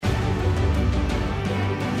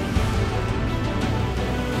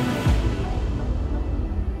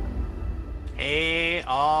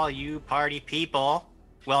all you party people.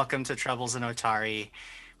 Welcome to Troubles in Otari.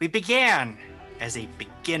 We began as a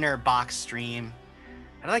beginner box stream.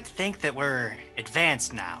 I'd like to think that we're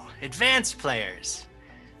advanced now. Advanced players.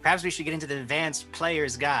 Perhaps we should get into the advanced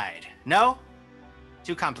player's guide. No?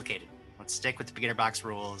 Too complicated. Let's stick with the beginner box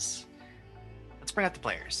rules. Let's bring out the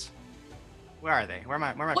players. Where are they? Where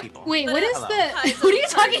are my people? Wait, what is Hello. What are you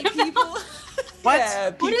talking about? What? Yeah,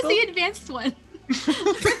 What is people. the advanced one?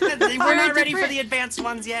 We're not ready for the advanced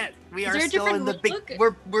ones yet. We are there a still in the different big.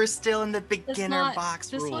 look? We're still in the beginner not box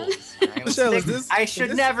this rules. one? All right, let's Michelle, stick- I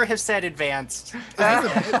should never have said advanced. Michelle,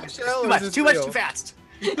 Too or much. is this Too much. real? Too fast.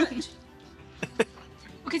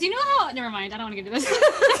 Because you know how? Never mind. I don't want to get into this.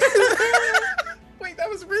 Wait, that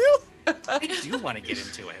was real? I do want to get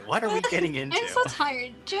into it. What are we getting into? I'm so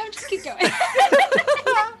tired. Jim, just keep going.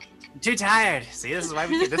 Too tired. See, this is why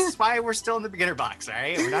this is why we're still in the beginner box. All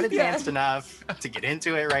right, we're not advanced enough to get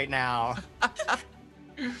into it right now.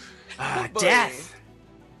 Oh, boy. Death.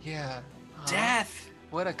 Yeah. Death.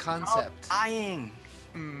 What a Oh, concept. dying.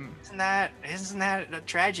 Isn't that a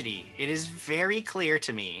tragedy? It is very clear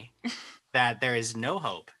to me that there is no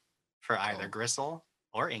hope for either Gristle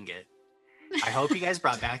or Ingot. I hope you guys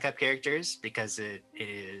brought backup characters because it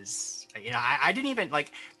is, you know, I didn't even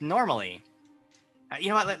like normally. You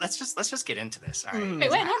know what? Let's just get into this. All right. Wait,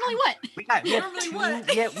 what? Normally what? We had Normally two.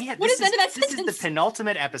 what? Yeah, we had. What is the end of that This is the sentence?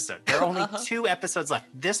 penultimate episode. There are only 2 episodes left.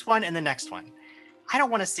 This one and the next one. I don't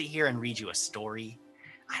want to sit here and read you a story.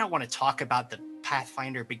 I don't want to talk about the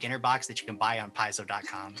Pathfinder beginner box that you can buy on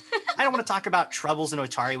Paizo.com. I don't want to talk about Troubles in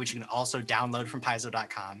Otari, which you can also download from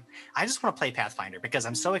Paizo.com. I just want to play Pathfinder because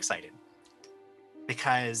I'm so excited.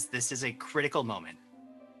 Because this is a critical moment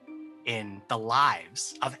in the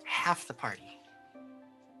lives of half the party.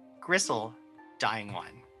 Gristle dying 1.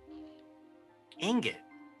 Ingot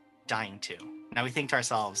dying 2. Now we think to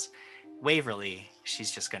ourselves, Waverly,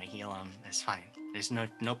 she's just gonna heal him. It's fine. There's no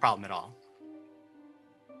problem at all.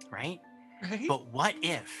 Right? Right? But what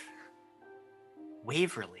if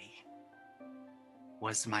Waverly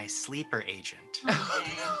was my sleeper agent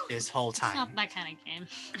this whole It's time? not that kind of game.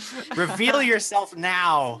 Reveal yourself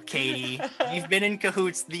now, Katie. You've been in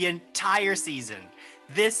cahoots the entire season.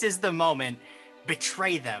 This is the moment.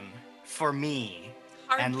 Betray them for me.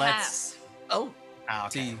 Hard And pass. Oh. Oh,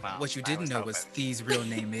 okay. See, Well, what you I didn't know was hoping. Thee's real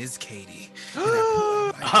name is Katie.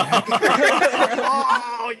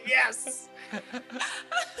 Oh, yes.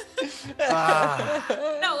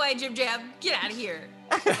 Ah, No way, Jim Jam. Get out of here.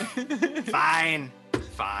 fine.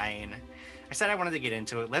 I said I wanted to get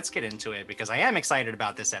into it. Let's get into it because I am excited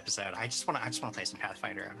about this episode. I just want to play some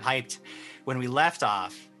Pathfinder. I'm hyped. When we left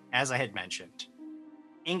off, as I had mentioned,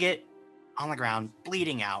 Ingot on the ground,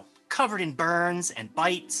 bleeding out, covered in burns and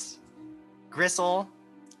bites. Gristle,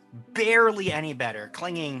 barely any better,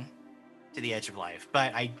 clinging to the edge of life.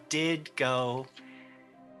 But I did go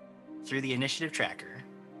through the initiative tracker.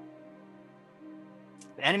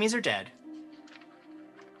 The enemies are dead.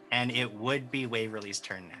 And it would be Waverly's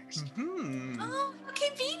turn next. Oh, how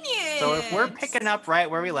convenient. So if we're picking up right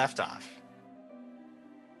where we left off,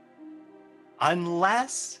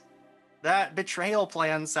 unless that betrayal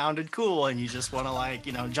plan sounded cool and you just want to like,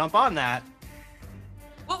 you know, jump on that,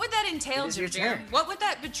 What would that entail, It is your Jim Jam? turn. What would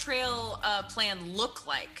that betrayal plan look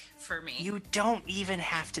like for me? you don't even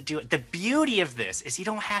have to do it. The beauty of this is you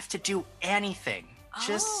don't have to do anything.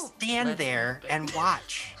 Just Oh. stand Let's there do it. and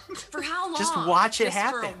watch For how long? Just watch it For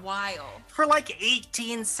happen. a while. for like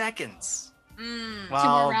 18 seconds. Mm. 2 more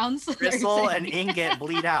While rounds. Gristle and Ingot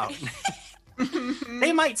bleed out.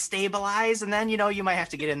 They might stabilize, and then you might have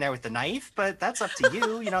to get in there with the knife, but that's up to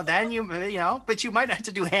you. But you might not have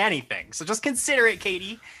to do anything. So just consider it,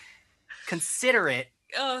 Katie. Consider it.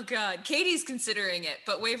 Oh God, Katie's considering it,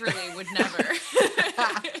 but Waverly would never.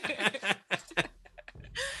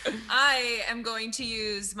 I am going to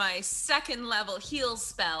use my 2nd level heal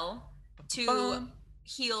spell to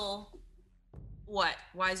heal. What?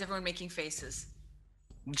 Why is everyone making faces?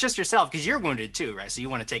 Just yourself, because you're wounded too, right? So you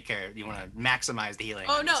want to you want to maximize the healing.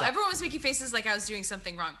 Oh on no, yourself. everyone was making faces like I was doing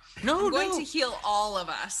something wrong. No, I'm going no. to heal all of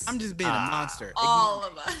us. I'm just being a monster. all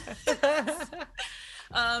of us.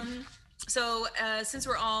 So since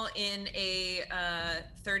we're all in a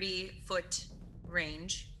 30-foot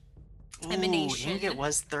range, Ooh, emanation. Ingot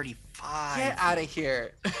was 35. Get out of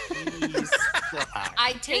here. Jeez.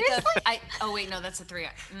 I take oh wait, no, that's a 3.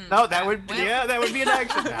 No, that would be an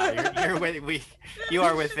action. No, you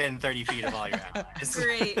are within 30 feet of all your allies.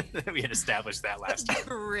 Great. We had established that last time.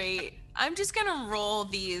 Great. I'm just gonna roll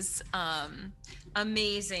these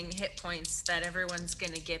amazing hit points that everyone's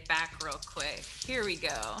gonna get back real quick. Here we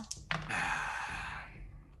go.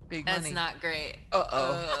 Big That's money. not great.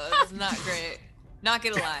 Uh-oh. That's not great. Not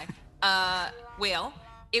gonna lie. Whale,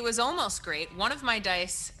 it was almost great. One of my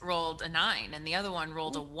dice rolled a 9 and the other one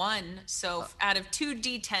rolled a 1. So out of 2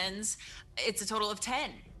 d10s, it's a total of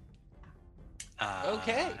 10.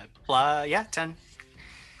 Okay. Yeah, 10.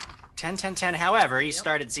 10, 10, 10. However, you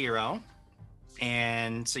start at 0.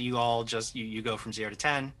 And so you all just, you go from 0 to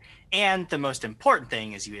 10. And the most important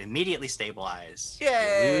thing is you immediately stabilize.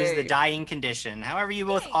 Yay! You lose the dying condition. However, you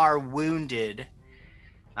both are wounded.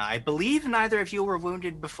 I believe neither of you were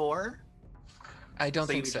wounded before. I don't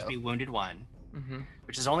So you think would so. just be wounded 1, Mm-hmm.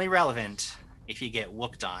 which is only relevant if you get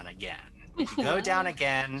whooped on again. If you go down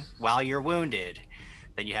again while you're wounded,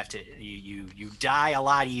 then you have to you die a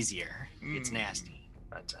lot easier. It's nasty.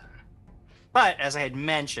 But as I had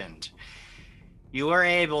mentioned, you were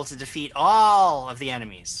able to defeat all of the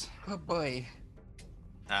enemies. Oh boy.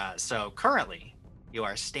 So currently, you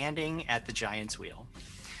are standing at the Giant's Wheel,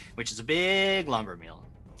 which is a big lumber mill.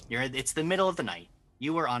 It's the middle of the night.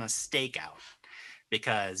 You were on a stakeout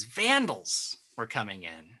because vandals were coming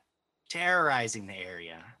in, terrorizing the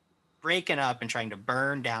area, breaking up and trying to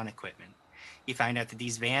burn down equipment. You find out that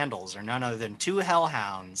these vandals are none other than 2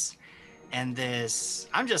 hellhounds and this,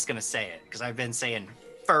 I'm just going to say it because I've been saying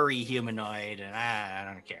furry humanoid and I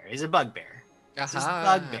don't care. He's a bugbear. This is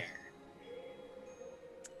bugbear.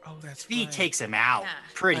 Oh, that's He right. takes him out Yeah.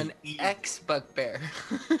 pretty An easy. ex-bugbear.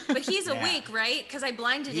 But he's Yeah. awake, right? Because I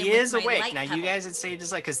blinded him He with is my awake. light Now, you pebble. guys would say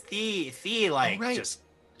just like, because Thee like, right. just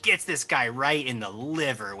gets this guy right in the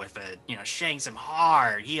liver with shanks him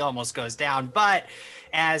hard. He almost goes down. But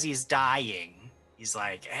as he's dying, he's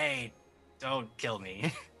like, hey, don't kill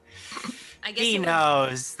me. I guess He it would-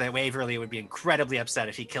 knows that Waverly would be incredibly upset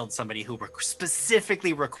if he killed somebody who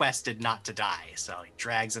specifically requested not to die. So he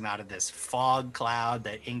drags him out of this fog cloud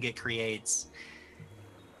that Ingot creates.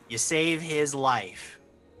 You save his life.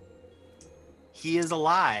 He is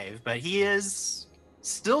alive, but he is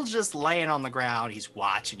still just laying on the ground. He's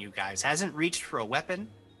watching you guys. Hasn't reached for a weapon.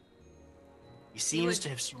 He seems would- to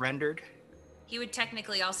have surrendered. He would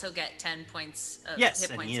technically also get 10 points of Yes,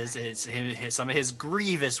 hit and points he back. some of his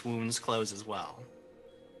grievous wounds close as well.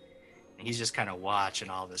 And he's just kind of watching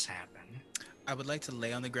all this happen. I would like to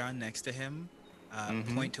lay on the ground next to him,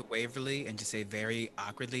 Mhm. point to Waverly, and just say very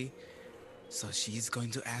awkwardly, so she's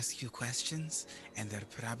going to ask you questions, and they're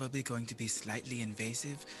probably going to be slightly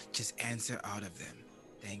invasive. Just answer all of them.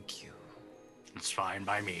 Thank you. It's fine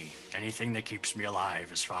by me. Anything that keeps me alive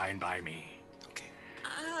is fine by me. Okay.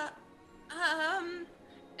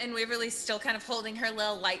 And Waverly's still kind of holding her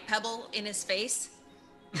little light pebble in his face.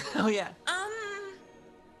 Oh yeah.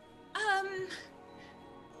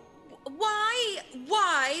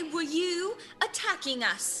 Why were you attacking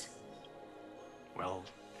us? Well,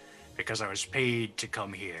 because I was paid to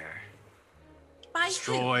come here, By who?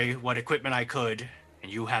 destroy what equipment I could,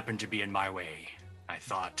 and you happened to be in my way. I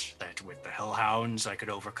thought that with the Hellhounds I could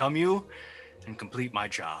overcome you and complete my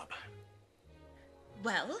job.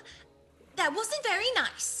 Well, that wasn't very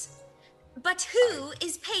nice. But who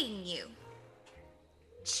is paying you?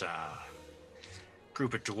 It's a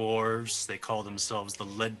group of dwarves. They call themselves the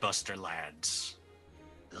Leadbuster Lads.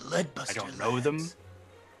 The Leadbuster I don't know them.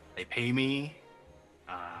 They pay me.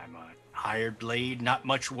 I'm a hired blade. Not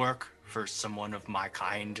much work for someone of my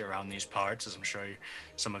kind around these parts, as I'm sure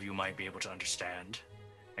some of you might be able to understand.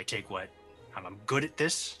 I'm good at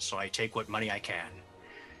this, so I take what money I can.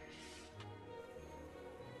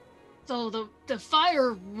 So the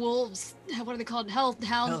fire wolves, what are they called?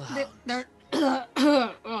 Hellhounds. They're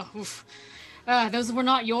oof. Those were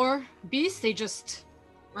not your beasts. They just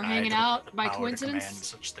were hanging I don't have out the by power to coincidence. command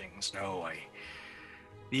such things. No,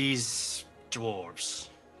 these dwarves,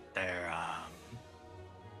 they're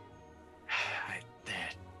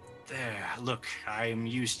look, I'm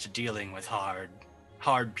used to dealing with hard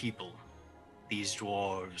people. These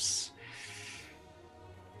dwarves,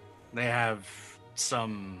 they have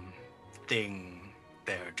something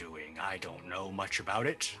they're doing. I don't know much about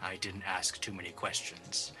it. I didn't ask too many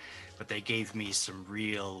questions, but they gave me some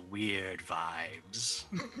real weird vibes.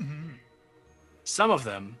 Some of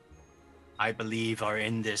them, I believe, are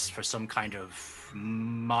in this for some kind of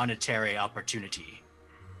monetary opportunity.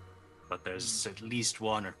 But there's at least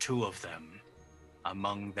 1 or 2 of them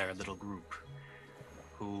among their little group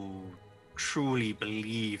who truly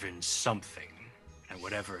believe in something, and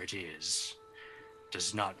whatever it is,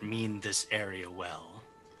 does not mean this area well.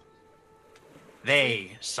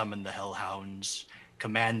 They summon the Hellhounds,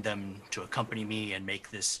 command them to accompany me and make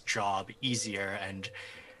this job easier and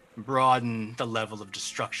broaden the level of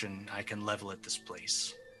destruction I can level at this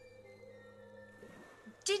place.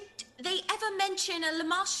 Did they ever mention a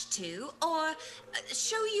Lamashtu or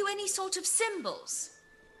show you any sort of symbols?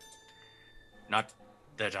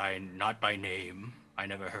 Not by name. I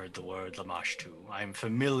never heard the word Lamashtu. I'm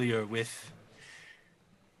familiar with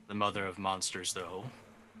the mother of monsters, though.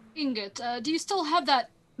 Ingot, do you still have that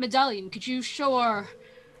medallion? Could you show our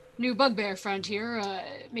new bugbear friend here?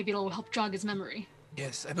 Maybe it'll help jog his memory.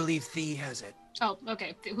 Yes, I believe Thee has it. Oh,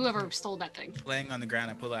 okay. Whoever stole that thing. Laying on the ground,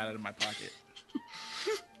 I pull it out of my pocket.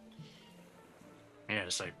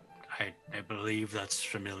 Yes, I believe that's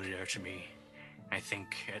familiar to me. I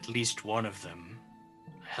think at least one of them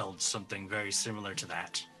held something very similar to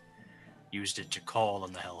that. Used it to call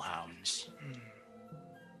on the Hellhounds.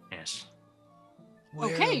 Yes.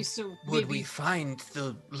 Where Okay, so would maybe... we find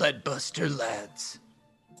the Leadbuster lads?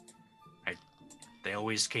 They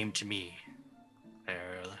always came to me.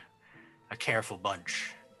 They're a careful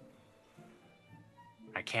bunch.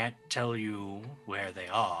 I can't tell you where they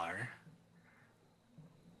are,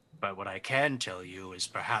 but what I can tell you is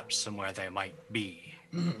perhaps somewhere they might be.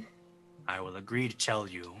 I will agree to tell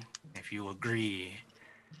you if you agree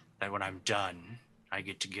that when I'm done, I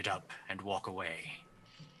get up and walk away.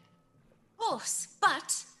 Of course,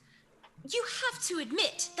 but you have to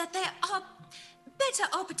admit that there are better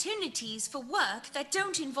opportunities for work that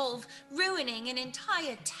don't involve ruining an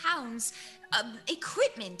entire town's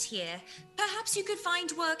equipment here. Perhaps you could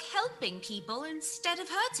find work helping people instead of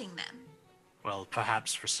hurting them. Well,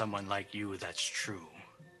 perhaps for someone like you, that's true.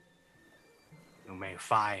 You may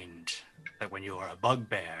find that when you are a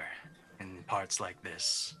bugbear in parts like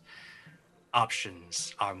this,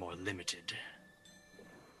 options are more limited.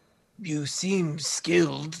 You seem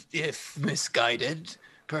skilled, if misguided.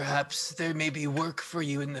 Perhaps there may be work for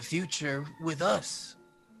you in the future with us.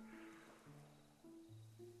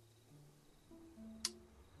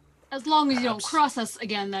 As long as you don't Perhaps. cross us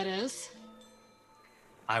again, that is.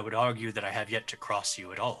 I would argue that I have yet to cross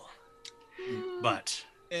you at all. But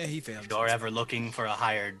He failed. if you're ever looking for a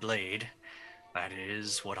hired blade, that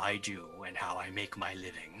is what I do and how I make my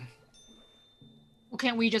living. Well,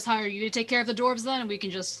 can't we just hire you to take care of the dwarves then, and we can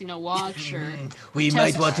just, watch or... We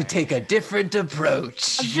might want to take a different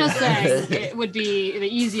approach. I'm just saying, it would be the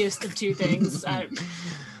easiest of two things.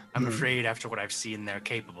 I'm afraid after what I've seen they're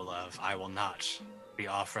capable of, I will not be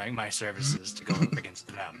offering my services to go up against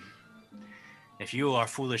them. If you are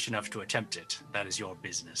foolish enough to attempt it, that is your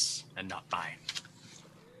business and not mine.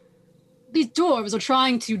 These dwarves are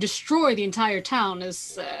trying to destroy the entire town,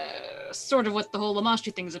 is sort of what the whole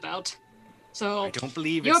Lamashtu thing's about. So I don't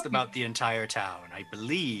believe it's about the entire town. I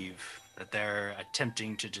believe that they're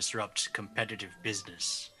attempting to disrupt competitive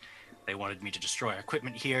business. They wanted me to destroy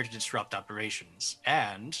equipment here to disrupt operations.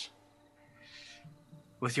 And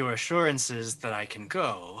with your assurances that I can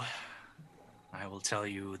go, I will tell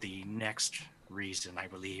you the next reason I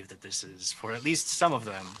believe that this is, for at least some of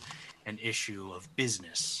them, an issue of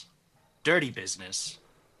business. Dirty business,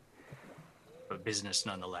 but business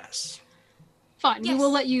nonetheless. Fine, we Yes.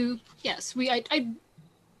 will let you. Yes,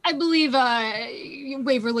 I believe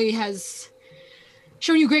Waverly has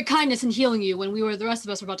shown you great kindness in healing you when the rest of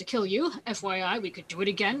us were about to kill you. FYI, we could do it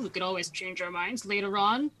again. We could always change our minds later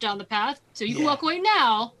on down the path. So you can walk away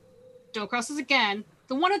now. Don't cross us again.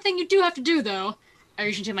 The one thing you do have to do, though, I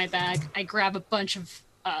reach into my bag. I grab a bunch of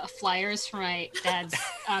flyers from my dad's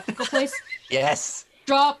pickle place. Yes.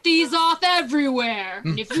 Drop these off everywhere.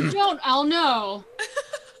 And if you don't, I'll know.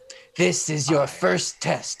 This is your first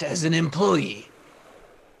test as an employee.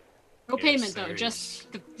 No Yes, payment, though. there Just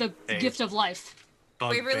is the a- gift of life.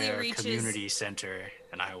 Waverly Bugbear reaches- Community Center,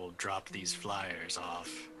 and I will drop these flyers off.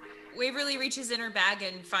 Waverly reaches in her bag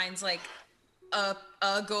and finds like a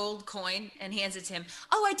gold coin and hands it to him.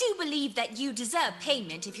 Oh, I do believe that you deserve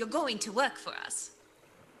payment if you're going to work for us.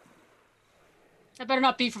 That better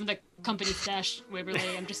not be from the company stash, Waverly.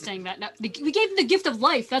 I'm just saying that. Now, we gave him the gift of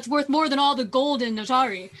life. That's worth more than all the gold in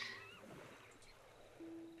Notari.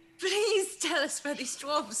 Please tell us where these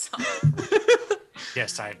dwarves are.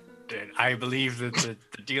 Yes, I believe that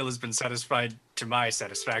the deal has been satisfied to my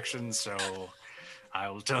satisfaction, so I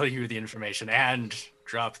will tell you the information and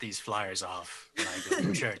drop these flyers off when I go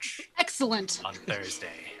to church Excellent. on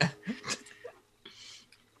Thursday.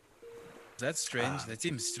 That's strange. That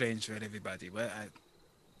seems strange for everybody.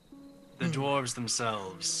 The dwarves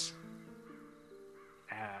themselves.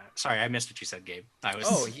 Sorry, I missed what you said, Gabe.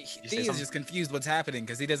 Oh, Did you say he is something? just confused what's happening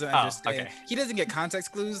because he doesn't Oh, understand. okay. He doesn't get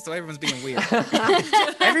context clues, so everyone's being weird.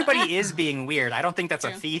 Everybody is being weird. I don't think that's a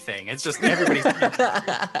Yeah. fee thing. It's just everybody's.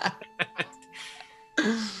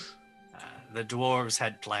 The dwarves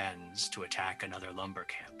had plans to attack another lumber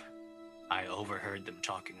camp. I overheard them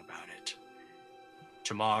talking about it.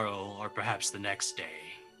 Tomorrow, or perhaps the next day,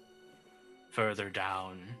 further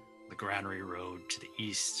down the Granary Road to the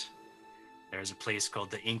east, There's a place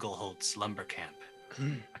called the Ingleholtz Lumber Camp,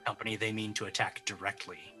 a company they mean to attack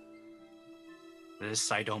directly.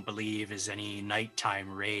 This, I don't believe, is any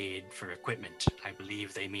nighttime raid for equipment. I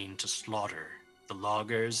believe they mean to slaughter the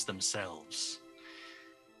loggers themselves.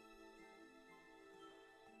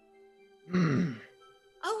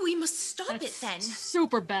 Oh, we must stop That's it then.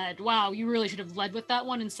 super bad. Wow, you really should have led with that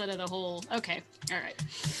one instead of the whole. Okay, all right.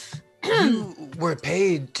 You were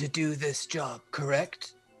paid to do this job,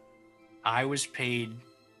 correct? I was paid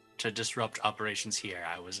to disrupt operations here.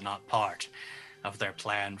 I was not part of their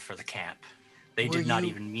plan for the camp. They Were did not you-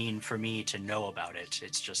 even mean for me to know about it.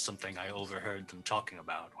 It's just something I overheard them talking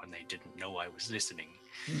about when they didn't know I was listening.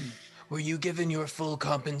 Were you given your full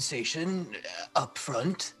compensation up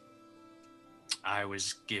front? I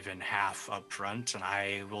was given half up front, and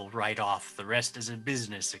I will write off the rest as a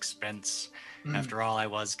business expense. After all, I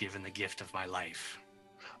was given the gift of my life.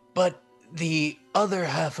 But the other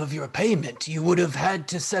half of your payment, you would have had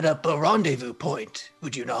to set up a rendezvous point,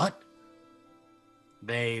 would you not?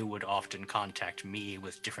 They would often contact me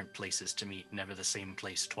with different places to meet, never the same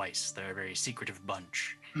place twice. They're a very secretive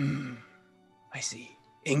bunch. I see.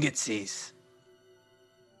 Ingotses.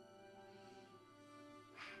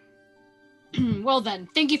 Well then,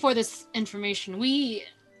 thank you for this information. We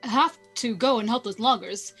have to go and help those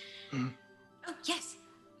loggers. Oh, yes.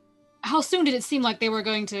 How soon did it seem like they were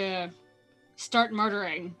going to start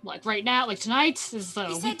murdering? Like right now, like tonight? Is the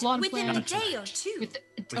He said week-long within plan? a day or two.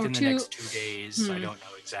 Within the next 2 days, I don't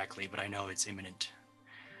know exactly, but I know it's imminent.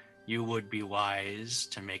 You would be wise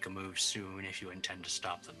to make a move soon if you intend to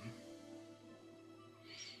stop them.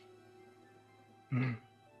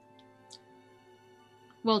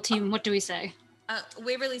 Well, team, what do we say?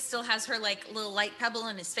 Waverly still has her like little light pebble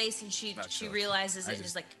in his face, and she Not sure. realizes I it and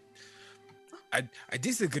is just- like, I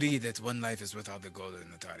disagree that one life is without the gold in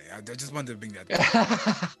Atari. I just wanted to bring that back.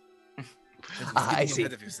 I Getting see.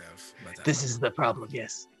 ahead of yourself. But, This is the problem,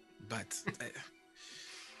 yes. But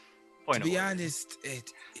Point to be of order. honest,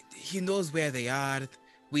 he knows where they are.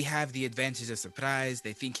 We have the advantage of surprise.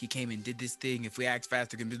 They think he came and did this thing. If we act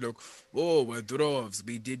fast, we can be like, "Oh, we're dwarves.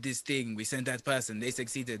 We did this thing. We sent that person. They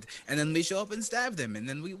succeeded." And then we show up and stab them, and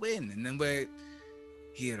then we win, and then we're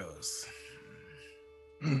heroes.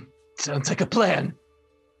 Sounds like a plan.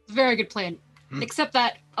 Very good plan. Except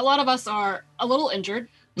that a lot of us are a little injured.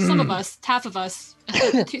 Some of us, half of us,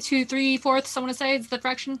 2, 3/4, I want to say is the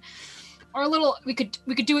fraction, are a little. We could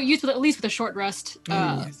do it useful at least with a short rest.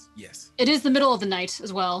 Yes. It is the middle of the night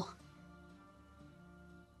as well.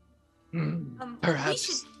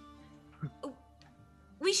 Perhaps.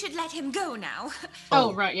 we should let him go now.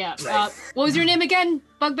 Oh, right, yeah. right. What was your name again,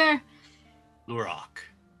 Bugbear? Lurok.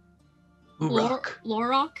 Urok.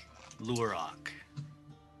 Lorok? Lurok.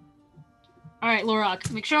 All right,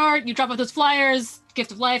 Lorok. Make sure you drop off those flyers,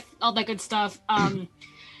 gift of life, all that good stuff. And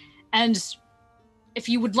if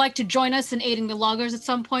you would like to join us in aiding the loggers at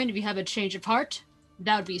some point, if you have a change of heart,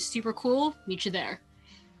 that would be super cool. Meet you there.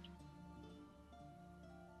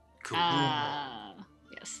 Cool.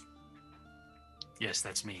 Yes. Yes,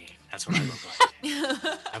 that's me. That's what I look like.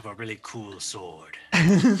 I have a really cool sword.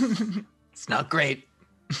 It's not great.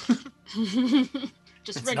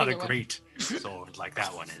 Just It's not regular a one. great sword like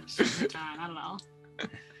that one is. I don't know.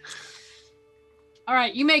 All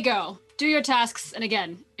right, you may go. Do your tasks, and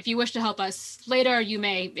again, if you wish to help us later, you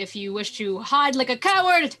may. If you wish to hide like a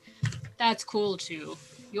coward, that's cool too.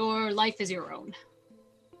 Your life is your own.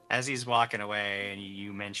 As he's walking away and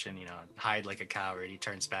you mention, hide like a coward, he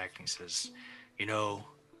turns back and he says,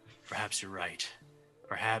 perhaps you're right.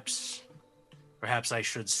 Perhaps I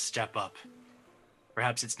should step up.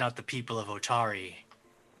 Perhaps it's not the people of Otari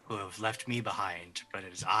who have left me behind, but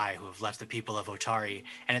it is I who have left the people of Otari.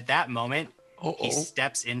 And at that moment, he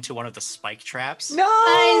steps into one of the spike traps.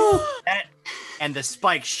 No! And the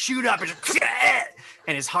spikes shoot up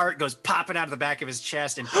and his heart goes popping out of the back of his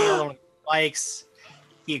chest and Halo spikes.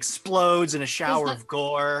 He explodes in a shower of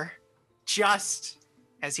gore just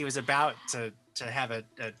as he was about to have a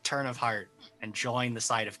turn of heart and join the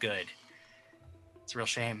side of good. It's a real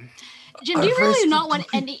shame. Jim, do you really not want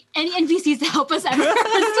any NPCs to help us ever?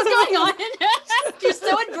 What's just going on? You're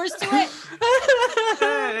so adverse to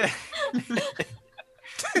it.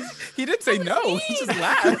 He didn't say no. He just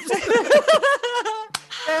laughed.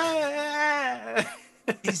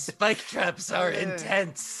 These spike traps are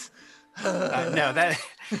intense. No, that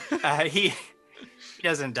he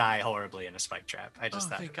doesn't die horribly in a spike trap. I just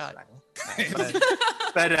thought. Thank God.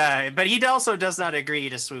 But he also does not agree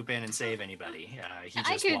to swoop in and save anybody. He I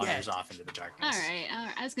just could- wanders off into the darkness. All right.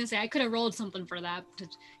 I was gonna say I could have rolled something for that to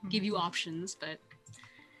give you options, but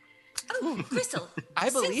Oh, Crystal. I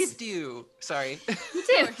since- believed you. Sorry. you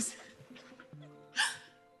too.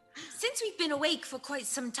 since we've been awake for quite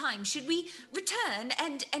some time, should we return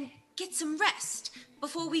and get some rest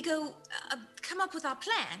before we go come up with our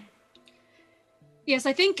plan? Yes,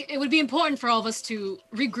 I think it would be important for all of us to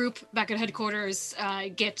regroup back at headquarters,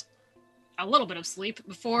 get a little bit of sleep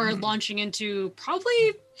before launching into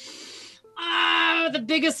probably the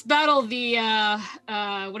biggest battle, the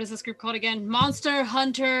what is this group called again? Monster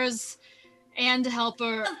Hunters and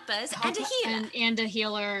Helpers and a healer. And a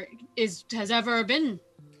healer has ever been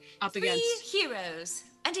up against. 3 heroes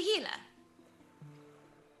and a healer.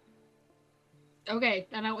 Okay,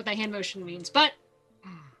 I don't know what that hand motion means, but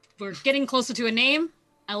we're getting closer to a name.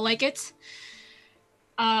 I like it.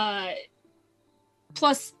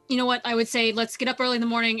 Plus, you know what? I would say let's get up early in the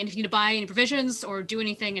morning, and if you need to buy any provisions or do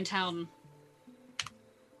anything in town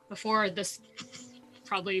before this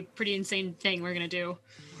probably pretty insane thing we're gonna do,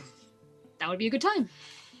 that would be a good time.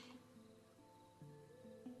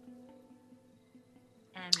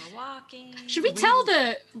 And we're walking. Should we tell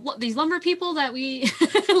these lumber people that we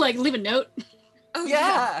like leave a note? Oh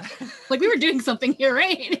Yeah. Like we were doing something here,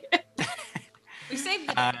 right? We saved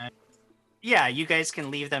the Yeah, you guys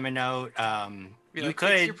can leave them a note. Be You like, could.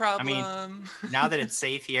 "Fix your I mean, problem." now that it's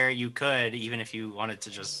safe here, you could, even if you wanted to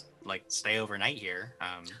just like stay overnight here,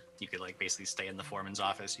 you could like basically stay in the foreman's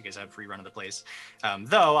office. You guys have free run of the place.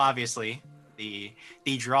 Though obviously the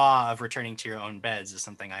draw of returning to your own beds is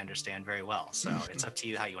something I understand very well. So it's up to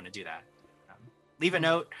you how you want to do that. Leave a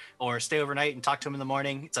note or stay overnight and talk to him in the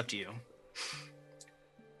morning. It's up to you.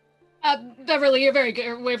 Beverly, you're very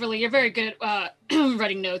good. Waverly, you're very good at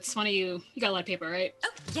writing notes. Why don't you got a lot of paper, right? Oh,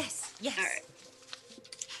 yes. All right.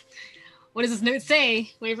 What does this note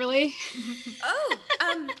say, Waverly? Oh,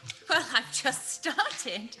 well, I've just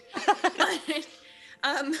started. But,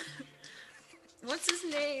 what's his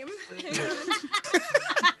name?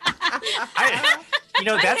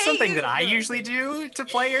 That's something that I usually do to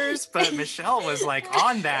players, but Michelle was like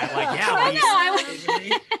on that. Like, yeah,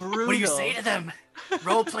 what do you say to them?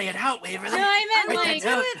 Role play it out, Waverly. No, I meant Write like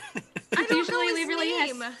that down. I don't usually know his Waverly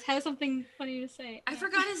name. has something funny to say. I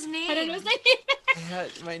forgot his name. I don't know his name. I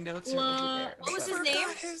had my notes are over there. What was his Sorry. name?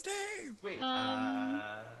 His name. Wait.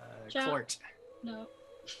 Jack- Clort. No.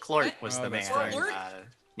 Clort was the that's man. right. Clort?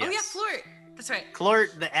 Yes. Oh, yeah, Flirt. That's right.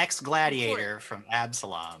 Clort, the ex-gladiator from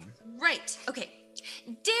Absalom. Right. Okay.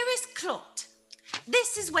 Dearest Claude,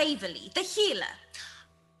 this is Waverly, the healer.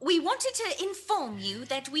 We wanted to inform you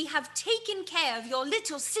that we have taken care of your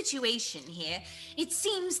little situation here. It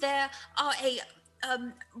seems there are a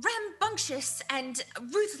rambunctious and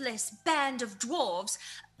ruthless band of dwarves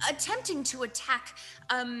attempting to attack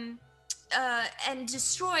and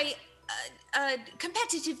destroy a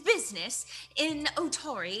competitive business in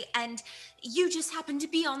Otori, and you just happen to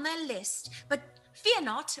be on their list. But fear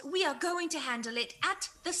not, we are going to handle it at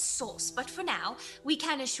the source. But for now, we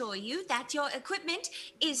can assure you that your equipment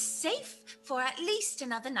is safe for at least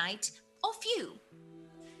another night or few.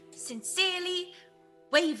 Sincerely,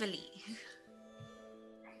 Waverly.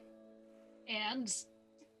 And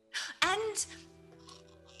And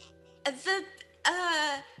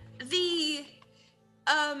the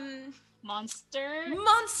monster.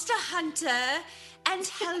 Monster Hunter and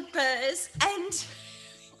Helpers and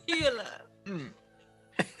Healer.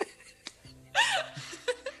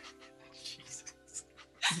 Jesus.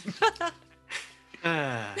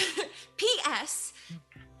 P.S.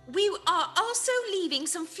 We are also leaving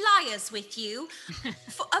some flyers with you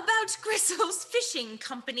about Gristle's fishing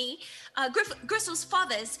company, Gristle's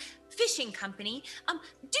father's fishing company.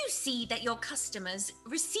 Do see that your customers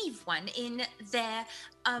receive one in their,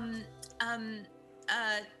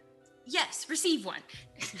 yes, receive one.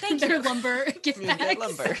 Thank Their you. lumber gift Yeah, bags.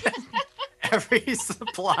 lumber. Every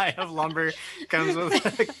supply of lumber comes with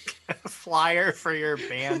a flyer for your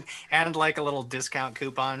band and like a little discount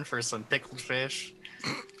coupon for some pickled fish.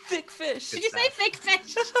 Thick fish. Did you say fake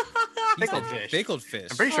fish? Pickled fish. Pickled fish.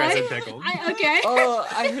 I'm pretty sure I said pickled. Okay. Oh,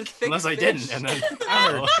 I heard thick Unless I fish. didn't, and then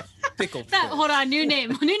oh. Pickled That, fish. hold on, new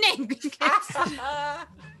name. New name.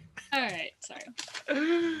 All right, sorry.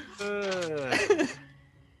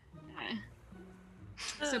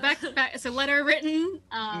 So back. So letter written.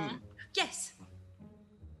 Yes.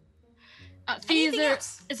 Fee, Anything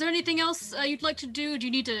else? is there anything else you'd like to do? Do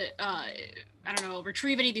you need to, I don't know,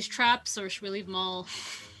 retrieve any of these traps, or should we leave them all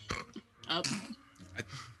up?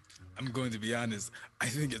 I'm going to be honest. I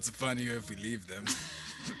think it's funnier if we leave them.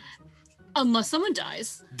 Unless someone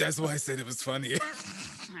dies. That's why I said it was funnier.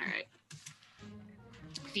 All right.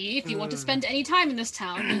 Fee, if you want to spend any time in this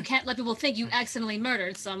town, you can't let people think you accidentally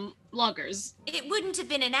murdered some loggers. It wouldn't have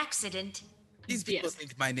been an accident. These people Yes.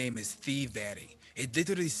 think my name is Thievery. It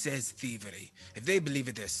literally says thievery. If they believe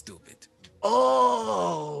it, they're stupid.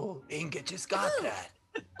 Oh, Inga just got Ooh. that.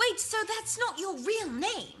 Wait, so that's not your real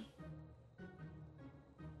name?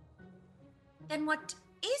 Then what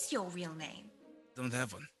is your real name? Don't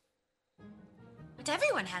have one. But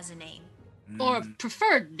everyone has a name. Or a Mm,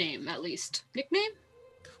 preferred name, at least. Nickname?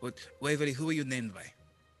 what, Waverly, who were you named by?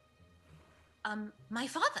 My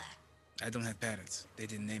father. I don't have parents. They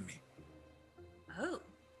didn't name me. Oh,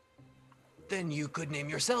 Then you could name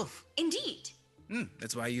yourself. indeed.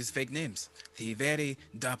 That's why I use fake names. Thiveri,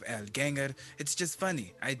 Doppelganger. It's just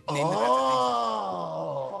funny. I named it after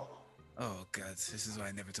Oh. Oh, God. This is why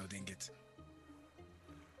I never told Ingrid.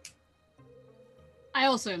 I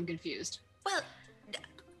also am confused. Well,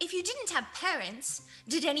 if you didn't have parents,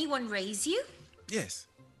 did anyone raise you? Yes.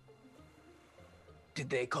 Did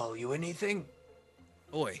they call you anything?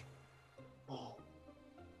 Oi. Oh.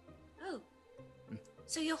 Oh.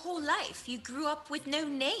 So your whole life you grew up with no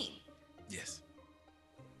name. Yes.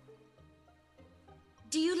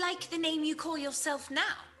 Do you like the name you call yourself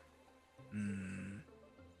now?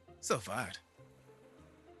 So far.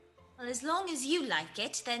 Well, as long as you like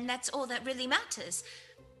it, then that's all that really matters.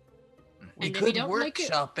 We And if you could don't like it-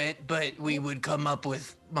 workshop it, but we would come up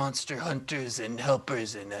with monster hunters and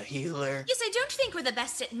helpers and a healer. Yes, I don't think we're the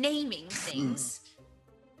best at naming things.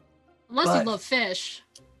 Unless But- you love fish.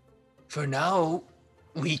 For now,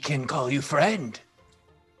 we can call you friend.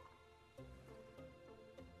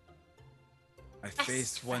 My Best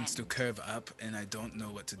face wants to friend. curve up, and I don't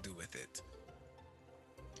know what to do with it.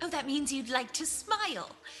 Oh, that means you'd like to smile.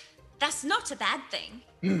 That's not a bad thing.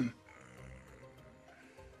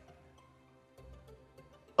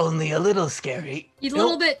 Only a little scary. You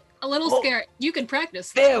Nope. a little Oh. scared. You can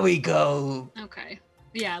practice. There we go. Okay.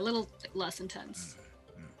 Yeah, a little less intense.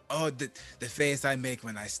 Oh, the face I make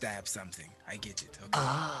when I stab something. I get it. Okay.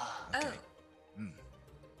 Ah. Oh,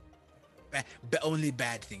 Only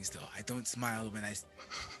bad things though. I don't smile when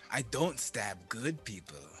I don't stab good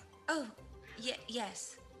people. oh,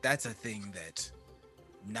 yes. That's a thing that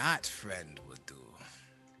not friend would do.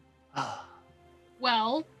 Ah.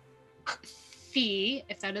 Well, Fee,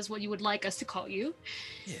 if that is what you would like us to call you,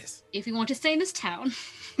 Yes. if you want to stay in this town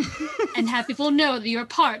and have people know that you're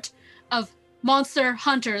part of monster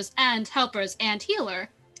hunters and helpers and healer,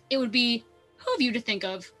 it would be who of you to think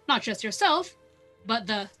of not just yourself, but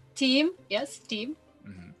the team. Yes, team.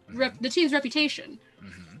 The team's reputation.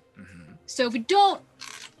 So if we don't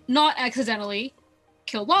not accidentally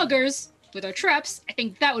kill loggers with our traps, I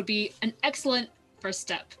think that would be an excellent first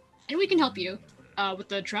step. And we can help you with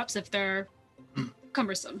the traps if they're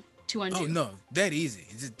cumbersome to undo. Oh no, that easy.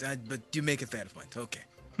 But you make a fair point. Okay.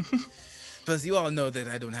 Plus, you all know that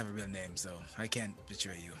I don't have a real name, so I can't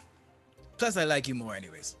betray you. Plus, I like you more,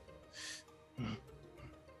 anyways.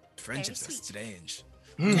 Friendships are sweet. They strange.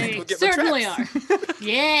 Go get my certainly traps. are.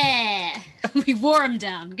 Yeah, we wore them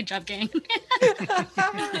down. Good job, gang.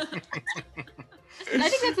 I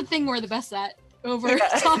think that's the thing we're the best at, over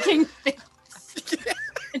talking things.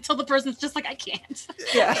 Until the person's just like, I can't.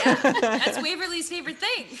 Yeah. That's Waverly's favorite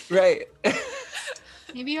thing. Right.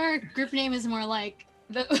 Maybe our group name is more like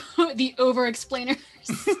the over-explainers.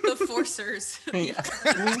 The Forcers.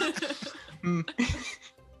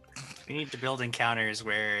 We need to build encounters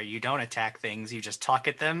where you don't attack things, you just talk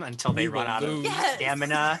at them until they We run will out of lose. Yes.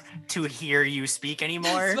 stamina to hear you speak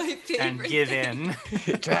anymore my and favorite give thing.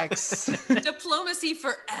 in. Tracks. Diplomacy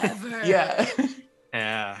forever. Yeah.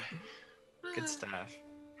 Yeah, good stuff.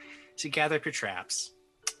 So you gather up your traps.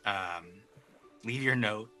 Leave your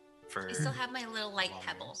note for I still have my little light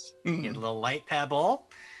pebble. Get a little light pebble.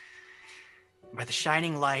 By the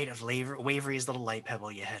shining light of Wavery's little light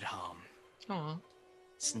pebble, you head home. Aw.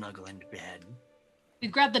 Snuggle into bed. We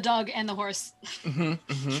grabbed the dog and the horse.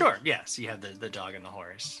 Sure, yes, you have the dog and the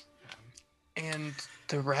horse. And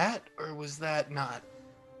the rat, or was that not?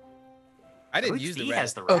 I didn't Who- use the he rat.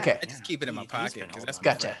 has the rat. Okay. I just keep it in my He's pocket been 'cause holding that's on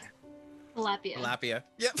my to Gotcha. that. Tilapia. Tilapia.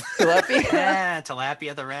 Yep. Tilapia? Yeah,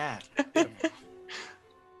 tilapia the rat.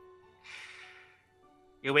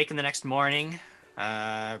 You awaken the next morning,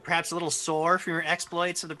 perhaps a little sore from your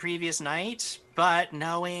exploits of the previous night, but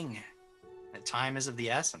knowing that time is of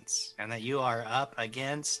the essence and that you are up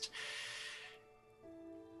against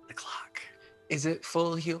the clock. Is it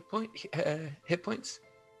full hit points?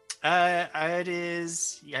 It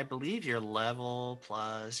is, I believe, your level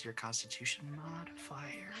plus your constitution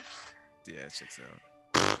modifier. Yeah, it checks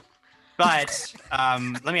out. But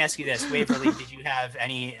let me ask you this, Waverly, did you have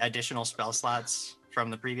any additional spell slots from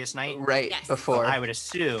the previous night. Right Yes. So before. I would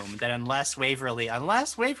assume that unless Waverly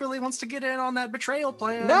wants to get in on that betrayal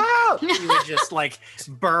plan, No! she would just like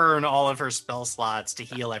burn all of her spell slots to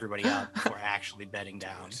heal everybody up before actually bedding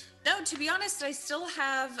down. No, to be honest, I still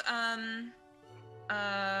have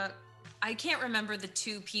I can't remember the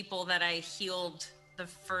 2 people that I healed the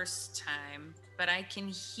first time, but I can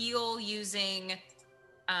heal using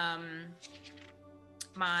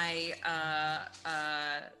my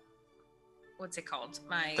what's it called?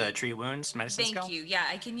 My The treat wounds medicine Thank skill. you. Yeah,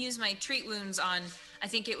 I can use my treat wounds on I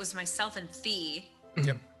think it was myself and Thee.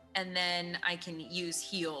 Yep. And then I can use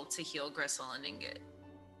heal to heal Gristle and Ingot.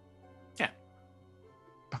 Yeah.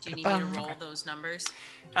 Do you need me to roll those numbers?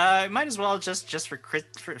 Might as well just for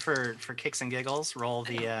kicks and giggles roll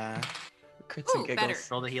the Crits and Ooh, giggles. better.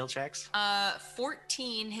 roll the heal checks.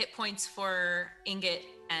 14 hit points for Ingot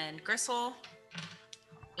and Gristle.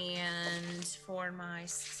 And for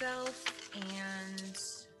myself and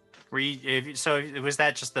Was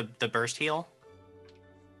that just the burst heal?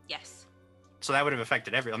 yes. So that would have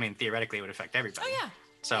affected theoretically it would affect everybody. Oh yeah.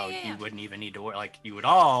 So Yeah. you wouldn't even need to worry. Like you would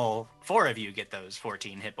all 4 of you get those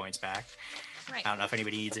 14 hit points back. Right. I don't know if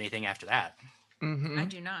anybody needs anything after that. I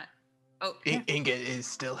do not. Oh, Ingot is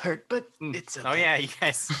still hurt, but it's okay. Oh yeah, you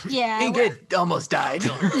guys. Yeah. Ingot almost died.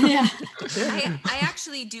 Yeah. I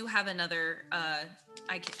actually do have another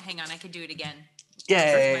hang on, I could do it again. Yay.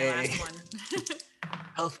 This is my last one.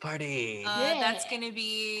 Health party. That's gonna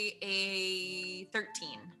be a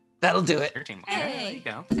 13. That'll do it. 13. Hey. Yeah, there you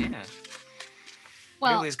go. Yeah.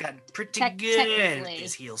 Well, Waverly's got pretty good technically.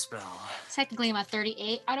 his heal spell. technically I'm at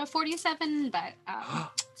 38 out of 47, but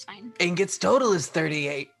it's fine. Ingot's total is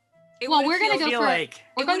 38. It Well, would've we're gonna I healed- go feel for like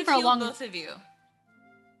we're it going would've for a healed long. both of you.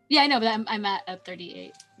 Yeah, I know, but I'm at a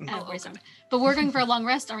 38 out Oh, of okay. 47. But we're going for a long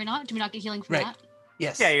rest, are we not? Do we not get healing from Right. that?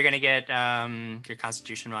 Yes. yeah, you're gonna get your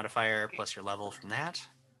Constitution modifier plus your level from that.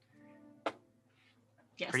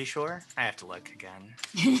 Yes. Pretty sure. I have to look again.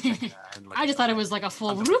 I just thought it was like a full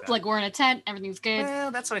Something like group, that. like we're in a tent, everything's good.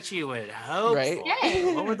 Well, that's what you would hope. Right? For.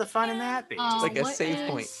 Yay. What would the fun in that be? like a what save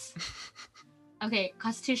point. is- Okay,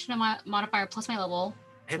 Constitution modifier plus my level.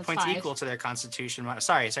 Hit that's points 5. equal to their Constitution.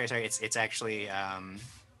 Sorry. It's actually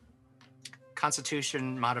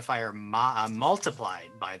Constitution modifier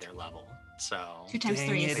multiplied by their level. So 2 times Dang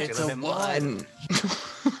 3 it, is Make it 6. it's a a bit more. 1.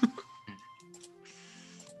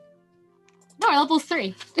 No, our level's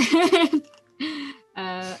 3.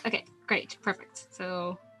 Okay, great, perfect.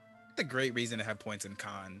 So That's a great reason to have points in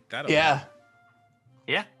con. That'll Yeah.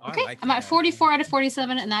 yeah. Oh, I okay, like I'm at that. 44 out of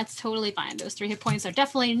 47, and that's totally fine. Those 3 hit points are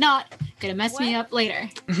definitely not gonna mess me What? up later.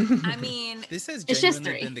 I mean, This has It's just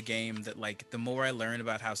genuinely 3. been the game that, like, the more I learn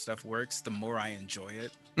about how stuff works, the more I enjoy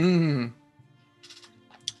it. Mm.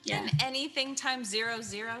 Yeah. can anything times 0,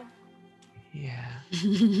 0? Yeah.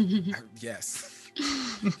 Yes.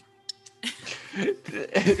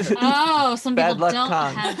 Oh, some Bad people luck don't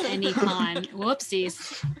con. have any con.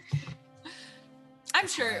 Whoopsies. I'm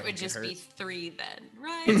sure it Don't would get just be hurt. 3 then,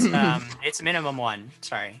 It's right? it's minimum 1.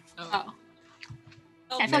 Sorry. Oh,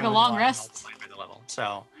 Oh, I feel like a Minimum long 1 rest. multiplied by the level.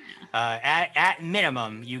 So at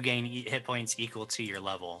minimum, you gain hit points equal to your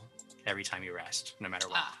level every time you rest, no matter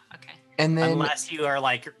what. okay. And then Unless you are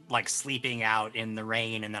like sleeping out in the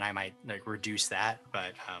rain, and then I might like reduce that.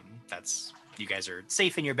 But that's you guys are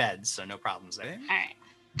safe in your beds, so no problems there. all right.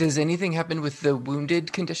 does anything happen with the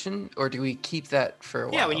wounded condition, or do we keep that for a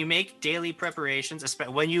while? Yeah, when you make daily preparations,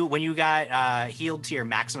 when you got healed to your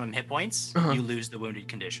maximum hit points, Uh-huh. you lose the wounded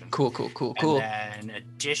condition. Cool. And then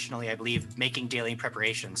additionally, I believe making daily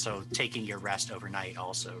preparations, so taking your rest overnight,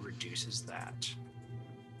 also reduces that.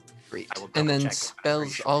 Great. I will And then double-check, but I'm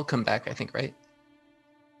pretty spells sure. all come back, I think, right?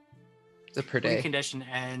 The per Wound day. condition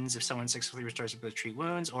ends if someone successfully restores with treat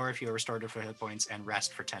wounds, or if you are restored to full hit points and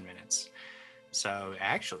rest for 10 minutes. So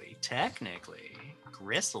actually, technically,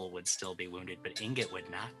 Gristle would still be wounded, but Ingot would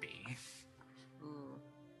not be. Ooh.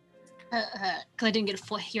 Because I didn't get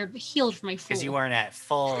healed for my full. Because you weren't at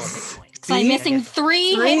full hit points. So I'm See? missing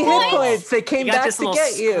 3 3 hit hit points. points. They came You got back this to little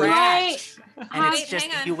get you. scratch, Right. and it's Wait, just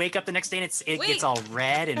hang on. you wake up the next day and it Wait. gets all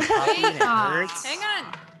red and puffy and it Aw. hurts. Hang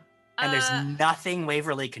on. And there's nothing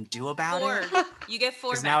Waverly can do about 4. it. You get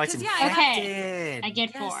 4 Because back. now it's 'Cause, infected. Okay. I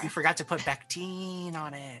get Yes. 4. You forgot to put Bactine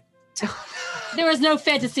on it. There was no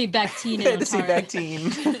fantasy Bactine in Fantasy Otari. back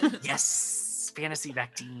team. Yes, fantasy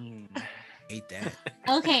Bactine. Hate that.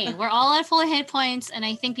 Okay, we're all at full hit points, and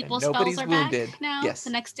I think people's spells nobody's are wounded. back now. Yes. The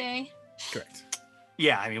next day. Correct.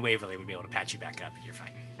 Yeah, I mean Waverly would be able to patch you back up, and you're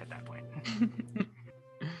fine at that point.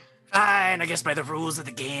 Fine, I guess by the rules of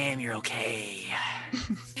the game, you're okay.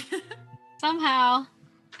 Somehow,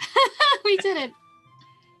 we did it.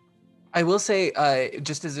 I will say,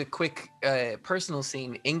 just as a quick personal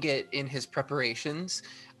scene, Ingot in his preparations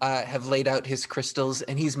have laid out his crystals,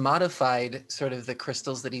 and he's modified sort of the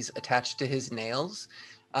crystals that he's attached to his nails.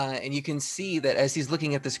 And you can see that as he's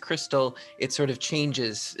looking at this crystal, it sort of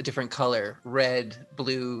changes a different color: red,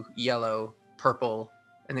 blue, yellow, purple,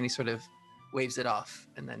 and then he sort of waves it off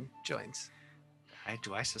and then joins.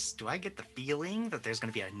 Do I get the feeling that there's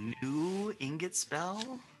going to be a new Ingot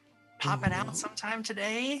spell popping out sometime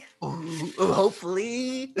today? Ooh,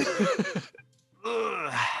 hopefully.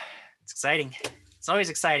 Ugh. It's exciting. It's always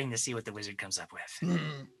exciting to see what the wizard comes up with.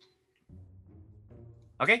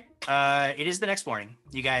 Okay, it is the next morning.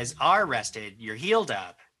 You guys are rested. You're healed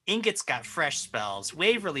up. Ingot's got fresh spells.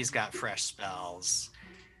 Waverly's got fresh spells.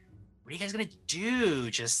 What are you guys gonna do?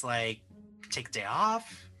 Just like take a day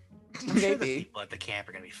off? I'm sure the Maybe. people at the camp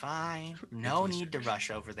are gonna be fine. No need to rush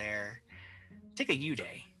over there. Take a U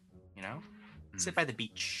day, you know? Sit by the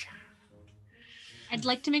beach. I'd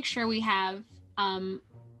like to make sure we have.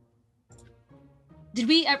 Did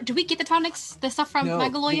we get the tonics, the stuff from No,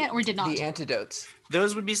 Magaloy yet, or did not? The antidotes.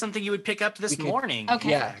 Those would be something you would pick up this We could- morning. Okay.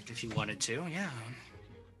 in Yeah. fact, if you wanted to. Yeah.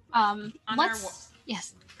 On Let's.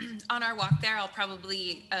 Yes. On our walk there, I'll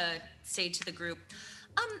probably say to the group,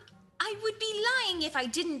 I would be lying if I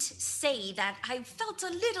didn't say that I felt a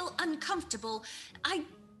little uncomfortable. I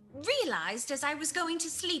realized as I was going to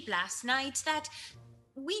sleep last night that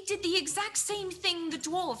we did the exact same thing the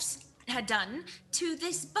dwarves had done to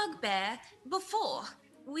this bugbear before.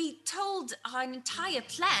 We told our entire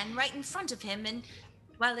plan right in front of him, and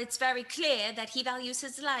well, it's very clear that he values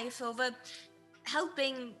his life over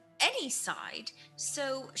helping any side.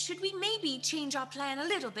 So should we maybe change our plan a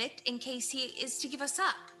little bit in case he is to give us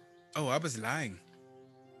up? Oh, I was lying.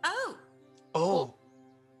 Oh, Oh,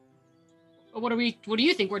 What do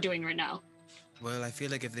you think we're doing right now? Well, I feel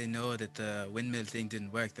like if they know that the windmill thing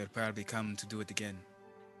didn't work, they'll probably come to do it again.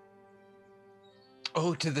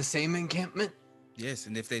 oh, to the same encampment? Yes,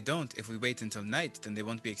 and if they don't, if we wait until night, then they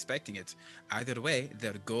won't be expecting it. Either way,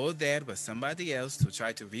 they'll go there with somebody else to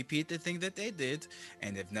try to repeat the thing that they did,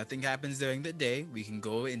 and if nothing happens during the day, we can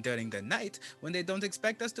go in during the night when they don't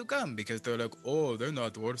expect us to come, because they're like, oh, they're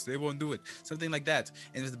not dwarfs, they won't do it. Something like that.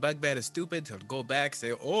 And if the bugbear is stupid, he'll go back,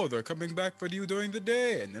 say, oh, they're coming back for you during the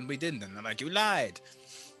day, and then we didn't, and I'm like, you lied.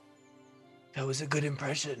 That was a good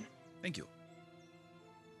impression. Thank you.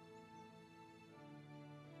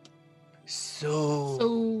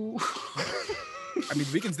 So, So. I mean,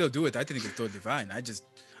 we can still do it. I think it's totally fine. I just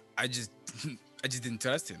I didn't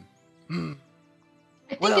trust him. I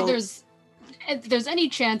think Well- if there's any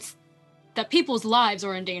chance that people's lives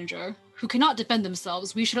are in danger who cannot defend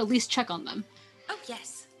themselves, we should at least check on them. oh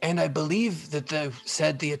yes. and I believe that they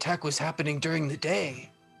said the attack was happening during the day.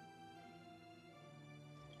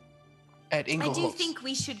 At I Ingleholtz. do think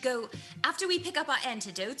we should go, after we pick up our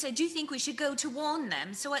antidotes, I do think we should go to warn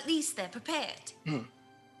them so at least they're prepared.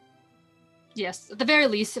 Yes, at the very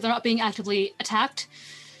least, if they're not being actively attacked,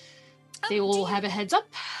 they Oh, will have a heads up.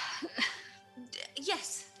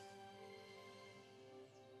 Yes.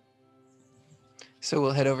 So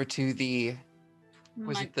we'll head over to the,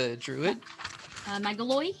 was Mag- it the druid?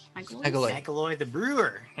 Magaloy? Magaloy? Magaloy. Magaloy the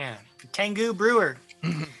brewer. Yeah. Tengu brewer.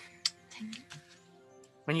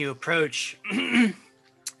 When you approach, enter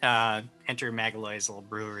Magaloy's little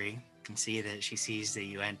brewery, you can see that she sees that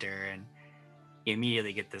you enter, and you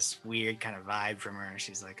immediately get this weird kind of vibe from her.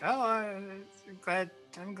 She's like, "Oh, I'm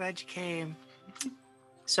glad you came."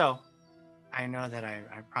 So, I know that I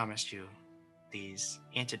promised you these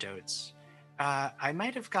antidotes. I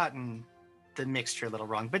might have gotten the mixture a little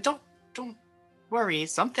wrong, but don't worry.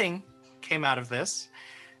 Something came out of this.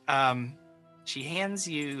 She hands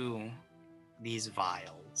you these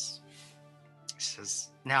vials. She says,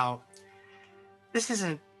 "Now, this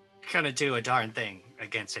isn't gonna do a darn thing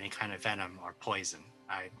against any kind of venom or poison.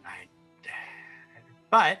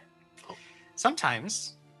 But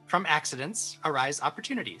sometimes from accidents arise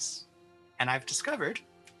opportunities, and I've discovered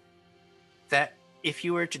that if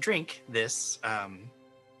you were to drink this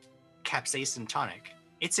capsaicin tonic,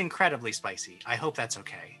 it's incredibly spicy. I hope that's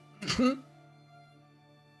okay.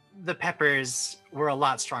 The peppers were a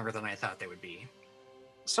lot stronger than I thought they would be.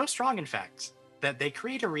 So strong, in fact, that they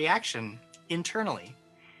create a reaction internally.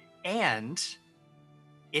 And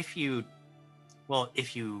if you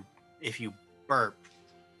burp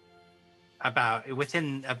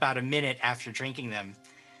within about a minute after drinking them,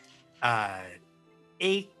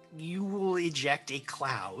 you will eject a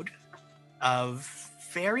cloud of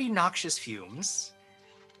very noxious fumes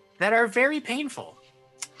that are very painful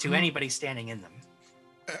to anybody standing in them.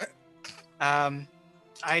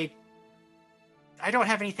 I don't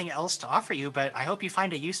have anything else to offer you, but I hope you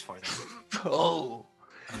find a use for them. Oh.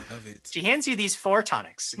 I love it. She hands you these 4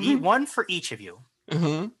 tonics, one for each of you.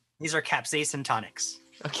 Mm-hmm. These are capsaicin tonics.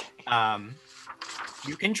 Okay.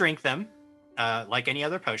 You can drink them like any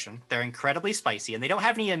other potion. They're incredibly spicy and they don't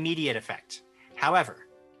have any immediate effect. However,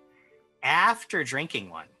 after drinking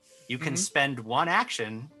one, you can spend one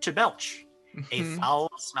action to belch a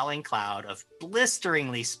foul-smelling cloud of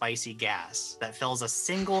blisteringly spicy gas that fills a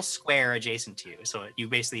single square adjacent to you. So you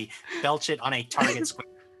basically belch it on a target square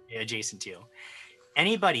adjacent to you.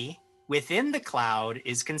 Anybody within the cloud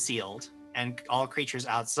is concealed and all creatures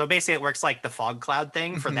out. So basically it works like the fog cloud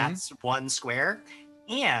thing for that's one square.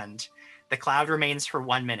 And the cloud remains for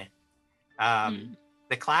 1 minute.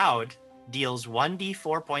 The cloud deals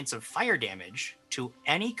 1d4 points of fire damage to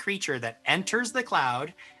any creature that enters the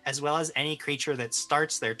cloud, as well as any creature that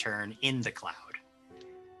starts their turn in the cloud.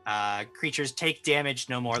 Creatures take damage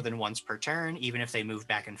no more than once per turn, even if they move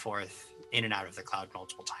back and forth in and out of the cloud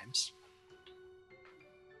multiple times.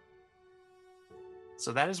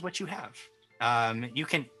 So that is what you have. You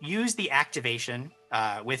can use the activation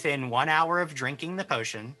within 1 hour of drinking the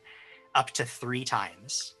potion up to 3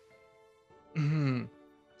 times. Mm-hmm.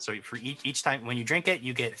 So for each time when you drink it,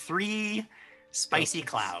 you get 3 spicy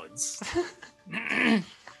clouds. Thank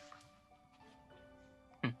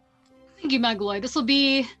you, Magloy. This will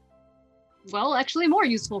be, well, actually more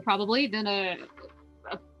useful probably than a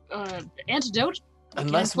antidote.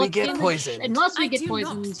 Unless we get poisoned. Unless we I get do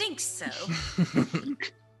poisoned. not think so.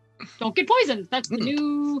 Don't get poisoned. That's the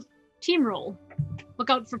new team rule. Look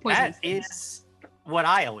out for poison. That is what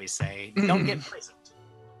I always say. Don't get poisoned.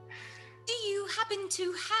 Do you happen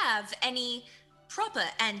to have any proper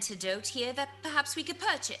antidote here that perhaps we could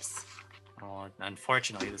purchase? Well,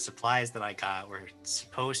 unfortunately, the supplies that I got were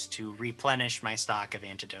supposed to replenish my stock of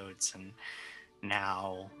antidotes, and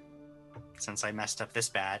now, since I messed up this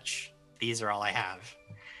batch, these are all I have.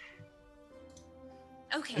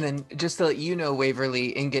 Okay. And then just to let you know, Waverly,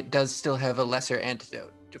 Ingot does still have a lesser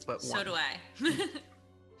antidote. But one. So do I.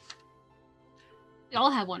 We all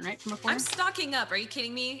have one, right? From before? I'm stocking up. Are you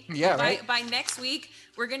kidding me? Yeah, by, right? By next week,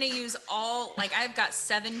 we're gonna use all. Like I've got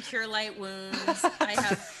 7 cure light wounds. I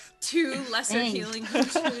have 2 lesser Dang. healing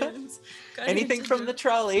potions. Got Anything from the antidote.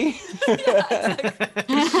 trolley.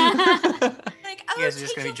 Like, oh, You guys are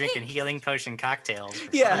just take going to your be drinking pick. healing potion cocktails.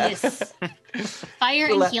 for Yeah. fun. Yes. Fire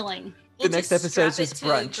Well, and healing. The next just episode's strap just it to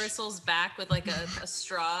brunch. Bristle's back with like a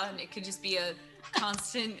straw, and it could just be a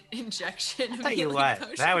constant injection of Tell you healing what,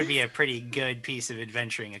 potions. that would be a pretty good piece of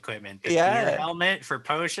adventuring equipment. This Yeah. beer helmet for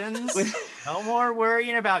potions. No more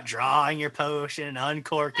worrying about drawing your potion and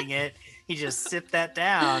uncorking it. You just sip that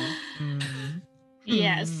down.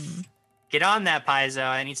 Yes. Get on that, Paizo.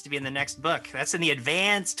 That needs to be in the next book. That's in the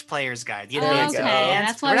advanced player's guide. The There you advanced, go.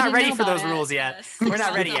 That's why We're we not didn't ready know for about those it. rules yet. Yes. We're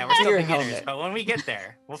not ready yet. We're still Beer beginners. helmet. But when we get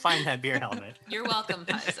there, we'll find that beer helmet. You're welcome,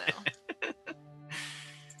 Paizo.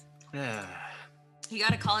 Ugh. You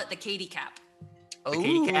gotta call it the Katie cap.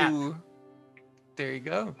 kitty cat. Ooh. There you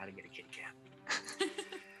go. Gotta get a kitty cat.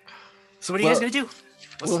 So what are you guys Well, gonna do?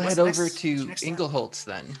 We'll what's head the over next- to what's next step? Ingleholtz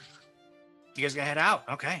then. You guys gonna head out?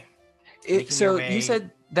 Okay. Making your So way- you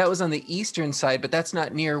said that was on the eastern side, but that's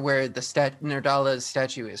not near where the Nerdala's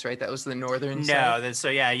statue is, right? That was the northern side. No, so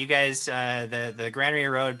yeah, you guys, the Granary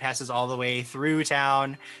Road passes all the way through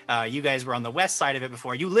town. You guys were on the west side of it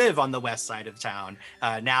before. You live on the west side of town.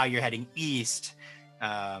 Now you're heading east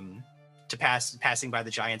to passing by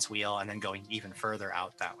the Giant's Wheel and then going even further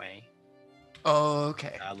out that way, Oh,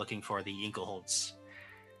 okay. looking for the Inkelholtz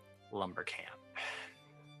lumber camp.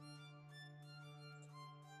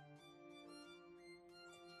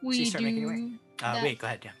 We start making your way. do. that. Wait, go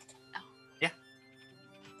ahead, Dan.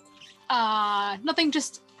 Nothing.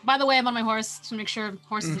 Just by the way, I'm on my horse to make sure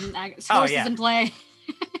horse is in, Oh, horse yeah. is in play.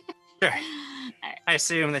 Sure. I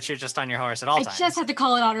assume that you're just on your horse at all I times. just had to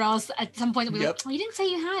call it out, or else at some point it'll be Yep. like, well, you didn't say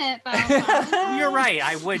you had it. But You're right.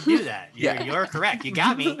 I would do that. Yeah. You're correct. You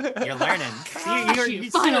got me. You're learning. You're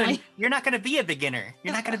Finally. soon, you're not going to be a beginner.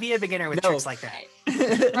 You're not going to be a beginner with No. tricks like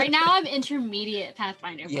that. Right now, I'm intermediate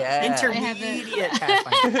Pathfinder. player. Yeah. Intermediate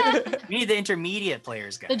Pathfinder. We need the intermediate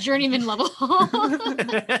players guy. The journeyman level.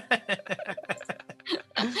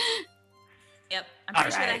 Yep. I'm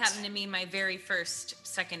pretty sure that Alright. happened to me in my very first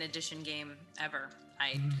 2nd edition game ever.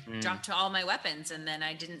 I dropped all my weapons and then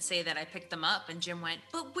I didn't say that I picked them up, and Jim went,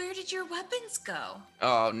 "But where did your weapons go?"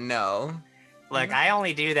 Oh, no. Look, I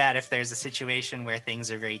only do that if there's a situation where things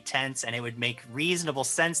are very tense and it would make reasonable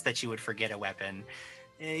sense that you would forget a weapon.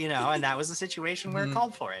 You know, and that was a situation where it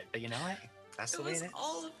called for it. But you know what? That's the It way was it is.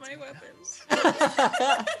 all of my weapons.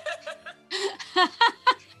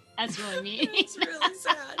 That's really mean. It's really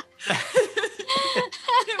sad.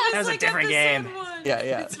 That was a different game. episode 1.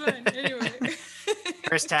 Yeah. It's fine. Anyway.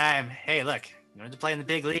 First time. Hey, look, you wanted to play in the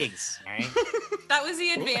big leagues, all right? That was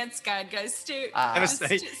the advanced guide, guys. Stay. Ah. That was-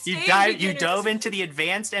 Just you stay you beginners. dove into the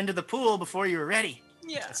advanced end of the pool before you were ready.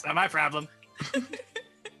 Yeah. That's not my problem.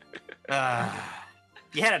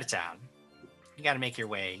 You head out of town. You got to make your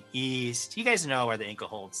way east. You guys know where the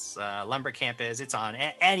Inkelholtz lumber camp is. It's on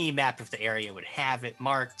any map of the area would have it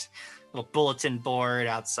marked. Little bulletin board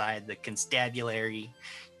outside the constabulary.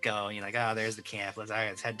 Go, and you're like, oh, there's the camp. Let's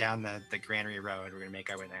head down the Granary Road. We're gonna make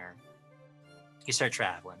our way there. You start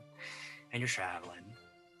traveling, and you're traveling.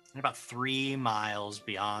 And about 3 miles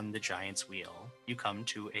beyond the Giant's Wheel, you come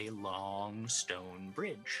to a long stone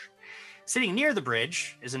bridge. Sitting near the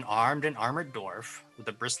bridge is an armed and armored dwarf with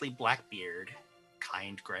a bristly black beard,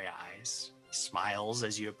 kind gray eyes. He smiles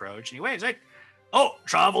as you approach, and he waves like, "Oh,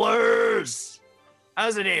 travelers!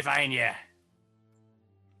 How's the day find you?"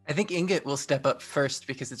 I think Ingot will step up first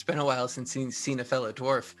because it's been a while since he's seen a fellow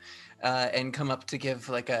dwarf, and come up to give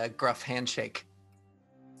like a gruff handshake.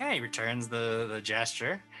 Yeah, he returns the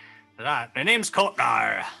gesture. My name's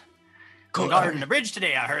Kotnar. I'm guarding the bridge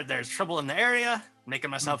today. I heard there's trouble in the area.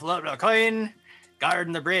 Making myself a little bit of coin.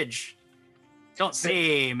 Guarding the bridge. Don't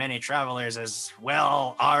see many travelers as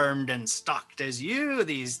well armed and stocked as you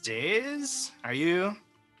these days. Are you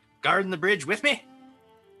guarding the bridge with me?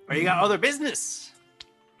 Or you got other business?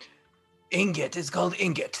 Ingot is called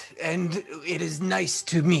Ingot, and it is nice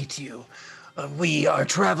to meet you. We are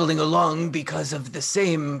traveling along because of the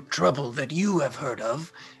same trouble that you have heard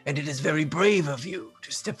of, and it is very brave of you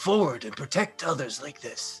to step forward and protect others like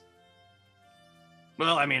this.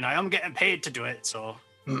 Well, I mean, I am getting paid to do it, so.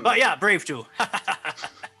 Hmm. But yeah, brave too.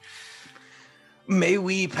 May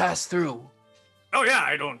we pass through? Oh yeah,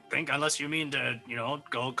 I don't think, unless you mean to,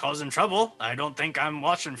 go causing trouble, I don't think I'm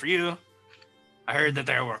watching for you. I heard that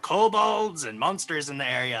there were kobolds and monsters in the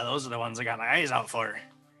area. Those are the ones I got my eyes out for.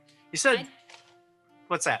 You said,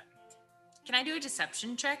 what's that? Can I do a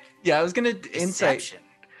deception check? Yeah, I was gonna insight.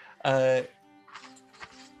 Deception.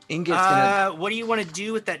 Ingot's gonna. What do you want to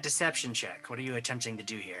do with that deception check? What are you attempting to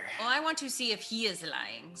do here? Well, I want to see if he is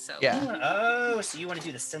lying. So Yeah. Oh, so you want to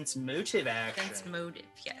do the sense motive action. sense motive.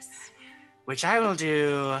 Yes. Which I will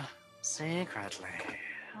do secretly.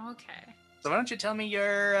 Okay. So why don't you tell me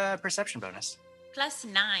your perception bonus?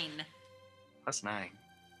 +9. +9.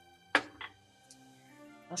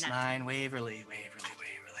 +9, Nine. Waverly.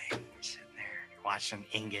 Sitting there, watching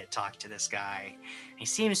Ingot talk to this guy. He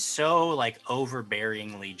seems so,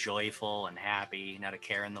 overbearingly joyful and happy, not a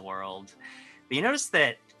care in the world. But you notice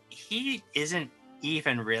that he isn't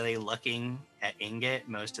even really looking at Ingot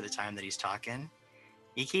most of the time that he's talking.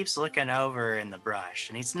 He keeps looking over in the brush,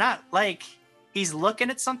 and he's not like he's looking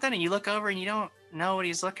at something, and you look over and you don't know what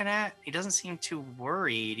he's looking at. He doesn't seem too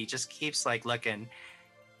worried. He just keeps looking.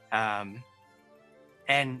 And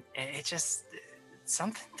it just,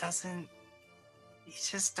 something doesn't, you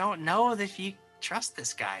just don't know if you trust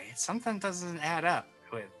this guy. Something doesn't add up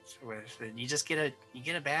with you just get a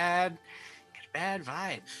bad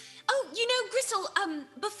vibe. Oh, Gristle,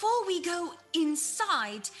 before we go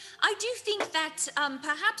inside, I do think that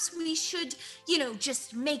perhaps we should,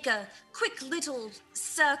 just make a quick little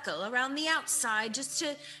circle around the outside just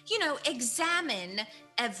to, examine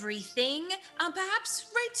everything. Perhaps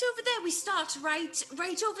right over there. We start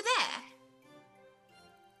right over there.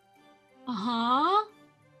 Uh-huh.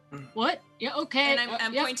 What? Yeah, okay. And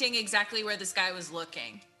I'm yep. pointing exactly where this guy was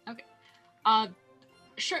looking.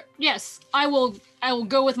 Sure. Yes, I will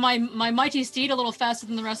go with my mighty steed a little faster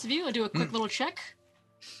than the rest of you. I'll do a quick little check.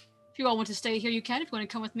 If you all want to stay here, you can. If you want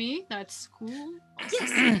to come with me, that's cool.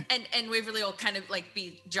 Yes. and Waverly will kind of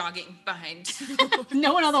be jogging behind.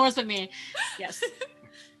 No one on the horse but me. Yes.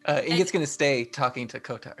 Ingot's gonna stay talking to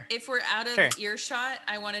Kotar. If we're out of Sure. earshot,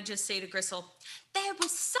 I want to just say to Gristle, there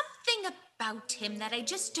was something about him that I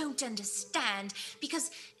just don't understand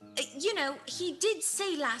because, he did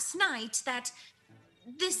say last night that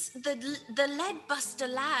the Leadbuster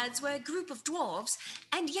lads were a group of dwarves,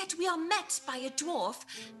 and yet we are met by a dwarf.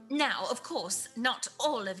 Now, of course, not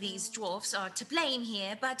all of these dwarfs are to blame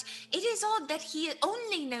here, but it is odd that he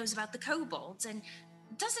only knows about the kobolds and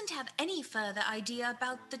doesn't have any further idea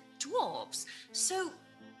about the dwarves. So,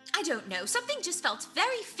 I don't know. Something just felt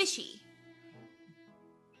very fishy.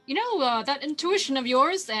 That intuition of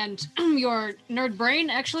yours and your nerd brain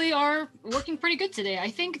actually are working pretty good today. I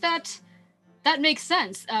think that makes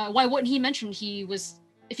sense. Why wouldn't he mention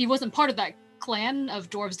if he wasn't part of that clan of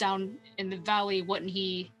dwarves down in the valley, wouldn't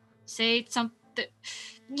he say something?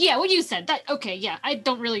 Yeah, what you said. That okay? Yeah, I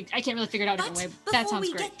can't really figure it out a But different way. That before sounds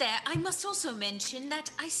we great. get there, I must also mention that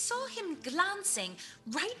I saw him glancing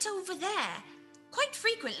right over there quite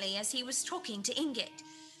frequently as he was talking to Ingrid.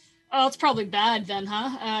 Oh, it's probably bad then,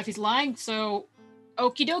 huh? If he's lying, so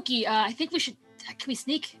okie dokie. I think we should. Can we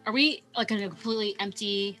sneak? Are we like in a completely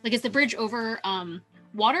empty? Like, is the bridge over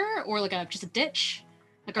water or like just a ditch?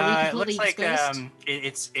 Like, are we It completely looks like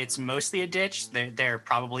exposed? it's mostly a ditch. There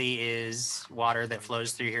probably is water that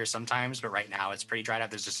flows through here sometimes, but right now it's pretty dried up.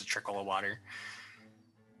 There's just a trickle of water.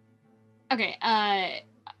 Okay.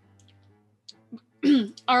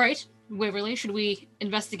 All right, Waverly. Should we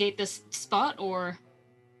investigate this spot or?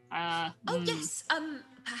 Oh, yes,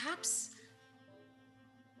 perhaps.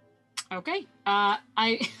 Okay. I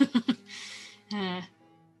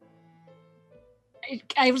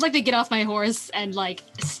would like to get off my horse and like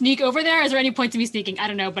sneak over there. Is there any point to me sneaking? I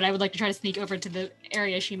don't know, but I would like to try to sneak over to the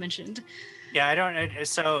area she mentioned. Yeah, I don't.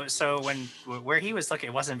 So where he was looking,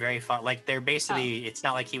 it wasn't very far. Like they're basically, it's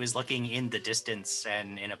not like he was looking in the distance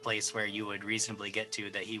and in a place where you would reasonably get to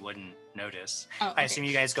that he wouldn't notice. Oh, I okay. assume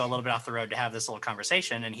you guys go a little bit off the road to have this little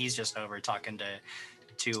conversation, and he's just over talking to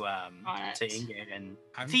Alright. Ingrid and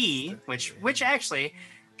I'm Thee, just- which actually,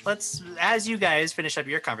 let's as you guys finish up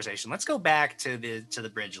your conversation, let's go back to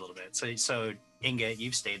the bridge a little bit. So Ingrid,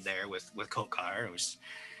 you've stayed there with Kokar. It was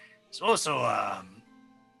so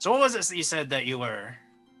what was it that you said that you're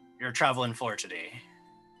traveling for today?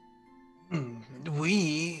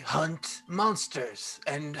 We hunt monsters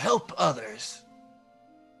and help others.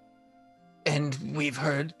 And we've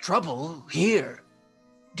heard trouble here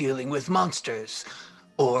dealing with monsters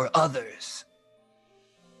or others.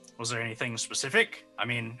 Was there anything specific? I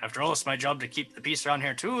mean, after all, it's my job to keep the peace around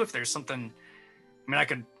here too. If there's something, I mean, I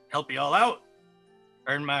could help you all out,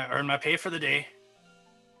 earn my pay for the day.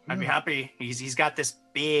 I'd be happy. He's got this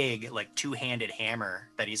big, like, two-handed hammer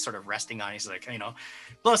that he's sort of resting on. He's like,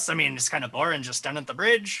 plus, I mean, it's kind of boring just standing at the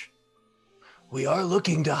bridge. We are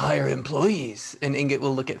looking to hire employees. And Ingot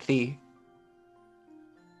will look at Thee.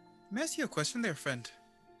 May I ask you a question there, friend?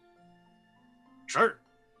 Sure.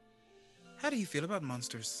 How do you feel about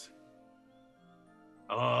monsters?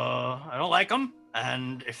 I don't like them,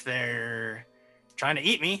 and if they're trying to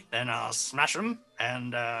eat me, then I'll smash them.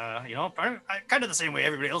 And kind of the same way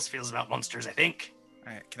everybody else feels about monsters, I think.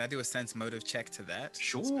 All right, can I do a sense motive check to that?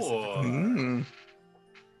 Sure. Mm.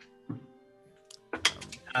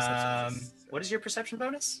 What is your perception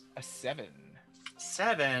bonus? A 7.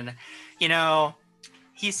 7.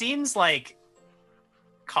 He seems like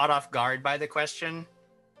caught off guard by the question,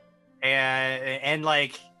 and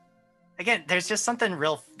like, again, there's just something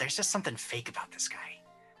fake about this guy.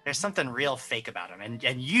 There's something real fake about him,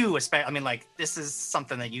 and you especially. I mean, like, this is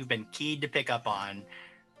something that you've been keyed to pick up on,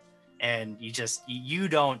 and you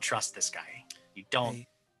don't trust this guy. You don't.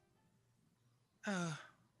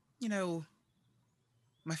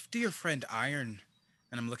 My dear friend Iron,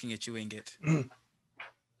 and I'm looking at you, Ingot.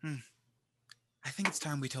 I think it's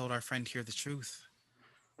time we told our friend here the truth.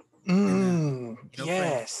 Friend,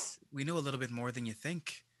 Yes. we know a little bit more than you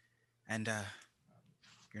think, and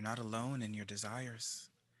you're not alone in your desires.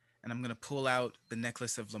 And I'm going to pull out the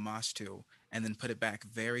necklace of Lamashtu and then put it back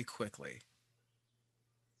very quickly.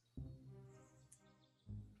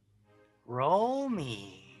 Roll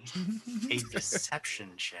me a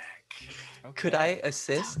deception check. Could I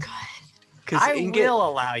assist? God. Because I will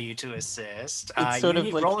allow you to assist. It's sort you of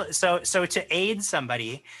need like- roll, so to aid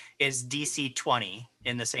somebody is DC 20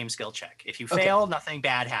 in the same skill check. If you Okay. fail, nothing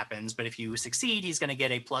bad happens. But if you succeed, he's going to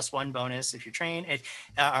get a +1 bonus if you're trained.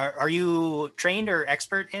 Are you trained or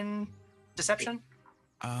expert in deception?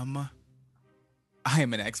 I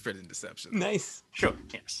am an expert in deception. Nice. Sure.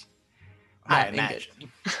 Yes. Not I Ingot.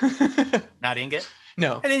 imagine. Not Ingot.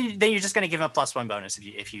 No. And then you're just going to give him a +1 bonus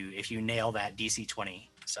if you nail that DC 20.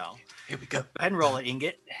 So go Here we go. ahead and roll it,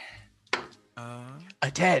 Ingot.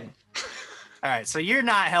 A 10. All right, so you're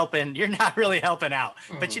not helping. You're not really helping out.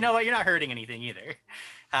 But you know what? You're not hurting anything either.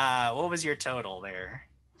 What was your total there?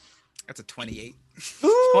 That's a 28.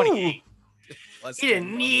 28. Plus He didn't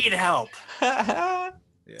 10. need help. Yeah.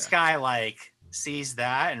 This guy like sees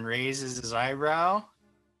that and raises his eyebrow.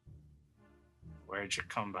 Where'd you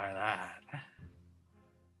come by that?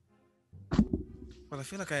 Well, I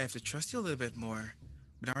feel like I have to trust you a little bit more.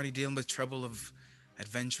 Been already dealing with trouble of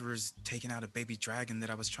adventurers taking out a baby dragon that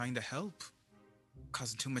I was trying to help,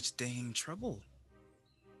 causing too much dang trouble.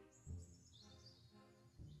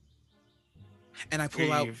 And I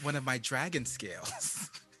pull out You've- one of my dragon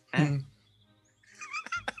scales.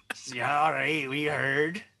 Yeah, all right, we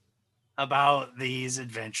heard about these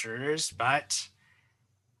adventurers, but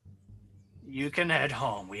You can head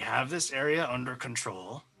home. We have this area under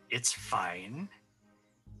control. It's fine.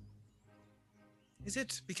 Is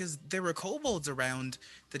it because there were kobolds around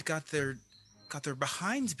that got their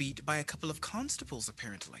behinds beat by a couple of constables,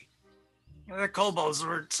 apparently? The kobolds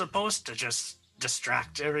were supposed to just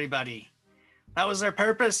distract everybody. That was their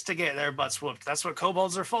purpose, to get their butts whooped. That's what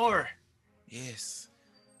kobolds are for. Yes.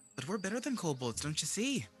 But we're better than kobolds, don't you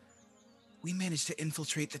see? We managed to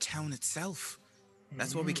infiltrate the town itself.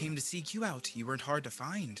 That's why we came to seek you out. You weren't hard to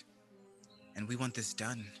find. And we want this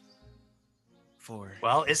done.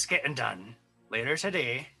 Well, it's getting done later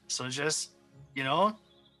today. So just, you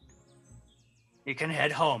can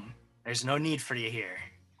head home. There's no need for you here.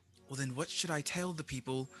 Well, then what should I tell the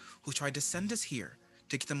people who tried to send us here?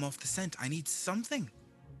 To get them off the scent, I need something.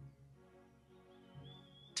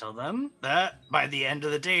 Tell them that by the end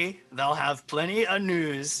of the day, they'll have plenty of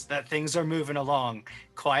news that things are moving along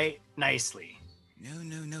quite nicely.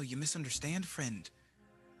 No, you misunderstand, friend.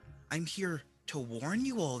 I'm here to warn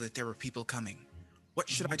you all that there are people coming. What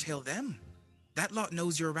should I tell them? That lot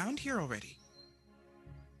knows you're around here already.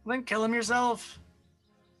 Then kill them yourself.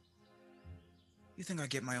 You think I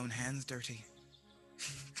get my own hands dirty?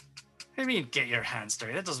 I mean, get your hands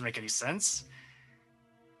dirty. That doesn't make any sense.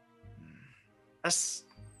 That's...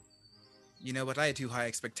 You know what? I had too high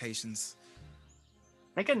expectations.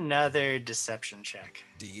 Make another deception check.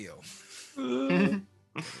 Deal.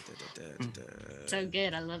 So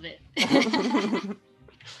good, I love it.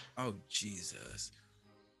 Oh, Jesus.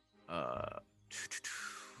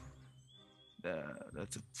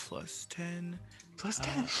 That's a plus 10. Plus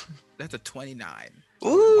 10. That's a 29.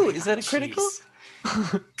 Ooh, is that a critical?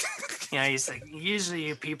 He's like, usually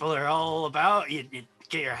you people are all about, you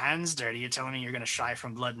get your hands dirty. You're telling me you're going to shy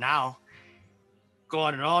from blood now. Go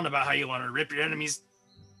on and on about how you want to rip your enemy's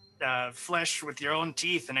flesh with your own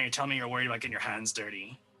teeth, and now you're telling me you're worried about getting your hands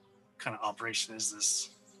dirty. What kind of operation is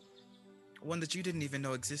this? One that you didn't even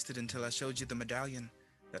know existed until I showed you the medallion.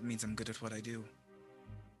 That means I'm good at what I do.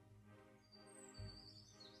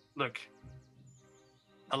 Look,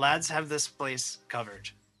 the lads have this place covered,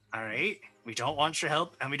 all right? We don't want your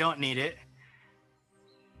help, and we don't need it.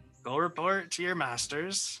 Go report to your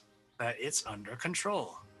masters that it's under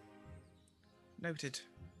control. Noted.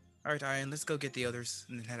 All right, Iron, let's go get the others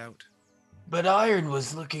and then head out. But Iron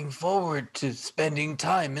was looking forward to spending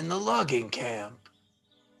time in the logging camp.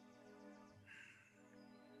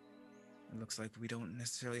 It looks like we don't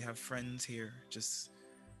necessarily have friends here, just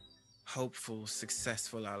hopeful,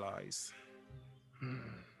 successful allies.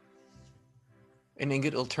 And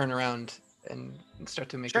Ingot will turn around and start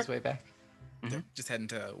to make his way back. They're just heading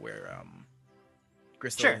to where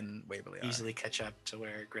Gristle and Waverly are. Easily catch up to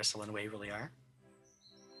where Gristle and Waverly are.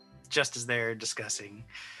 Just as they're discussing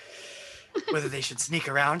whether they should sneak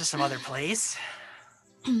around to some other place.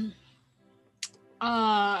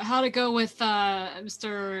 How'd it go with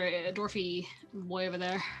Mr. Dorfy boy over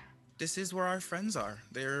there? This is where our friends are.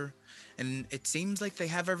 And it seems like they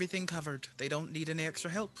have everything covered. They don't need any extra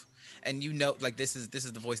help. And like this is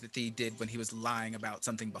the voice that Thee did when he was lying about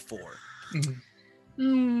something before.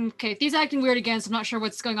 Okay, Thee's acting weird again, so I'm not sure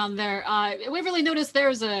what's going on there. Waverly noticed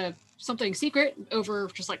there's something secret over,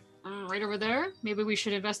 just like right over there. Maybe we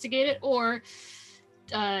should investigate it, or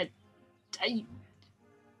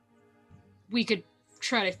we could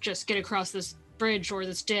try to just get across this bridge or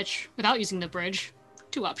this ditch without using the bridge.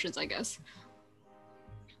 2 options, I guess.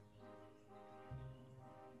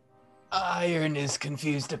 Iron is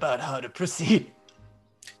confused about how to proceed.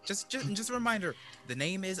 Just a reminder, the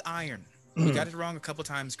name is Iron. You got it wrong a couple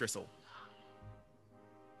times, Gristle.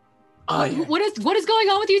 Iron. What is going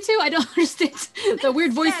on with you two? I don't understand. The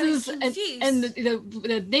weird voices very and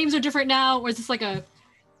the names are different now. Or is this like a?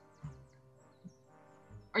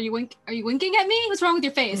 Are you winking at me? What's wrong with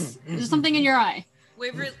your face? Is there something in your eye?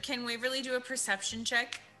 Can Waverly do a perception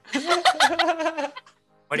check?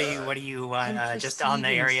 What do you want? Just on the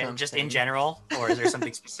area, just in general, or is there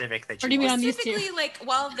something specific that you? Or do you mean want? on these two? Specifically, like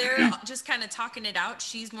while they're just kind of talking it out,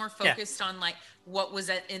 she's more focused on like what was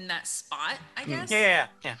in that spot, I guess. Yeah.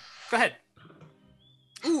 Go ahead.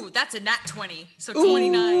 Ooh, that's a nat 20, so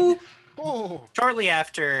 29. Oh. Shortly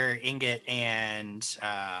after Ingot and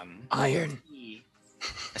Iron.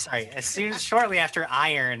 Shortly after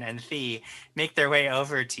Iron and Thee make their way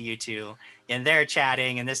over to you two, and they're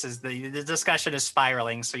chatting, and this is the discussion is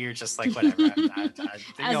spiraling. So you're just like, whatever.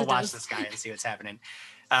 Go watch this guy and see what's happening.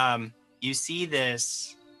 You see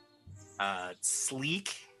this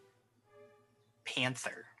sleek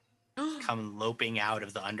panther come loping out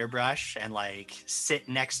of the underbrush and like sit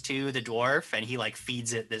next to the dwarf, and he like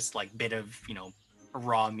feeds it this like bit of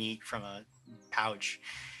raw meat from a pouch.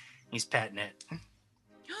 He's petting it.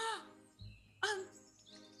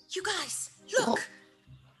 You guys, look.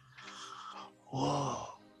 Whoa.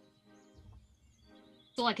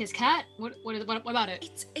 So like his cat? What about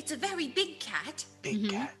it? It's a very big cat. Big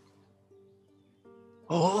Mhm. cat.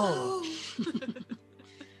 Oh.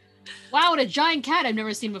 Wow, what a giant cat I've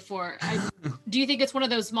never seen before. Do you think it's one of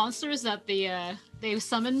those monsters that they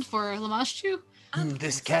summoned for Lamashtu?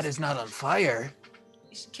 This cat is not on fire.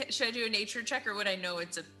 Should I do a nature check or would I know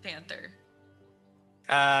it's a panther?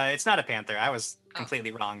 It's not a panther. I was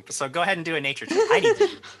completely wrong. So go ahead and do a nature check. I need to.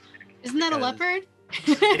 Isn't that a Because- leopard?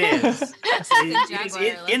 It is.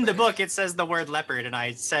 Jaguar, In the leopard. book, it says the word leopard, and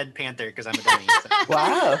I said panther because I'm a dummy.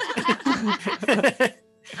 Wow.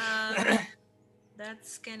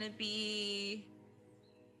 That's gonna be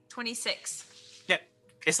 26. Yep,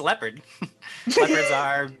 it's a leopard. Leopards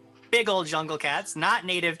are big old jungle cats, not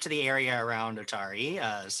native to the area around Otari.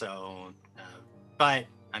 But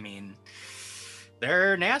I mean,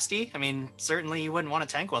 they're nasty. I mean, certainly you wouldn't want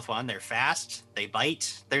to tank with one. They're fast. They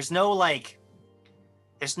bite. There's no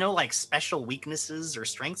special weaknesses or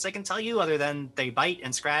strengths I can tell you other than they bite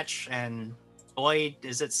and scratch. And boy,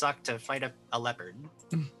 does it suck to fight a leopard.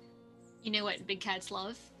 You know what big cats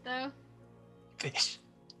love, though? Fish.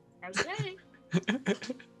 Okay.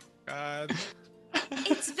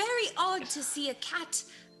 It's very odd to see a cat,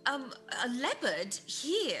 a leopard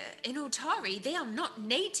here in Otari. They are not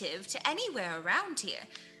native to anywhere around here.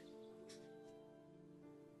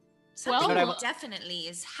 Something Well- definitely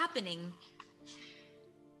is happening.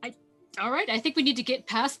 All right, I think we need to get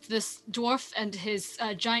past this dwarf and his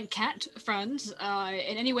giant cat friend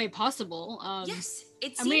in any way possible. Yes,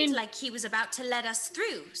 it I seemed mean- like he was about to let us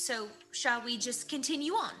through. So shall we just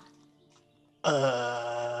continue on?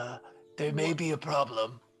 There may be a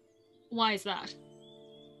problem. Why is that?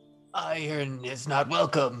 Iron is not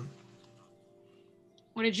welcome.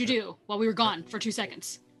 What did you do while we were gone for 2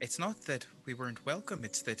 seconds? It's not that we weren't welcome,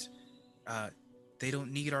 it's that they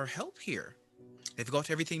don't need our help here. They've got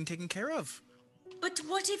everything taken care of. But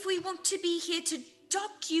what if we want to be here to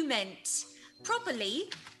document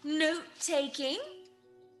properly? Note taking?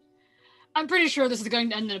 I'm pretty sure this is going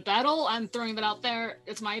to end in a battle. I'm throwing that out there.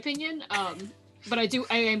 It's my opinion. But I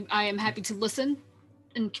am happy to listen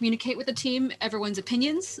and communicate with the team everyone's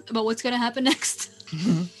opinions about what's going to happen next.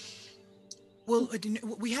 Well,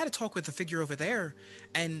 we had a talk with the figure over there,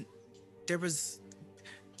 and there was.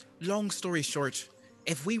 Long story short,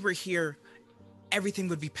 if we were here, everything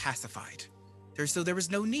would be pacified. There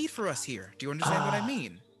was no need for us here. Do you understand what I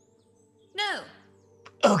mean? No.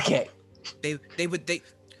 Okay.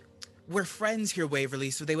 We're friends here,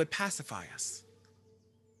 Waverly, so they would pacify us.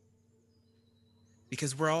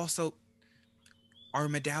 Because we're also. Our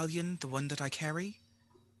medallion, the one that I carry,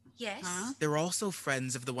 Yes. Huh? they're also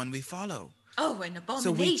friends of the one we follow. Oh, an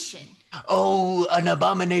abomination. Oh, an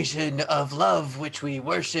abomination of love which we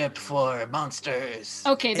worship for monsters.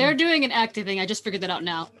 Okay, they're doing an acting thing. I just figured that out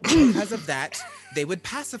now. Because of that, they would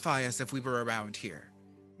pacify us if we were around here.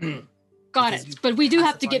 Got Because you it. But we do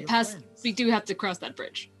have to pacify get your past. friends. We do have to cross that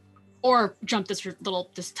bridge, or jump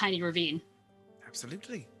this tiny ravine.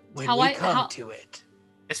 Absolutely. When how we I- come how- to it.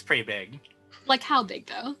 It's pretty big. Like how big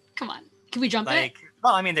though? Come on, can we jump it?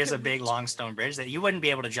 Well, I mean, there's a big long stone bridge that you wouldn't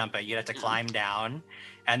be able to jump it. You'd have to climb down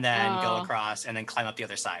and then go Oh. across and then climb up the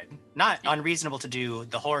other side. Not unreasonable to do.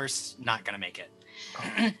 The horse, not going to make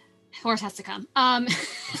it. Horse has to come.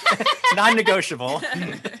 Non-negotiable.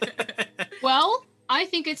 Well, I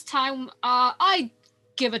think it's time. I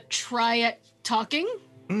give a try at talking.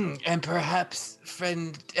 And perhaps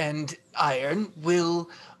friend and Iron will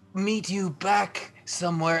meet you back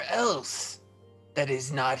somewhere else that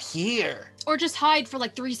is not here. Or just hide for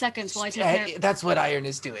like 3 seconds while I take care. That's what Iron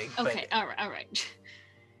is doing. but- Okay, all right.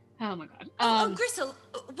 Oh my god. Oh, Gristle,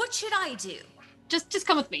 what should I do? Just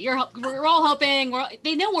come with me. We're all helping.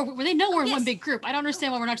 They know we're in one Yes. big group. I don't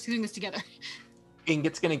understand why we're not just doing this together.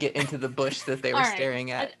 Ingot's gonna get into the bush that they were All right.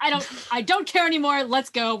 staring at. I don't care anymore. Let's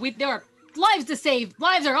go. There are lives to save.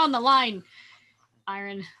 Lives are on the line.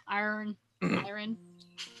 Iron. Mm.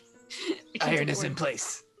 I can't Iron say the is in word.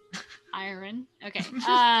 place. Iron. Okay.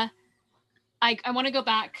 I want to go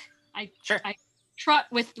back. Sure. I trot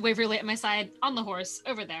with Waverly at my side on the horse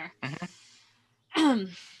over there.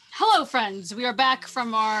 Hello, friends. We are back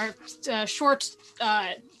from our short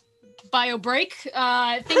bio break.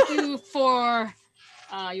 Thank you for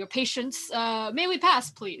your patience. May we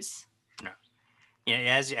pass, please?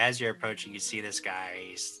 Yeah, as you're approaching, you see this guy.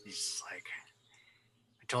 He's like,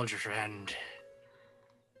 I told your friend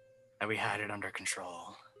that we had it under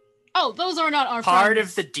control. Oh, those are not our Part friends.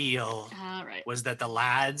 of the deal All right. was that the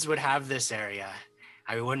lads would have this area.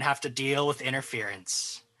 And we wouldn't have to deal with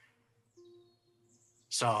interference.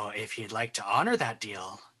 So if you'd like to honor that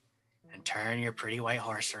deal, and turn your pretty white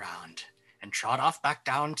horse around and trot off back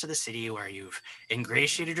down to the city where you've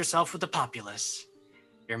ingratiated yourself with the populace,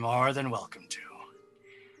 you're more than welcome to.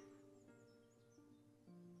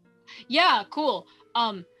 Yeah, cool.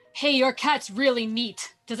 Hey, your cat's really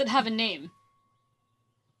neat. Does it have a name?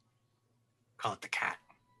 Call it the cat.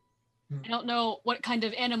 I don't know what kind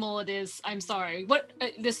of animal it is. I'm sorry. What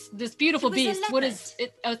this beautiful It was a beast? What is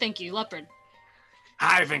leopard. it? Oh, thank you, leopard.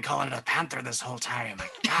 I've been calling it a panther this whole time.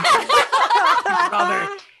 God, brother,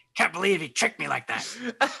 can't believe he tricked me like that.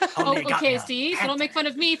 Oh, Only got okay. me a See, so panther. don't make fun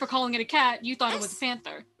of me for calling it a cat. You thought it was a Yes.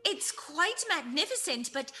 panther. It's quite magnificent,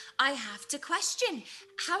 but I have to question,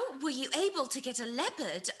 how were you able to get a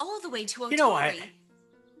leopard all the way to Otori? You know what?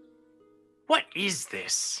 What is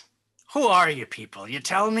this? Who are you people? You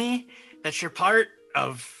tell me that you're part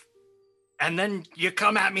of, and then you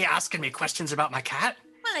come at me asking me questions about my cat?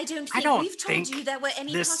 Well, I don't I think don't we've told think you there were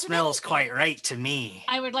any This part of smells anything. quite right to me.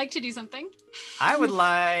 I would like to do something. I would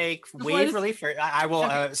like What is- Waverly for. I will.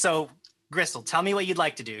 Okay. So, Gristle, tell me what you'd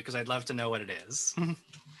like to do because I'd love to know what it is.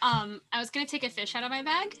 I was gonna take a fish out of my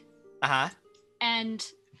bag Uh huh. and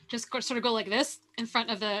just sort of go like this in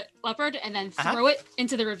front of the leopard, and then Uh-huh. throw it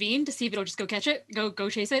into the ravine to see if it'll just go catch it, go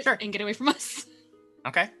chase it, Sure. and get away from us.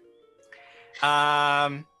 Okay.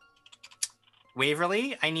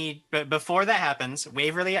 Waverly, I need. But before that happens,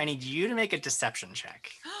 Waverly, I need you to make a deception check.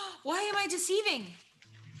 Why am I deceiving?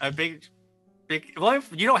 A big. Well,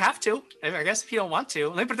 you don't have to. I guess if you don't want to.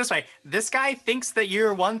 Let me put it this way: this guy thinks that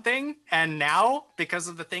you're one thing, and now because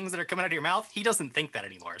of the things that are coming out of your mouth, he doesn't think that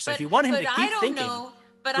anymore. So if you want him to but keep I don't thinking, know.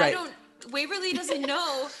 But Right. I don't. Waverly doesn't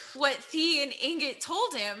know what Thea and Ingot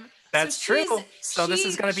told him. that's so true. she's- So this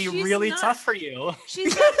is going to be she's really not- tough for you.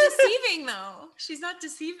 She's not deceiving, though. She's not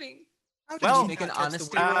deceiving. How did Well, you make an not touch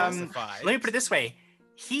honesty the roll? classified? Let me put it this way: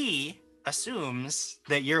 he assumes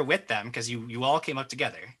that you're with them because you all came up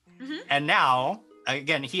together, Mhm. and now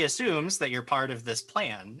again he assumes that you're part of this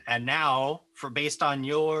plan. And now, for based on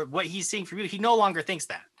what he's seeing from you, he no longer thinks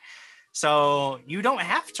that. So you don't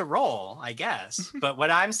have to roll, I guess. But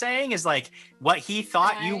what I'm saying is like what he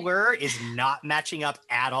thought you Right. were is not matching up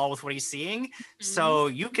at all with what he's seeing. So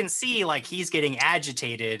you can see like he's getting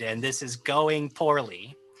agitated and this is going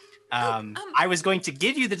poorly. I was going to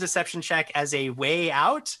give you the deception check as a way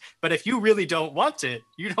out, but if you really don't want it,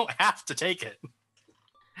 you don't have to take it.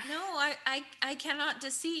 No, I cannot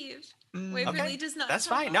deceive. Mm. Waverly does not. That's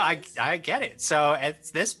tell fine. No, us. I get it. So at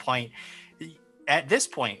this point,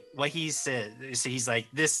 what he said is he's like,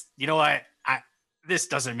 this, you know what? This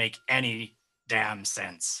doesn't make any damn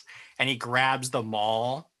sense. And he grabs the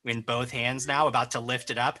maul in both hands now, about to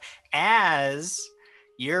lift it up as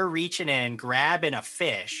you're reaching in, grabbing a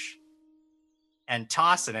fish and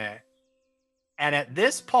tossing it. And at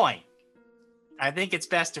this point, I think it's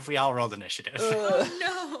best if we all rolled initiative. Oh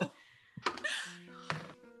no!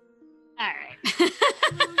 All right.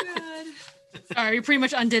 Oh god! Sorry, we pretty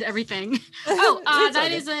much undid everything. Oh, It's that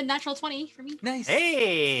okay. is a natural 20 for me. Nice.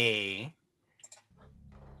 Hey!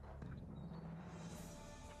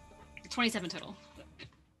 27 total.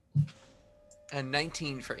 And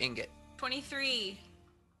 19 for Ingot. 23.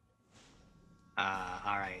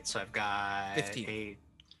 All right, so I've got 15. 8.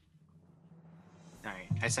 All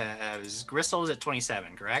right, I said it was Gristle was at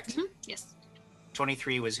 27, correct? Mhm, yes.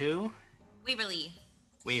 23 was who? Waverly.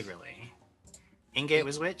 Waverly. Ingot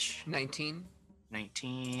was which? 19.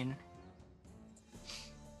 19.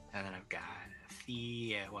 And then I've got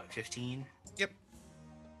Thea at what, 15? Yep.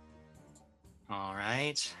 All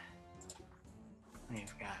right.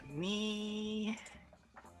 We've got me.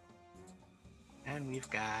 And we've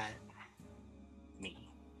got me.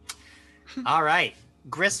 All right.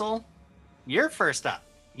 Gristle, you're first up.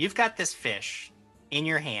 You've got this fish in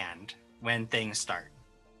your hand when things start.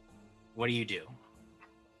 What do you do?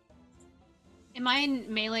 Am I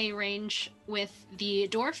in melee range with the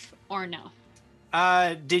dwarf or no?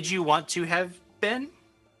 Did you want to have been?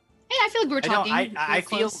 Hey, I feel like we're I know, talking. I We're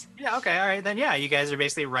feel close. yeah, okay, all right, then yeah, you guys are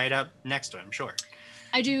basically right up next to him, sure.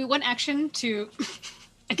 I do one action to,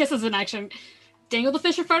 I guess it's an action, dangle the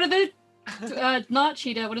fish in front of it. Not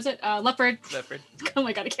cheetah. What is it? Leopard. Leopard. Oh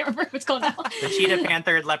my god, I can't remember what it's called now. The cheetah,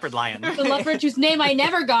 panther, leopard, lion. The leopard whose name I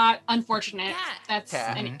never got. Unfortunate. Cat. That's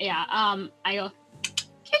Cat. yeah. I go kitty,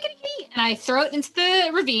 kitty, kitty, and I throw it into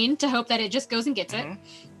the ravine to hope that it just goes and gets it Mhm.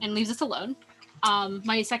 and leaves us alone.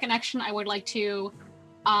 My second action, I would like to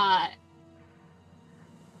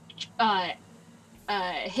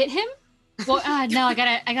hit him. Well, no, I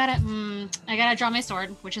gotta draw my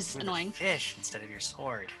sword, which is With a annoying. fish instead of your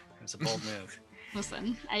sword. It was a bold move.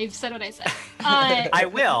 Listen, I've said what I said. I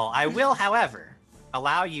will, however,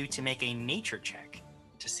 allow you to make a nature check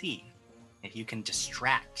to see if you can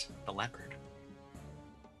distract the leopard.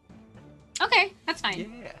 Okay, that's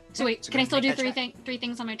fine. Yeah. So wait, So can I go still do make that three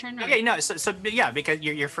things on my turn? or- Okay, no, so yeah, because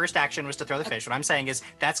your first action was to throw the fish. What I'm saying is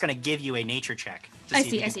that's going to give you a nature check. To I see.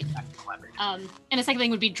 see, If I you can distract the leopard. And the second thing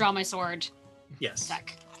would be draw my sword. Yes.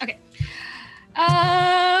 Attack. Okay.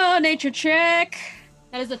 Nature check.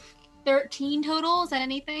 That is a 13 total. Is that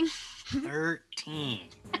anything? 13.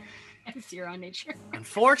 I have 0 on nature.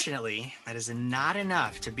 Unfortunately, that is not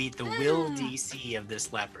enough to beat the will Ah. DC of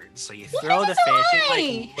this leopard. So you What throw the is fish, away?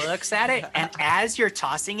 it like looks at it, and as you're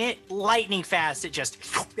tossing it, lightning fast, it just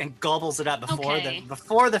and gobbles it up Okay.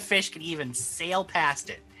 before the fish can even sail past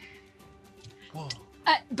it. Whoa.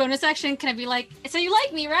 Bonus action. Can I be like, so you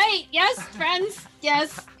like me, right? Yes, friends.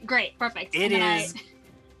 Yes. Great. Perfect. It And then is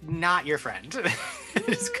not your friend.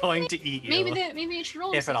 It's going to eat you, Maybe I should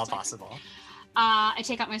roll. if at all something. possible. I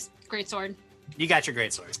take out my great sword. You got your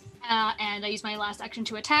great sword. And I use my last action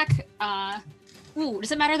to attack.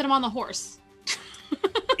 Does it matter that I'm on the horse?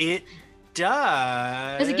 It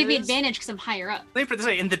does. Does it give me advantage because I'm higher up? Let me put it this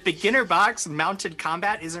way: in the beginner box, mounted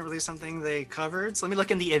combat isn't really something they covered. So let me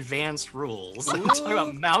look in the advanced rules. Let me talk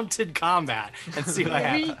about mounted combat and see what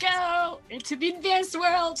Here we happens. go into the advanced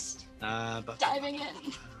world. But Diving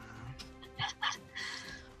in.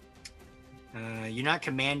 you're not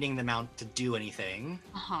commanding the mount to do anything.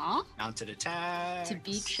 Uh-huh. Mounted attacks. To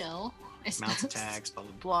be chill. I Mount suppose. attacks. Blah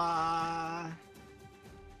blah blah.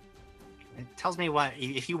 It tells me what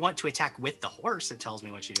if you want to attack with the horse. It tells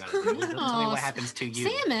me what you gotta do. It doesn't tell me Oh, what happens to you.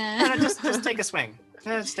 Salmon. No, just take a swing.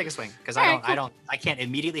 Just take a swing because Alright, I can't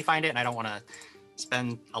immediately find it, and I don't want to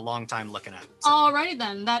spend a long time looking at it. So. Alrighty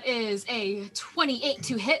then. That is a 28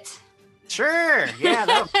 to hit. Sure, yeah,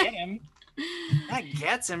 that'll get him. That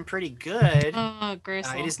gets him pretty good. Oh,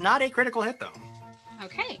 Gristle. It is not a critical hit though.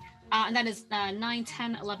 Okay. And that is 9,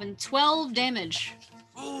 10, 11, 12 damage.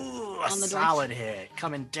 Ooh, a On the dwarf. solid hit.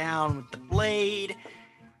 Coming down with the blade,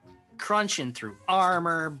 crunching through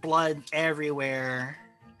armor, blood everywhere.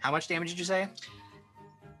 How much damage did you say?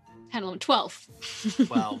 10, 11, 12.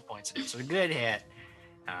 12 points. So a good hit.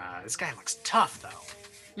 This guy looks tough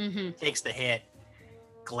though. Mm-hmm. Takes the hit,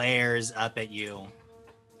 glares up at you,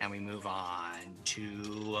 and we move on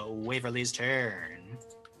to Waverly's turn.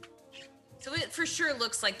 So it for sure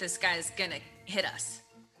looks like this guy's gonna hit us.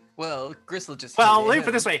 Well, Gristle just. Well, hit let me put it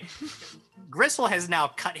him. this way. Gristle has now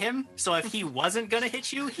cut him, so if he wasn't gonna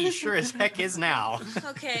hit you, he sure as heck is now.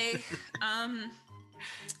 Okay.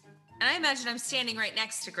 And I imagine I'm standing right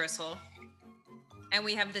next to Gristle. And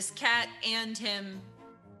we have this cat and him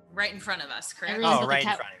right in front of us, correct? really- Oh, the right in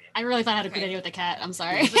cat- front of you. I really thought I had a good Okay. idea with the cat. I'm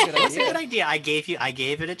sorry. That's a good That's a good idea. idea. I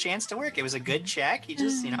gave it a chance to work. It was a good check. You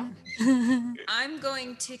just, I'm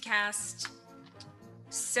going to cast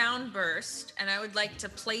Sound Burst, and I would like to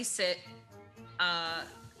place it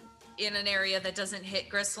in an area that doesn't hit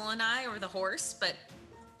Gristle and I or the horse, but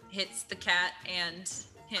hits the cat and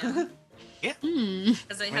him. Hmm. Because it mean,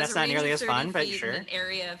 has that's a not range nearly of as 30 fun, but feet sure. and an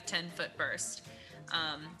area of 10-foot burst.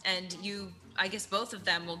 And you, I guess both of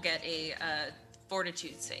them will get a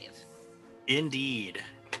fortitude save. Indeed,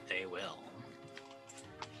 they will.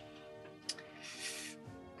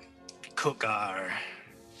 Kokar.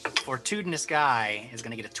 Fortudinous guy is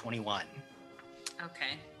gonna get a 21.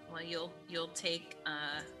 Okay. Well, you'll take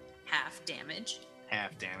half damage.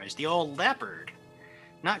 Half damage. The old leopard,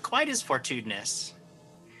 not quite as fortudinous,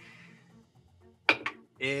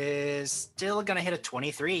 is still gonna hit a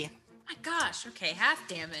 23. My gosh. Okay, half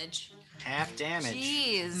damage. Half damage.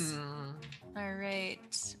 Jeez. Hmm. All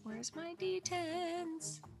right. Where's my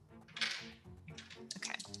d10s?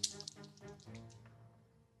 Okay.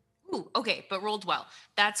 Ooh, okay, but rolled well.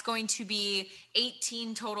 That's going to be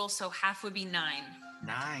 18 total, so half would be 9.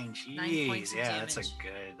 9. 9 Jeez. points of Yeah, that's damage.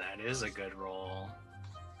 that is a good roll.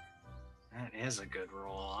 That is a good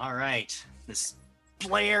roll. All right. This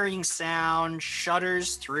blaring sound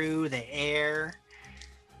shudders through the air.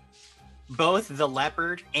 Both the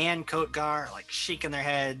leopard and Kotgar are like shaking their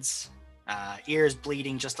heads, ears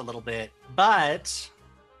bleeding just a little bit, but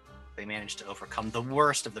they managed to overcome the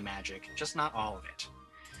worst of the magic, just not all of it.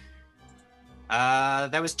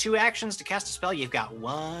 That was 2 actions to cast a spell. You've got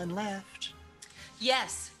 1 left.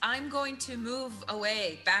 Yes, I'm going to move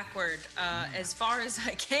away backward as far as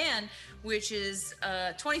I can, which is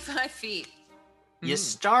 25 feet. You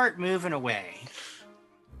start moving away.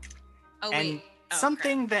 Oh, And wait. Oh,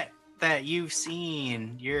 something that you've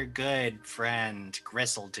seen your good friend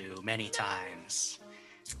Gristle do many times,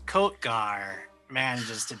 Kotgar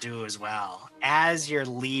manages to do as well. As you're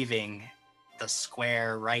leaving the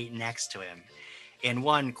square right next to him, in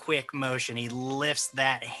one quick motion, he lifts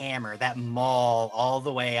that hammer, that maul, all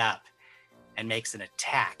the way up and makes an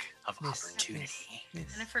attack of Miss, opportunity.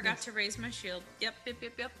 miss, And I forgot miss. to raise my shield. Yep.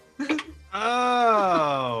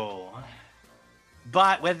 Oh.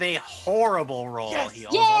 But with a horrible roll, Yes. he is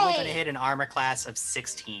only going to Yay! hit an armor class of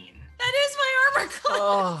 16. That is my armor class.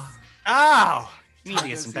 Oh, Oh, you need to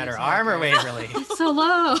get Tacos some better is armor, not bad. Waverly. It's so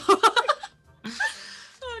low.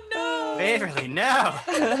 Oh no. Waverly, no.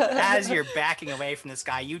 As you're backing away from this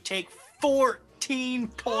guy, you take 14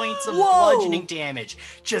 points of Whoa. bludgeoning damage.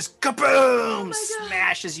 Just kaboom! my God.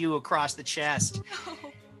 Smashes you across the chest, No.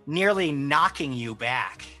 nearly knocking you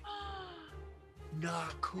back.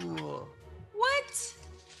 not cool. What?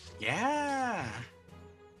 Yeah.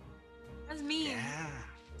 That's mean. Yeah.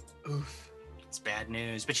 Oof. It's bad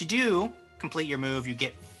news. But you do complete your move. You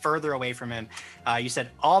get further away from him. You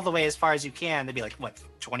said all the way as far as you can. They'd be like, what,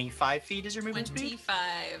 25 feet is your movement speed?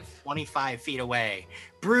 25. 25 feet away.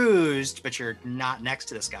 Bruised, but you're not next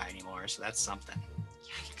to this guy anymore. So that's something.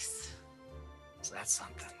 Yikes. So that's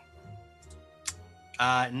something.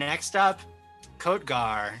 Next up,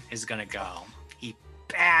 Kotgar is going to go. He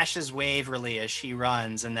bashes Waverly as she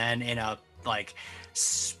runs, and then in a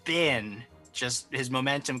spin, just his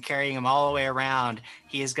momentum carrying him all the way around,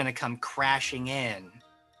 he is going to come crashing in.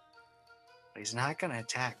 But he's not going to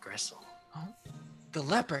attack Gristle. The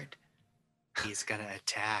leopard. He's going to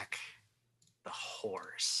attack the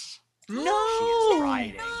horse No. she is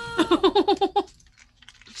riding.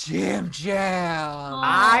 Jam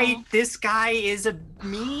Jam. This guy is a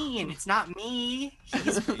mean. It's not me.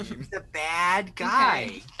 He's the bad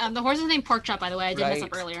guy. Okay. The horse is named Pork Chop, by the way. I did mess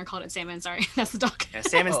up Right. earlier and called it Salmon. Sorry, that's the dog. Yeah,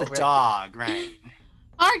 Salmon's Oh, the right. dog, right?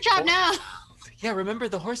 Pork Chop, no. Yeah, remember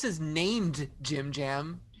the horse is named Jim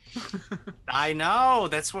Jam. I know.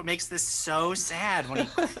 That's what makes this so sad when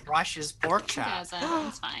he crushes Pork He Chop. doesn't.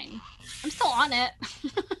 It's fine. I'm still on it.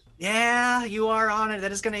 Yeah, you are on it.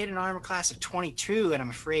 That is going to hit an armor class of 22, and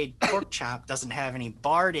I'm afraid Pork Chop doesn't have any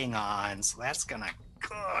barding on, so that's gonna,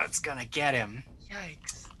 it's gonna get him.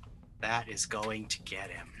 Yikes. That is going to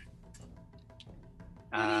get him.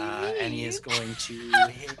 What do you And he is mean? going to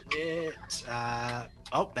hit it.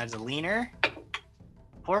 Oh, that's a leaner.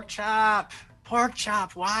 Pork Chop! Pork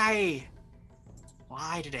Chop, why?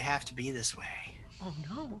 Why did it have to be this way? Oh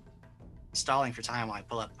no. Stalling for time while I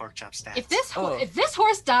pull up Pork Chop stats. If this Oh. if this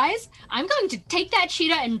horse dies, I'm going to take that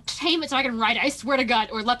cheetah and tame it so I can ride it. I swear to God,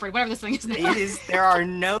 or leopard, whatever this thing is. It is, there are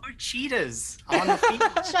no cheetahs on the field.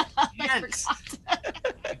 Shut up, I Can't. forgot.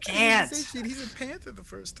 You can't. He's a panther the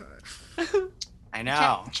first time. I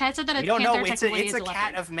know. Chad said that a We don't know. panther It's a technically is a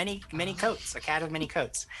cat leopard. of many coats. A cat of many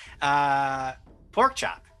coats. Pork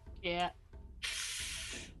Chop. Yeah.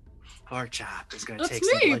 Pork Chop is going to That's take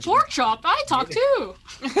some me, bludgeoning. Pork Chop. I talk too.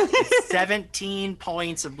 17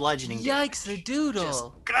 points of bludgeoning. Yikes, the doodle. Just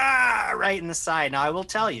right in the side. Now I will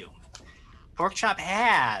tell you, Pork Chop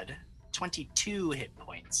had 22 hit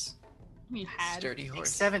points. You had. Sturdy Take horse.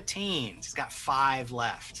 17. He's got 5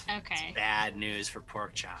 left. Okay. Bad news for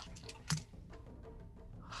Pork Chop.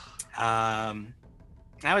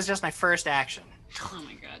 That was just my first action. Oh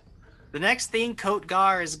my God. The next thing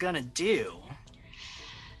Kotgar is gonna do.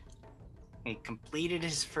 He completed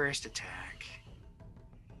his first attack.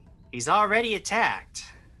 He's already attacked,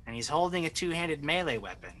 and he's holding a two-handed melee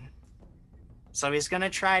weapon. So he's gonna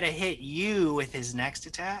try to hit you with his next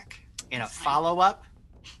attack in a follow-up,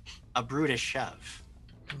 a Brutus shove.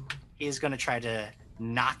 He is gonna try to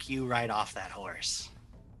knock you right off that horse.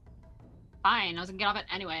 Fine. I was gonna get off it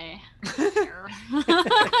anyway.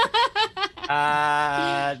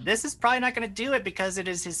 This is probably not gonna do it because it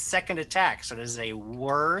is his second attack. So it is a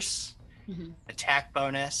worse Mhm. attack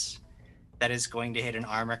bonus that is going to hit an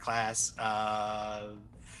armor class of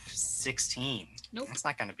 16. Nope. That's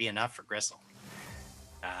not going to be enough for Gristle.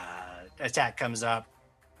 Attack comes up,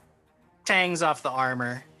 tangs off the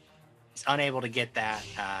armor. He's unable to get that,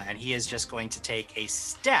 and he is just going to take a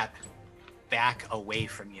step back away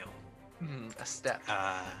from you. A step.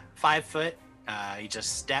 5 foot. He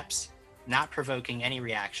just steps, not provoking any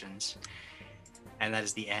reactions. And that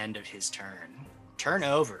is the end of his turn. Turn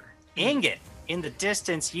over. Ingot, in the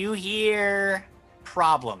distance, you hear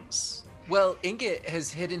problems. Well, Ingot has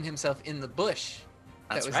hidden himself in the bush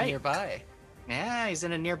That's that was right. nearby. Yeah, he's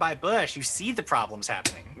in a nearby bush. You see the problems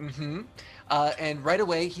happening. Mm-hmm. And right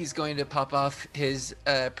away, he's going to pop off his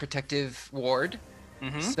protective ward.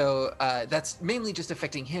 Mhm. So that's mainly just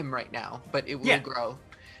affecting him right now, but it will Yeah. grow.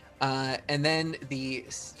 And then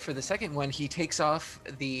for the second one, he takes off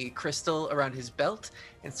the crystal around his belt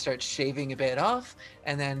and starts shaving a bit off,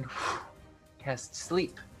 and then casts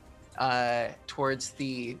sleep towards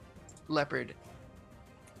the leopard.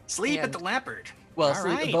 Sleep at And- the leopard. Well, All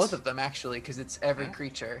sleep, right. both of them actually, because it's every Yeah.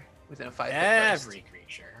 creature within a 5 foot Every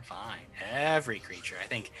creature. Fine. Every creature. I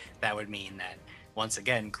think that would mean that once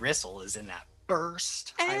again, Gristle is in that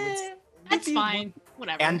burst. I would say. That's fine.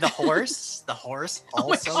 Whatever. And the horse. The horse Oh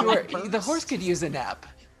my also. Sure, burst. the horse could use a nap.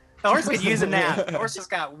 The horse could use a nap. The horse just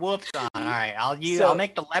got whooped on. All right, I'll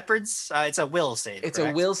make the leopards. It's a will save. It's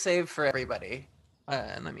correct? a will save for everybody.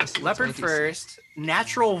 And let me see. Leopard what's my DC? first.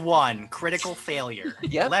 Natural 1. Critical failure.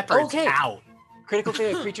 Yep, Leopard's okay. out. Critical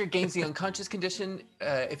failure creature gains the unconscious condition.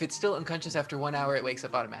 If it's still unconscious after 1 hour, it wakes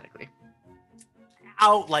up automatically.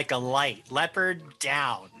 Out like a light. Leopard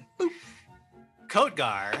down.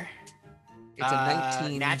 Khotgar. It's a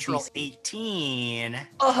 19 natural DC. 18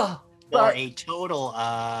 Oh, for but a total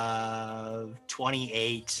of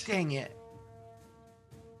 28. dang it.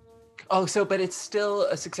 Oh, but it's still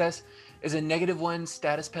a success. Is a -1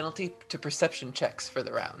 status penalty to perception checks for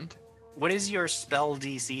the round. What is your spell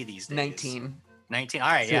DC these days? 19. 19. All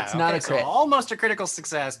right, So yeah. it's not a so crit. almost a critical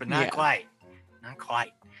success, but not Yeah. quite. Not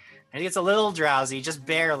quite. And he gets a little drowsy, just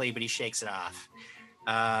barely, but he shakes it off.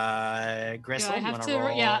 Gristle, you have want to to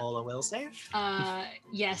roll yeah. a will save?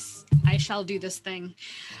 Yes, I shall do this thing.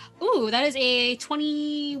 Ooh, that is a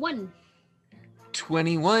 21.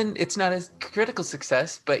 21. It's not a critical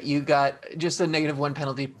success, but you got just a -1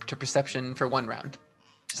 penalty to perception for 1 round.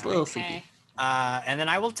 Just a little Okay. sleepy. And then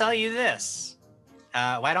I will tell you this.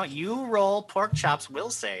 Why don't you roll Pork Chop's will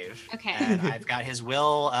save? Okay. And I've got his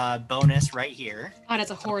will bonus right here. God, as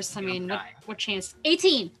a horse, I mean, Don't what, die. what chance?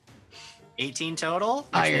 18. 18 total. which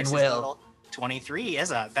Iron makes his will. total 23 is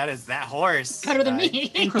that horse. Better than me.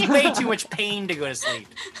 In way too much pain to go to sleep.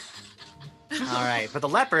 All right, but the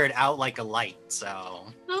leopard out like a light, so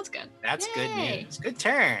Oh, that's good. that's good Yay. news. Good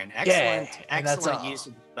turn. Excellent, and that's excellent all. use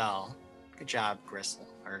of the spell. Good job, Gristle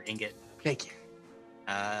or Ingot. Thank you.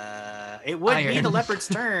 It would be Iron. the leopard's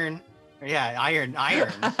turn. Yeah, iron.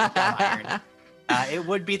 Iron. It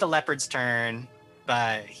would be the leopard's turn,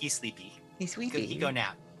 but he's sleepy. He's He sleepy. go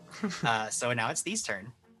nap. So now it's Thee's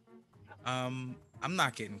turn. I'm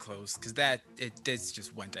not getting close because this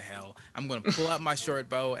just went to hell. I'm gonna pull out my short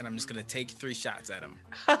bow and I'm just gonna take 3 shots at him.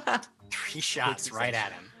 3 shots success. right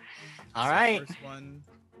at him. All So right, First one,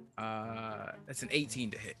 that's an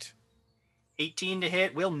 18 to hit. 18 to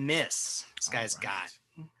hit. We'll miss. This guy's All got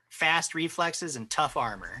right. fast reflexes and tough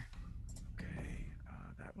armor. Okay,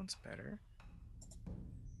 that one's better.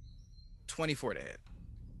 24 to hit.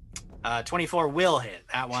 24 will hit.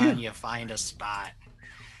 That one, you find a spot.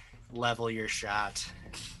 Level your shot.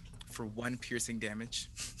 For 1 piercing damage.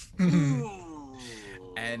 Ooh.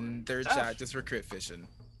 And third Tough. shot just for crit fishing.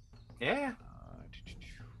 Yeah.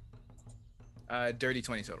 Dirty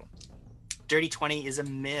 20 total. Dirty 20 is a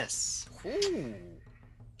miss. Ooh.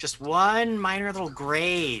 Just one minor little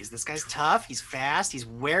graze. This guy's tough. He's fast. He's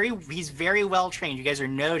very well trained. You guys are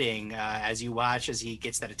noting as you watch as he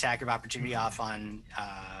gets that attack of opportunity off on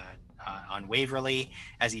Waverly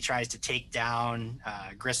as he tries to take down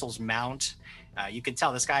Gristle's mount. You can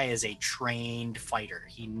tell this guy is a trained fighter.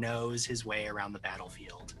 He knows his way around the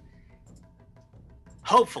battlefield.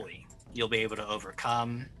 Hopefully, you'll be able to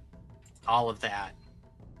overcome all of that.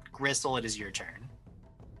 Gristle, it is your turn.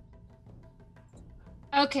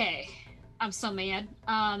 Okay. I'm so mad.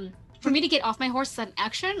 For me to get off my horse, is that an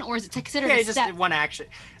action, or is it considered Yeah, a just step? one action.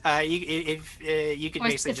 You could Or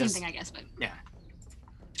it's basically the same just thing, I guess, but yeah,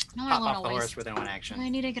 no, I pop don't off want the to horse waste. within one Do I action.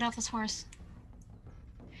 need to get off this horse?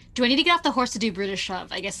 Do I need to get off the horse to do British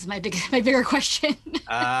shove? I guess is my bigger question.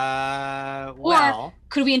 Well,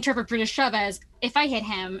 Could we interpret British shove as if I hit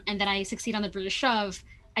him and then I succeed on the British shove,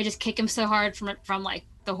 I just kick him so hard from like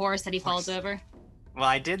the horse that he falls over? well,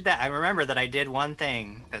 I did that. I remember that I did one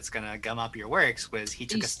thing that's gonna gum up your works. Was he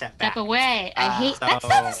took You a step back? away. I hate that. so-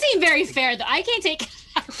 Doesn't seem very fair though. I can't take.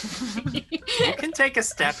 You can take a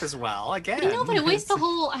step as well. Again, No, but it wastes the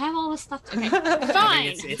whole. I have all this stuff. Okay, I fine.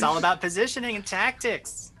 mean, it's all about positioning and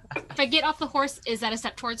tactics. If I get off the horse, is that a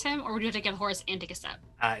step towards him, or would you have to get a horse and take a step?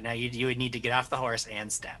 Now you would need to get off the horse and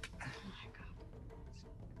step.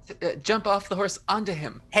 Jump off the horse onto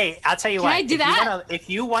him. Hey, I'll tell you Can what. I do that? If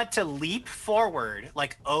you want to leap forward,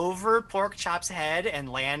 like over Pork Chop's head and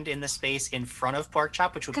land in the space in front of Pork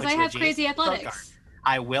Chop, which would Because put I you have adjacent crazy to Khotgar, athletics,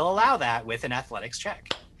 I will allow that with an athletics check.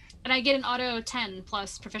 and I get an auto 10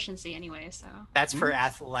 plus proficiency anyway. So. That's for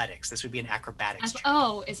athletics. This would be an acrobatics check.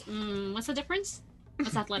 What's the difference?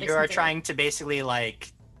 What's athletics? You are considered? trying to basically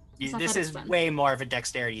like. What's This athletics is then? way more of a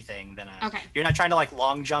dexterity thing than a. Okay. You're not trying to like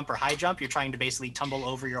long jump or high jump. You're trying to basically tumble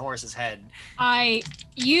over your horse's head. I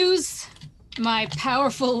use my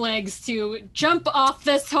powerful legs to jump off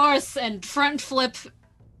this horse and front flip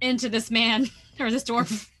into this man or this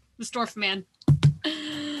dwarf, this dwarf man.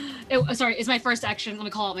 Sorry, it's my first action. Let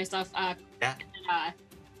me call out my stuff. Yeah.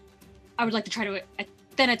 I would like to try to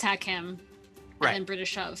then attack him, Right. and then British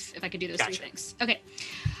shove. If I could do those Gotcha. three things. Okay.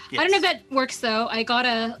 Yes. I don't know if that works though. I got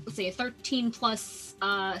a 13 plus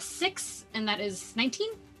 6, and that is 19.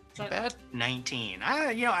 So, Bad. 19.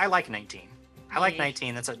 I like 19. I like Yeah.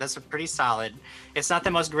 19. That's a pretty solid. It's not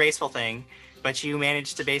the most graceful thing, but you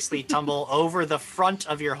managed to basically tumble over the front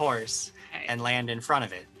of your horse Alright. and land in front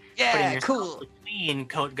of it, putting Yeah, yourself cool. between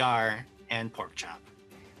Kotgar and Porkchop.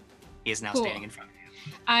 He is now Cool. standing in front of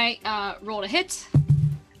you. I rolled a hit.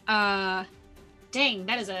 Dang,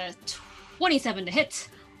 that is a 27 to hit.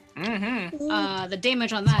 Mm-hmm. The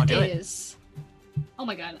damage on I'll that do it. is, oh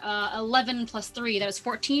my god, 11 plus 3. That is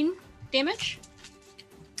 14 damage.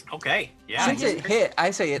 Okay. Yeah. Since he's it hit,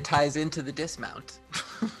 I say it ties into the dismount.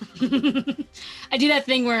 I do that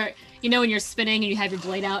thing where when you're spinning and you have your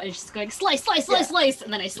blade out and it's just going slice, slice, slice, Yeah. slice,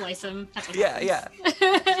 and then I slice him. That's what Yeah,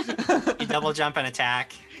 happens. You double jump and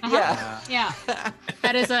attack. Uh-huh. Yeah. Yeah,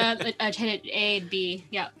 that is a hit A and B.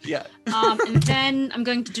 Yeah. Yeah. And then I'm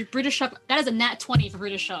going to do British shove. That is a nat 20 for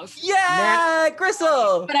British shove. Yeah,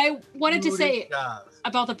 Gristle. But I wanted to say Shove.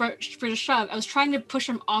 about the British shove. I was trying to push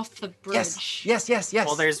him off the bridge. Yes.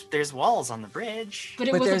 Well, there's walls on the bridge. But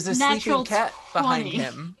it But was there's a a natural sleeping cat behind 20.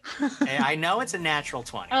 him. And I know it's a natural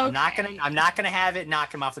 20. I'm not Okay. gonna have it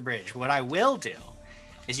knock him off the bridge. What I will do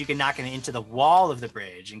is you can knock him into the wall of the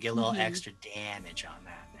bridge and get a little Mhm. extra damage on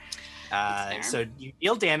that. That's fair. So you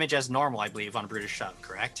deal damage as normal, I believe, on a British shove,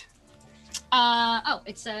 correct?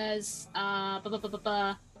 It says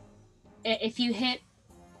if you hit,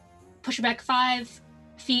 push it back 5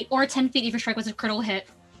 feet or 10 feet if your strike was a critical hit.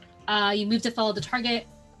 You move to follow the target.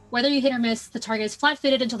 Whether you hit or miss, the target is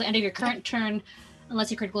flat-footed until the end of your current turn,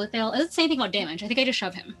 unless you critically fail. It doesn't say anything about damage. I think I just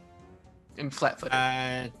shove him. And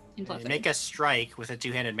flat-footed. In flat-footed. Make a strike with a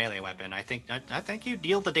two-handed melee weapon. I think you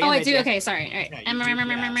deal the damage. Oh, I do. yeah. Okay, sorry. All right. Yeah, you do,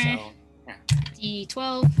 yeah, so-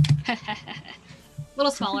 D12.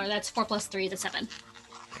 Little smaller. That's 4 plus 3 is a 7.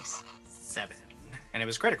 7. And it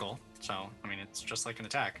was critical, so I mean it's just like an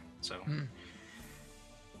attack. So Hmm.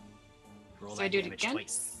 roll So that I do it damage again?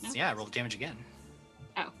 twice. No? Yeah, roll the damage again.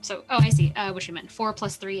 I see. What you meant. 4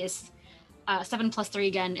 plus 3 is 7 plus 3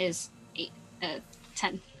 again is 8.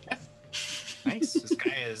 10. Nice. This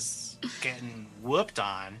guy is getting whooped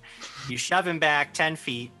on. You shove him back 10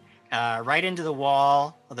 feet, right into the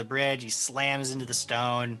wall of the bridge. He slams into the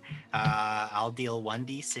stone. I'll deal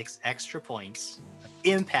 1d6 extra points of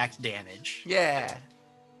impact damage. Yeah.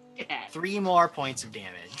 3 more points of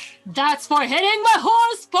damage. That's for hitting my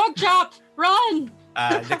horse, Porkchop! Run!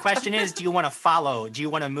 The question is, do you want to follow? Do you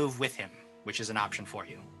want to move with him? Which is an option for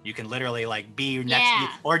you. You can literally be next to you,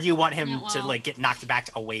 Yeah. or do you want him Yeah, to well. get knocked back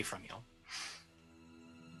away from you?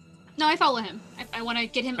 No, I follow him. I want to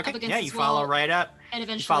get him Okay. up against Yeah, his you follow wall, right up. and You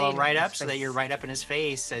eventually follow right up his so that you're face. right up in his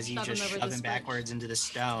face as you Shove him just over shove this him bridge. backwards into the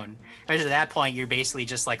stone. But at that point, you're basically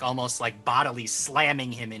just almost bodily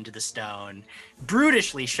slamming him into the stone,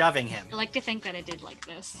 brutishly shoving him. I like to think that I did like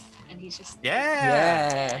this, and he's just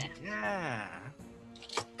Yeah. Yeah. Yeah.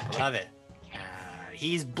 Love it.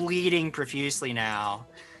 He's bleeding profusely now,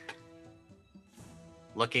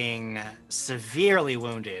 looking severely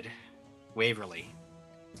wounded. Waverly,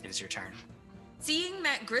 it is your turn. Seeing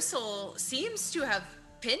that Gristle seems to have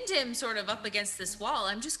pinned him sort of up against this wall,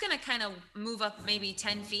 I'm just gonna kind of move up maybe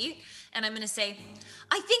 10 feet, and I'm gonna say,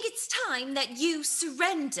 I think it's time that you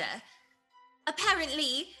surrender.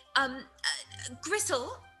 Apparently,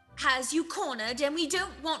 Gristle has you cornered and we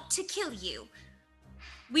don't want to kill you.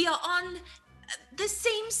 We are on the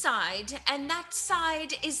same side, and that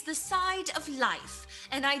side is the side of life,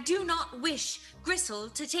 and I do not wish Gristle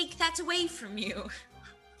to take that away from you.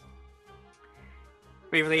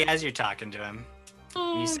 Waverly, as you're talking to him,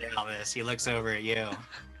 Oh. you say all this. He looks over at you.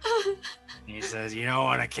 He says, "You don't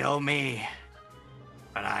want to kill me,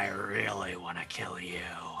 but I really want to kill you."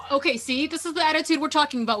 Okay, see, this is the attitude we're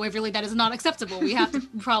talking about, Waverly. That is not acceptable. We have to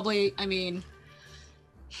probably, it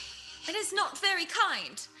is not very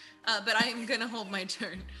kind, but I am gonna hold my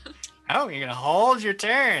turn. Oh, you're gonna hold your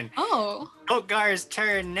turn. oh. Kotgar's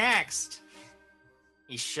turn next.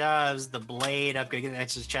 He shoves the blade up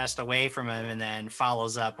against his chest away from him and then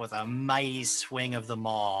follows up with a mighty swing of the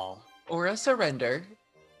maul. Or a surrender.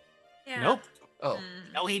 Yeah. Nope. Oh.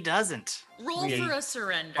 Mm. No, he doesn't. Roll Yeah. for a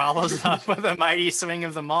surrender. Follows up with a mighty swing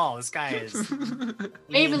of the maul. This guy is.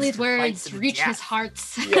 Waverly's fights words to the reach his death.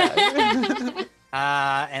 hearts. Yeah.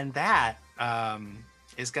 And that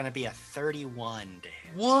is going to be a 31 to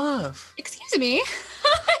hit. Woof. Excuse me.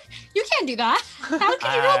 You can't do that. How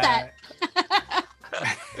can you roll that?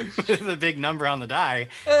 With a big number on the die,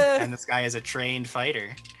 and this guy is a trained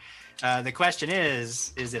fighter. The question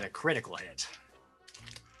is it a critical hit?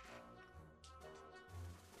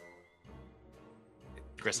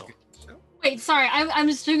 Gristle. Wait, sorry, I'm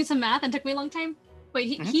just doing some math and it took me a long time.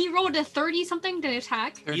 Wait, he rolled a 30 something to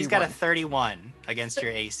attack. 31. He's got a 31 against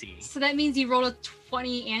your AC. So that means he rolled a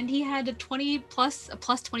 20 and he had a 20 plus a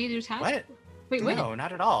plus 20 to attack. What? Wait, what? No,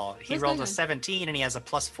 not at all. He Where's rolled that a then? 17 and he has a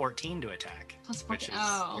plus 14 to attack, Plus which 14. is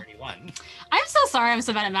Oh. 31. I'm so sorry. I'm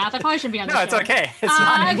so bad at math. I probably shouldn't be on this No, it's show. okay. It's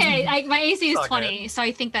fine. Okay, my AC is It's all 20, so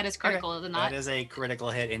I think that is critical than That not. is a critical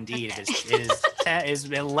hit indeed. Okay. It is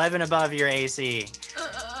 11 above your AC.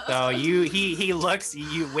 So he looks,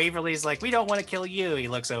 Waverly's like, we don't want to kill you. He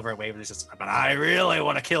looks over at Waverly and says, but I really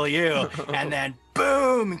want to kill you. And then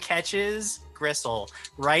boom, catches Gristle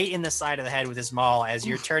right in the side of the head with his maul as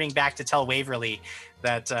you're turning back to tell Waverly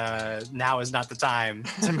that now is not the time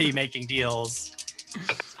to be making deals.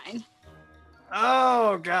 Fine.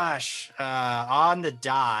 Oh gosh. On the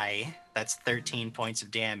die, that's 13 points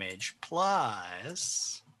of damage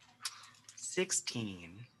plus 16.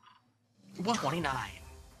 29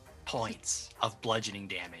 points of bludgeoning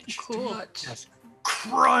damage. Cool. Just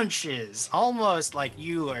crunches, almost like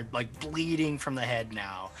you are like bleeding from the head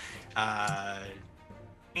now.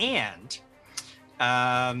 And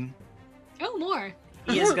Oh, more.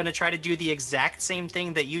 he is going to try to do the exact same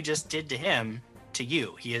thing that you just did to him to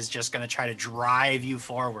you. He is just going to try to drive you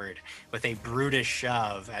forward with a brutish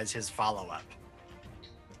shove as his follow-up.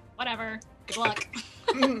 Whatever. Good luck.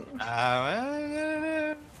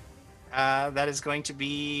 That is going to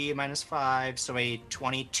be -5, so a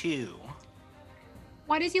 22.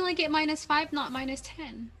 Why does he only get -5, not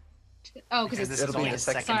 -10? Oh, because This it's is it'll be only the a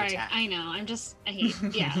second second sorry. attack. I know. I hate.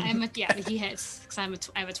 Yeah, he hits because I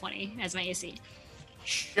have a 20 as my AC.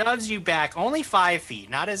 Shoves you back only 5 feet,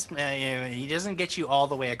 not as he doesn't get you all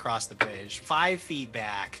the way across the bridge. 5 feet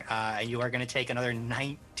back, and you are going to take another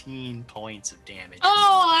 19 points of damage.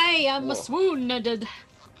 Oh, I am Whoa. swooned.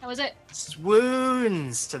 That was it.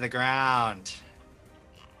 Swoons to the ground.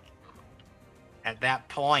 At that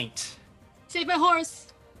point, Save my horse.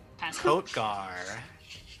 Pass. Khotgar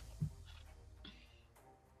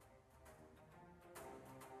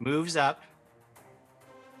moves up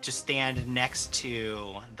to stand next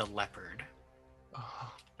to the leopard,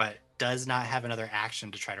 but does not have another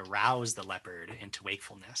action to try to rouse the leopard into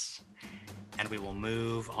wakefulness. And we will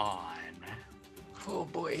move on Oh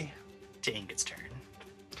boy. to Ingot's turn.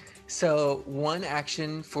 So one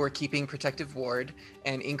action for keeping protective ward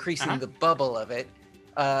and increasing Uh-huh. the bubble of it.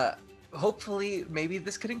 Hopefully, maybe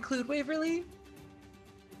this could include Waverly.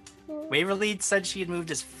 Waverly said she had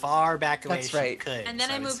moved as far back away That's as right. she could. And then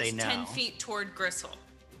so I would moved say no. 10 feet toward Gristle.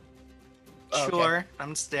 Oh, okay. Sure,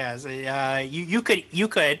 I'm you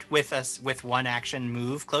could with one action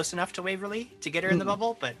move close enough to Waverly to get her in the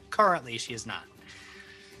bubble, but currently she is not.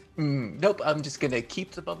 Nope, I'm just gonna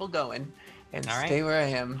keep the bubble going and All right. stay where I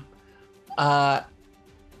am.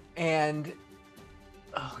 And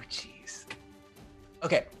oh jeez.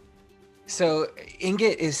 Okay. So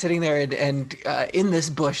Ingot is sitting there and in this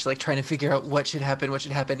bush, like trying to figure out what should happen,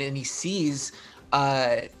 and he sees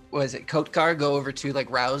was it Khotgar go over to like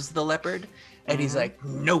rouse the leopard, and he's like,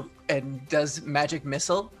 nope, and does magic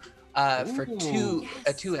missile for Ooh.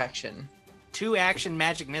 a 2 action. 2 action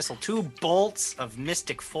magic missile, 2 bolts of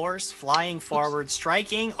mystic force flying forward,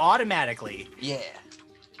 striking automatically. Yeah.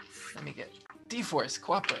 Let me get D-Force,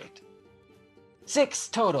 cooperate. 6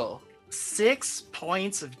 total. 6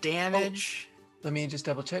 points of damage. Let me just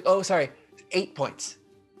double check. Oh, sorry. 8 points.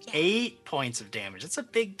 8 points of damage. It's a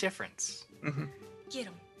big difference Mhm. Get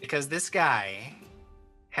him. because this guy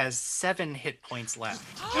has 7 hit points left.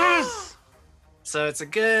 Yes! So it's a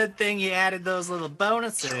good thing you added those little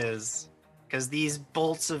bonuses, because these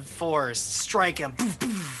bolts of force strike him poof,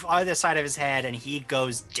 poof, on the side of his head, and he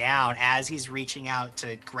goes down as he's reaching out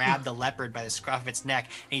to grab the leopard by the scruff of its neck,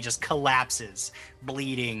 and he just collapses,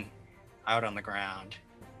 bleeding out on the ground,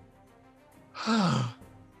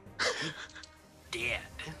 dead.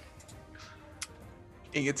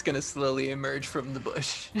 It's gonna slowly emerge from the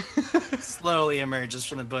bush. Slowly emerges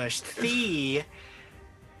from the bush. Thea,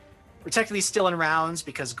 we're technically still in rounds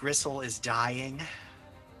because Gristle is dying,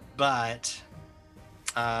 but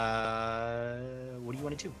what do you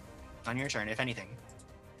want to do on your turn, if anything?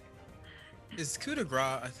 Is coup de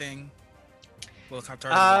grace a thing? Will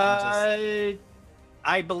Qatar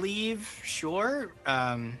I believe, sure.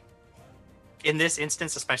 In this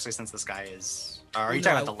instance, especially since this guy is. Are you No,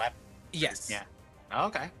 talking about the leopard? yes. Yeah.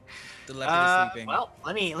 Okay. The leopard is sleeping. Well,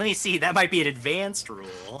 let me see. That might be an advanced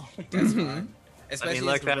rule. That's Mhm. fine. Let Especially me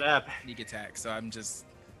look as the that up. sneak attack. So I'm just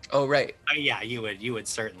Oh, right. Yeah, you would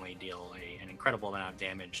certainly deal an incredible amount of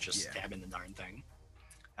damage just Yeah. stabbing the darn thing.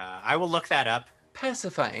 I will look that up.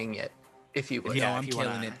 Pacifying it. If you would. Yeah, No, I'm if you killing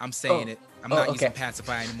wanna- it. I'm saying Oh. it. I'm Oh, not okay. using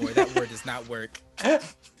pacify anymore. That word does not work.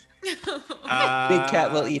 Big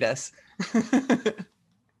cat will eat us.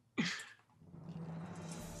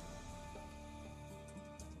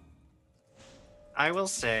 I will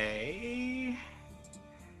say,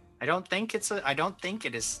 I don't think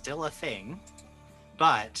it is still a thing,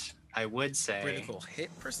 but I would say Critical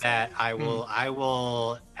hit percent. that I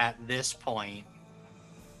will at this point,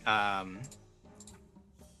 I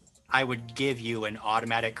would give you an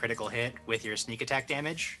automatic critical hit with your sneak attack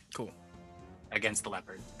damage Cool. against the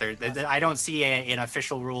leopard. I don't see an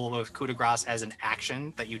official rule of coup de grace as an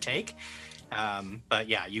action that you take, but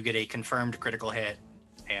yeah, you get a confirmed critical hit,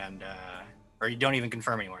 and or you don't even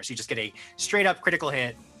confirm anymore. So you just get a straight up critical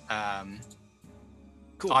hit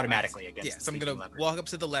Cool. automatically against. Yeah, the so I'm sleeping gonna leopard. walk up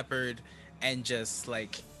to the leopard and just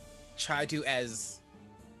like try to as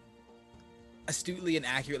astutely and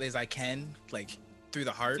accurately as I can, like through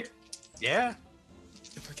the heart, Yeah.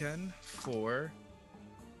 if I can. 4.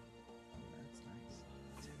 That's nice.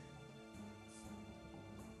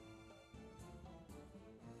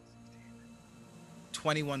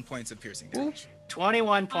 21 points of piercing damage.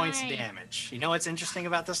 21 points of Why? damage. You know what's interesting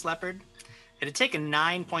about this leopard? It had taken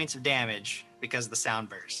 9 points of damage because of the sound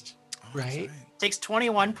burst. Oh, that's Right. It takes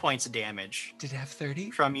 21 points of damage Did it have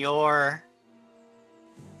 30? from your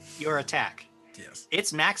attack. Yes.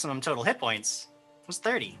 Its maximum total hit points was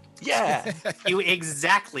 30. Yeah. You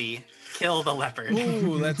exactly kill the leopard.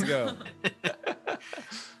 Ooh, let's go.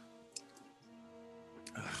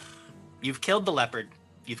 You've killed the leopard.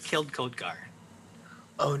 You've killed Kodgar.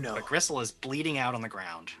 Oh no. But Gristle is bleeding out on the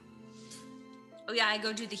ground. Oh yeah, I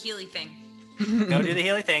go do the Healy thing. Go do the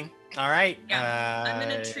Healy thing. All right. Yeah, I'm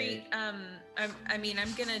gonna treat.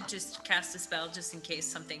 I'm gonna just cast a spell just in case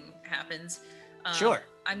something happens. Sure.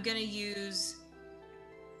 I'm gonna use.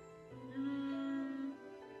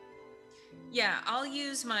 Yeah, I'll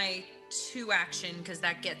use my 2 action because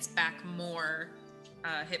that gets back more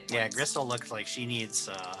hit points. Yeah, Gristle looks like she needs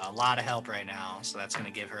a lot of help right now, so that's going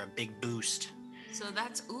to give her a big boost. So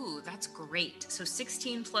that's great. So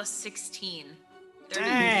 16 plus 16.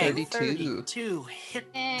 Dang, 32. 32 hit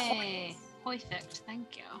Hey, points. perfect.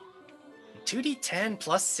 Thank you. 2d10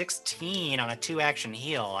 plus 16 on a 2-action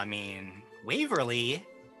heal. I mean, Waverly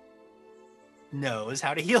knows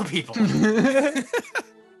how to heal people.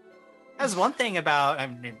 That's one thing about, I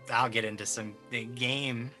mean, I'll get into some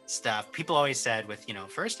game stuff. People always said with,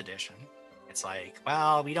 first edition, it's like,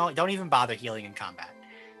 well, we don't even bother healing in combat.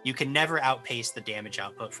 You can never outpace the damage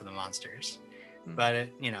output for the monsters. But,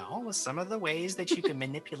 with some of the ways that you can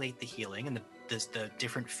manipulate the healing and the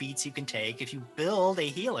different feats you can take, if you build a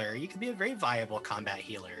healer, you can be a very viable combat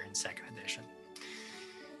healer in second edition.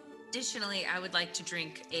 Additionally, I would like to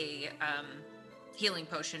drink a healing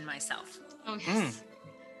potion myself. Oh yes.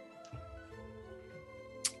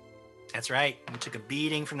 That's right. You took a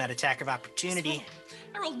beating from that attack of opportunity.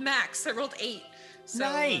 I rolled max. I rolled 8. So,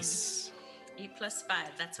 Nice. 8 plus 5.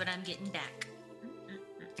 That's what I'm getting back.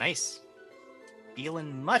 Nice.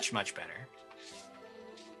 Feeling much, much better.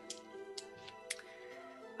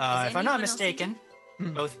 Is If I'm not anyone else mistaken,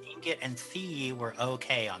 Hmm. both Ingot and Thea were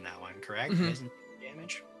okay on that one, correct? Mhm. You guys didn't take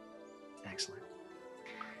damage? Excellent.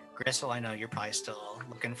 Gristle, I know you're probably still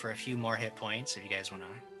looking for a few more hit points. If you guys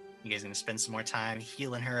gonna spend some more time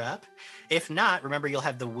healing her up. If not, remember you'll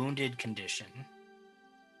have the wounded condition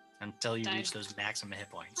until you reach those maximum hit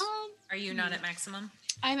points. Are you not at maximum?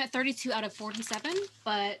 I'm at 32 out of 47,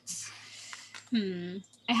 but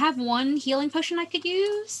I have one healing potion I could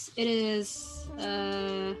use. It is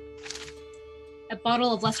a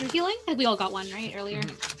bottle of lesser healing. I think we all got one right earlier.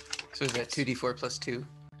 So is that 2d4 plus 2?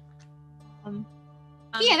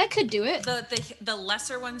 Yeah, that could do it. The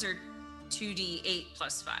lesser ones are 2d8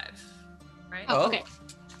 plus 5, right? Oh, Oh. okay.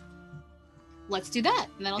 Let's do that,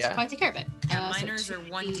 and then I'll Yeah. probably take care of it. And So minors are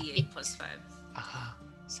 1d8 plus 5. Ah.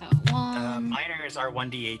 So one. Minors are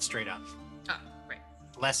 1d8 straight up. Oh, right.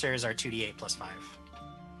 Lessers are 2d8 plus 5.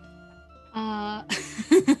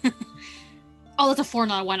 Oh, that's a 4,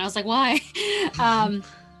 not a 1. I was like, why?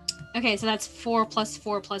 Okay, so that's 4 plus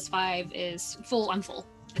 4 plus 5 is full. I'm full.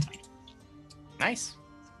 It's fine. Nice.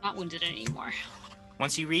 Not wounded anymore.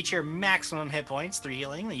 Once you reach your maximum hit points through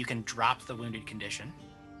healing, you can drop the wounded condition.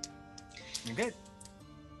 You're good.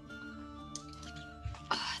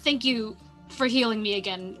 Thank you for healing me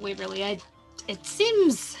again, Waverly. It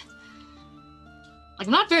seems like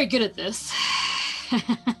I'm not very good at this,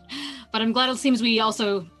 but I'm glad it seems we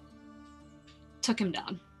also took him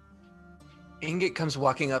down. Ingot comes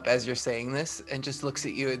walking up as you're saying this and just looks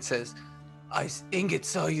at you and says, Ingot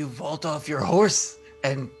saw you vault off your horse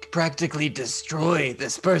and practically destroy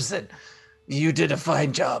this person. You did a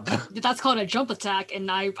fine job. That's called a jump attack,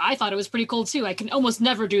 and I thought it was pretty cool too. I can almost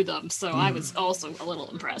never do them, so I was also a little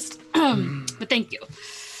impressed. But thank you.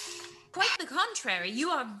 Quite the contrary, you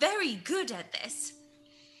are very good at this.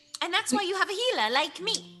 And that's why you have a healer like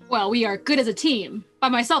me. Well, we are good as a team. By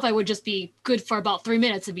myself, I would just be good for about 3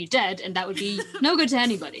 minutes and be dead, and that would be no good to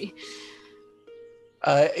anybody.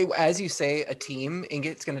 As you say, a team,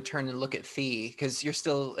 Ingit's going to turn and look at Thee, because you're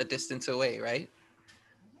still a distance away, right?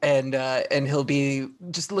 And he'll be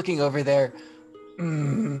just looking over there.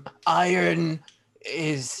 Iron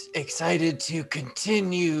is excited to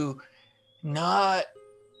continue not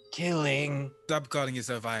killing. Stop calling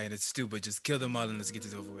yourself Iron. It's stupid. Just kill them all and let's get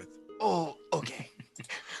it over with. Oh, okay.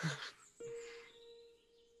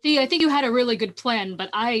 See, I think you had a really good plan, but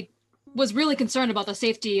I was really concerned about the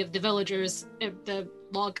safety of the villagers, I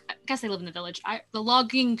guess they live in the village. The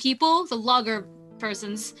logging people, the logger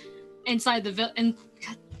persons inside the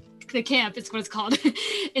camp, it's what it's called,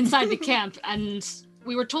 inside the camp. And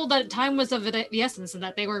we were told that time was of the essence and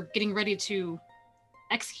that they were getting ready to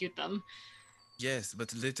execute them. Yes,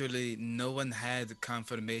 but literally no one had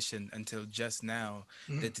confirmation until just now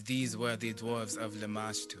that these were the dwarves of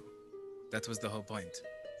Lamashtu. That was the whole point.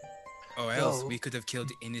 Or else we could have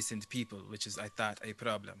killed innocent people, which is, I thought, a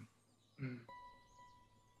problem.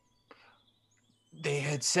 They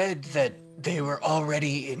had said that they were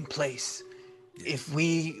already in place. If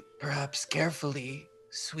we perhaps carefully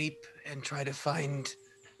sweep and try to find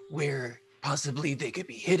where possibly they could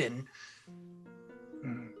be hidden,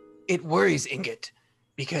 it worries Ingit,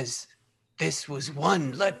 because this was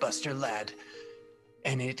one Leadbuster lad,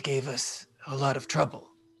 and it gave us a lot of trouble.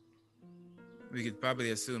 We could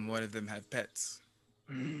probably assume one of them have pets.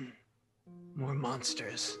 More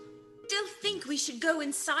monsters. Still think we should go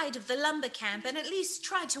inside of the lumber camp and at least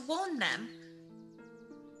try to warn them.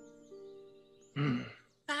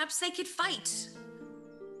 Perhaps they could fight.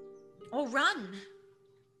 Or run.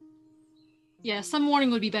 Yeah, some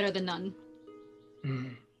warning would be better than none.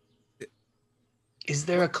 Is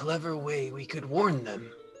there a clever way we could warn them?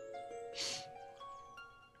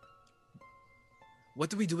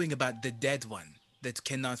 What are we doing about the dead one that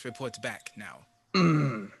cannot report back now?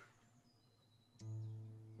 Move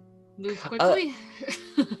quickly.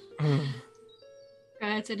 Go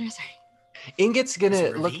ahead, Cinder, sorry. Ingit's gonna Is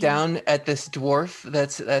it look Ravine? down at this dwarf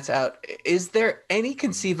that's out. Is there any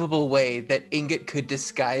conceivable way that Ingit could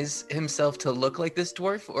disguise himself to look like this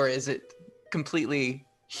dwarf, or is it completely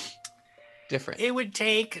different? It would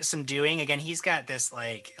take some doing. Again, he's got this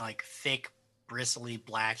like thick, bristly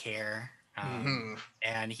black hair,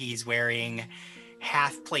 and he's wearing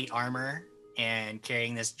half plate armor and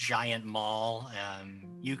carrying this giant maul.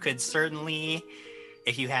 You could certainly,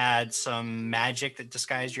 if you had some magic that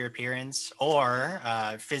disguised your appearance, or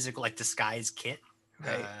physical like disguise kit,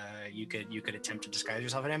 Right. you could attempt to disguise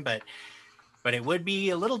yourself in him, but it would be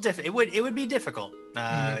a little it would be difficult.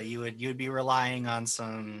 You would be relying on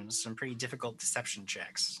some pretty difficult deception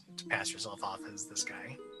checks to pass yourself off as this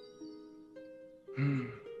guy.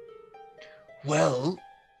 Well,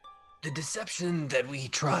 the deception that we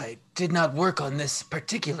tried did not work on this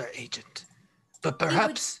particular agent, but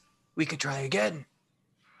perhaps we could try again.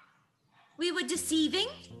 We were deceiving?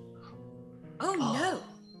 Oh no.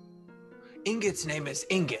 Ingit's name is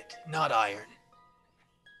Ingit, not Iron.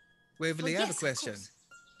 Waverly, Well, I have a yes, of question. course.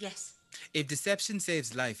 Yes. If deception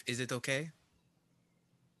saves life, is it okay?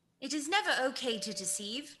 It is never okay to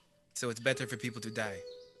deceive. So it's better for people to die.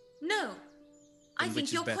 No. I Then which think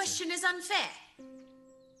is your better? question is unfair.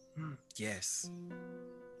 Yes.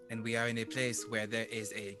 And we are in a place where there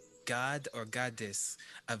is a god or goddess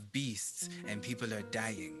of beasts and people are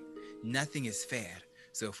dying. Nothing is fair.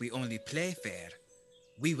 So if we only play fair,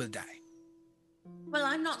 we will die. Well,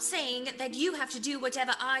 I'm not saying that you have to do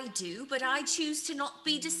whatever I do, but I choose to not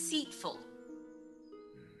be deceitful.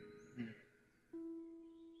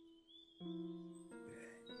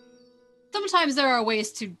 Sometimes there are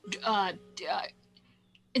ways to,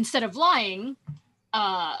 instead of lying,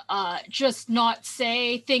 just not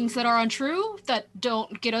say things that are untrue that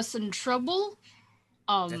don't get us in trouble.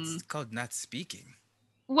 That's called not speaking.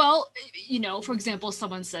 Well, you know, for example,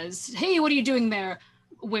 someone says, "Hey, what are you doing there?"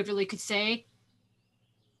 Waverly could say,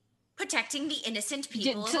 Protecting the innocent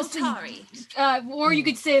people of just- Otari. or you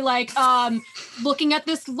could say like, looking at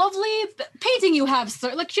this lovely painting you have,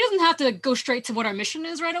 sir. Like, she doesn't have to go straight to what our mission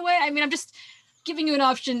is right away. I mean, I'm just giving you an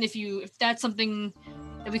option if that's something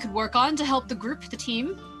that we could work on to help the group, the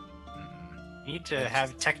team. You need to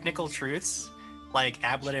have technical truths like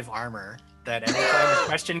ablative armor that every time a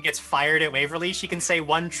question gets fired at Waverly, she can say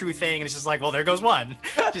one true thing and it's just like, well, there goes one.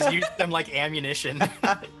 Just use them like ammunition.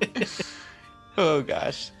 Oh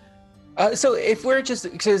gosh. So if we're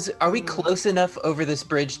just, because are we close enough over this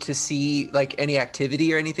bridge to see like any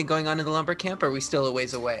activity or anything going on in the lumber camp? Or are we still a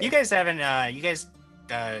ways away? You guys haven't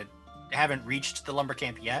reached the lumber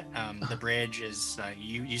camp yet. The bridge is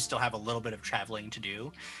you still have a little bit of traveling to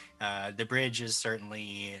do. The bridge is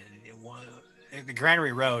certainly the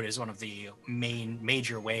Granary Road is one of the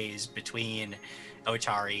major ways between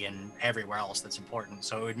Otari and everywhere else that's important.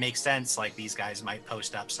 So it would make sense like these guys might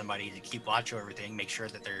post up somebody to keep watch over everything, make sure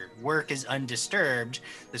that their work is undisturbed.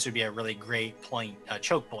 This would be a really great point,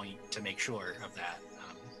 choke point to make sure of that.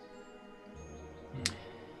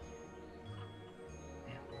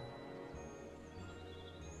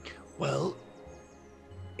 Well,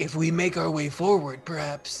 if we make our way forward,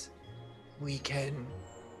 perhaps we can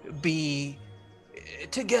be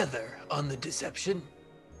together on the deception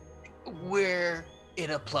where it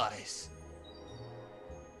applies.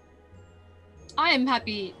 I am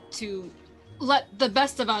happy to let the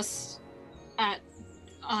best of us at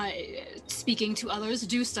speaking to others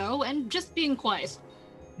do so and just being quiet.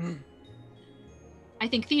 I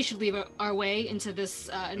think Thee should lead our way into this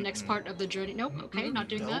next part of the journey. Nope, okay, not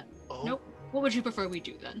doing that. Oh. Nope. What would you prefer we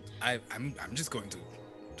do then? I'm just going to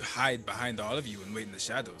hide behind all of you and wait in the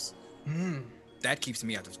shadows. That keeps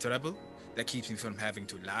me out of trouble. That keeps me from having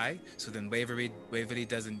to lie. So then Waverly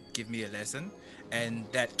doesn't give me a lesson, and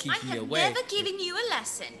that keeps me away. I have never given you a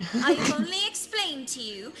lesson. I've only explained to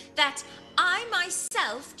you that I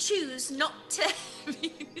myself choose not to.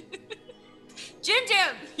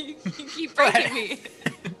 Jim, you keep breaking me.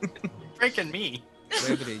 Breaking me.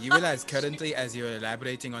 Waverly, you realize currently, as you're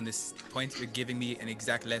elaborating on this point, you're giving me an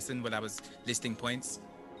exact lesson while I was listing points.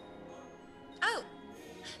 Oh,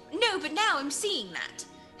 no, but now I'm seeing that.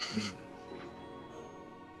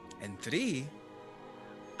 And 3,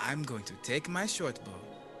 I'm going to take my short bow,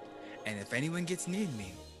 and if anyone gets near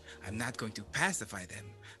me, I'm not going to pacify them.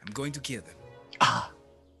 I'm going to kill them.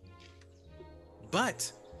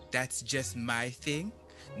 But that's just my thing.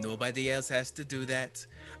 Nobody else has to do that.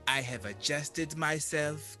 I have adjusted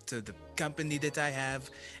myself to the company that I have,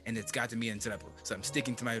 and it's gotten me in trouble. So I'm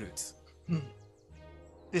sticking to my roots.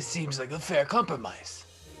 This seems like a fair compromise.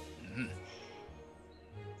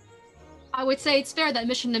 I would say it's fair that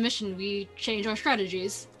mission to mission we change our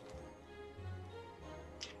strategies.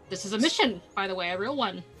 This is a mission, by the way, a real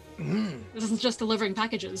one. This isn't just delivering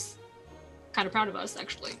packages. Kind of proud of us,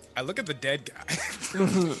 actually. I look at the dead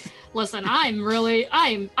guy. Listen, I am really,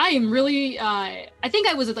 I think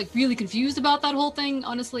I was like really confused about that whole thing,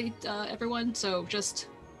 honestly, everyone. So just,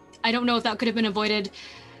 I don't know if that could have been avoided.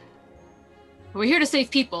 We're here to save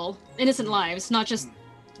people, innocent lives, not just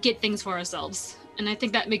get things for ourselves. And I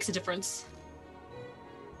think that makes a difference.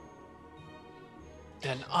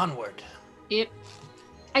 Then onward. I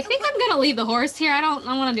think I'm gonna leave the horse here. I don't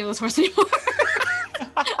want to deal with this horse anymore.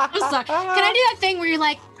 I'm sorry. Can I do that thing where you're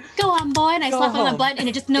like, go on, boy, and I slap it on the butt and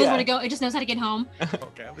it just knows where to go. It just knows how to get home.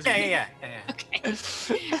 Okay. Yeah. Okay.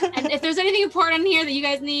 And if there's anything important here that you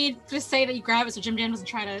guys need, just say that you grab it so Jim Jam doesn't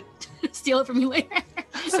try to steal it from you later.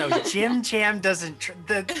 So Jim Jam doesn't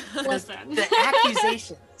Listen. the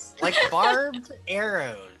accusations like barbed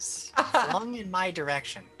arrows flung in my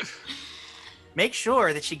direction. Make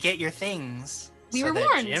sure that you get your things. We so were that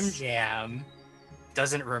warned. Jim Jam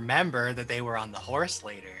doesn't remember that they were on the horse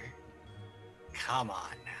later. Come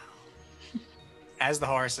on now. As the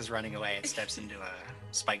horse is running away, it steps into a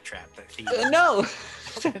spike trap that feeds No.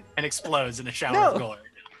 and explodes in a shower of gore.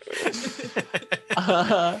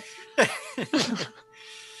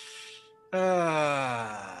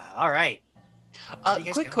 All right.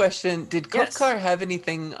 Quick question. Did Yes. Kokar have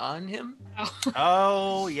anything on him?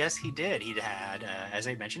 Oh, yes, he did. He had, as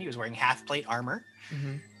I mentioned, he was wearing half plate armor.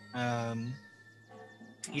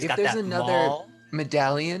 He's If got there's that another maul.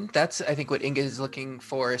 medallion, that's I think what Inga is looking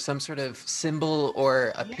for, some sort of symbol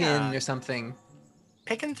or a pin Yeah. or something.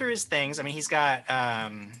 Picking through his things. I mean, he's got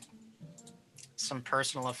some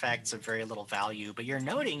personal effects of very little value, but you're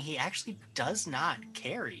noting he actually does not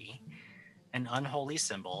carry an unholy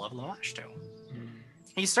symbol of Lamashtu.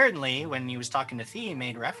 He certainly, when he was talking to Thee,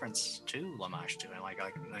 made reference to Lamashtu, and like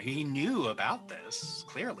he knew about this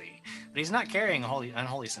clearly, but he's not carrying a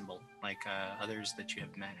unholy symbol like others that you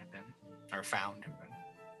have met have been or found have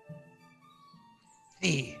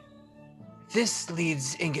been. This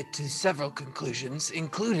leads Ingot to several conclusions,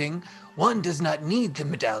 including one does not need the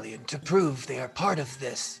medallion to prove they are part of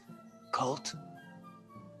this cult.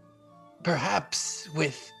 Perhaps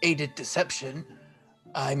with aided deception,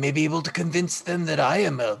 I may be able to convince them that I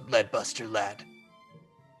am a Leadbuster lad.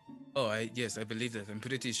 Oh, yes, I believe that. I'm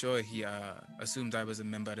pretty sure he assumed I was a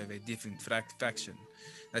member of a different faction.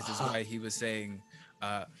 That is why he was saying,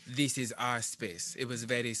 this is our space. It was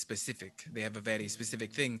very specific. They have a very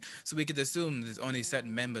specific thing. So we could assume that only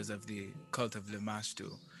certain members of the cult of Lamashtu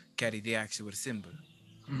carry the actual symbol.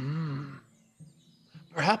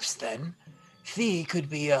 Perhaps then, Thee could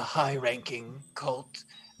be a high-ranking cult,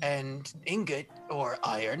 and Ingot, or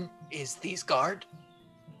Iron, is Thee's guard.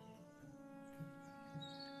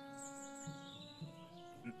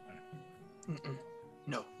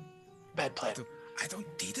 No. Bad plan. I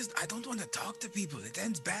don't want to talk to people. It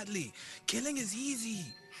ends badly. Killing is easy.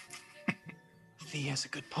 Thee has a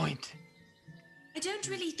good point. I don't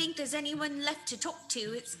really think there's anyone left to talk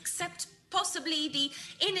to except possibly the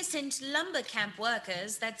innocent lumber camp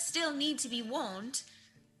workers that still need to be warned.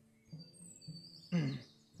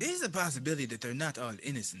 There's a possibility that they're not all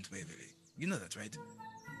innocent, Waverly. You know that, right?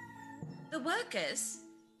 The workers?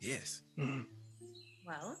 Yes.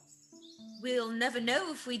 Well, we'll never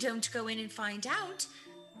know if we don't go in and find out.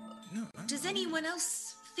 No. Does anyone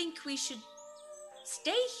else think we should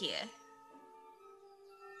stay here?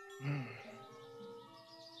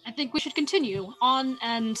 I think we should continue on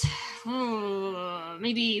and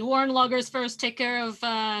maybe Warren Loggers first take care of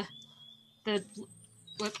the lead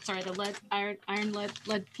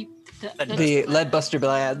people. The Leadbuster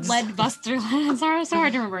Blads. Leadbuster lads. Sorry, it's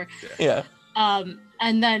hard to remember. Yeah.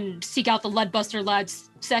 And then seek out the Leadbuster lads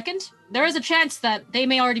second. There is a chance that they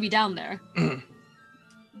may already be down there.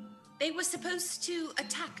 They were supposed to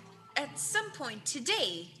attack at some point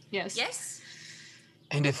today. Yes. Yes?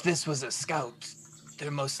 And if this was a scout,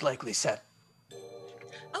 they're most likely set.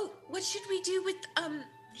 Oh, what should we do with,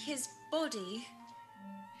 his body?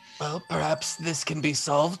 Well, perhaps this can be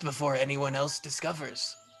solved before anyone else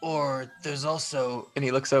discovers. Or there's also... And he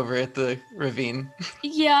looks over at the ravine.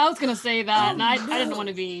 Yeah, I was gonna say that, Oh, and I no. didn't want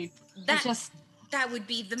to be... That would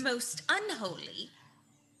be the most unholy.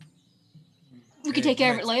 We can take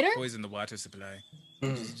care of it later. Poison the water supply.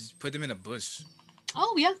 Mm. Just put them in a bush.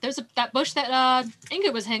 Oh yeah, there's that bush that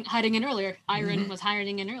Inga was hiding in earlier. Iron was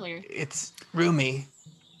hiding in earlier. It's roomy.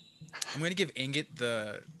 I'm going to give Ingot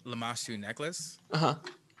the Lamashu necklace. Uh-huh.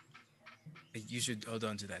 You should hold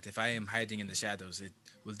on to that. If I am hiding in the shadows, it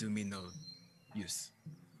will do me no use.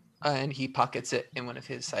 And he pockets it in one of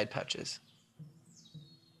his side pouches.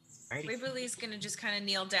 Alrighty. Waverly's gonna just kind of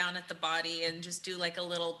kneel down at the body and just do like a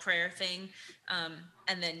little prayer thing,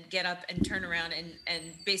 and then get up and turn around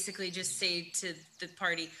and basically just say to the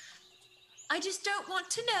party, "I just don't want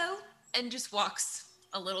to know," and just walks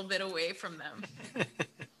a little bit away from them.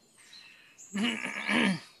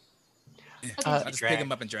 I'll just pick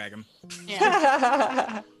him up and drag him.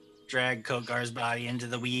 Yeah. Drag Kogar's body into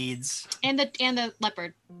the weeds. And the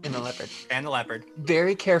leopard. In the leopard. And the leopard.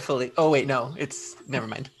 Very carefully. Oh, wait, no. It's... Never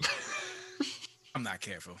mind. I'm not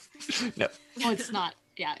careful. No. Oh, it's not.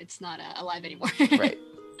 Yeah, it's not alive anymore. Right.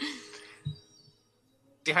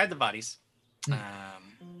 They hide the bodies.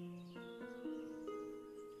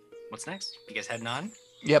 What's next? You guys heading on?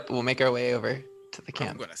 Yep, we'll make our way over to the I'm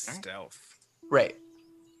camp. going to stealth. Right.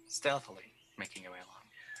 Stealthily making your way along.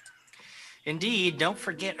 Indeed, don't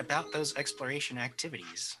forget about those exploration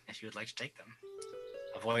activities if you would like to take them.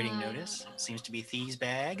 Avoiding notice seems to be Thieves'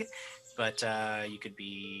 bag, but you could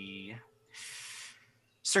be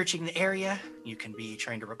searching the area. You can be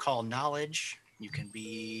trying to recall knowledge. You can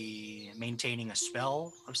be maintaining a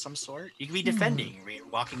spell of some sort. You can be defending,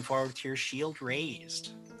 walking forward with your shield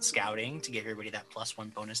raised. Scouting to give everybody that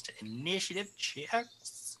 +1 bonus to initiative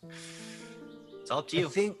checks. It's all up to you. I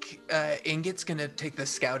think Ingot's gonna take the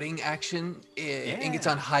scouting action. Ingot's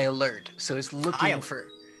Yeah. on high alert, so it's High looking alert.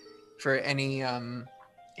 for any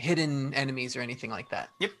hidden enemies or anything like that.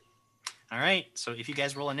 Yep. All right. So if you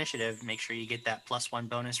guys roll initiative, make sure you get that +1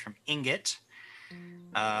 bonus from Ingot.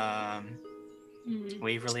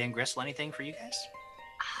 Waverly and Gristle, anything for you guys?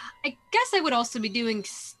 I guess I would also be doing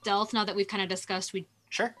stealth now that we've kind of discussed. We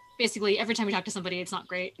Sure. basically every time we talk to somebody, it's not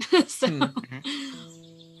great. So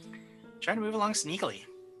Trying to move along sneakily.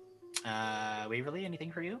 Waverly,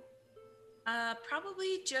 anything for you?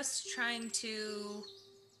 Probably just trying to,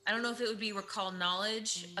 I don't know if it would be recall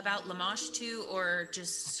knowledge about Lamashtu or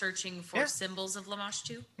just searching for Yeah. symbols of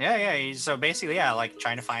Lamashtu. Yeah. So basically, yeah, like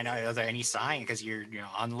trying to find out are there any sign because you're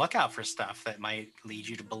on the lookout for stuff that might lead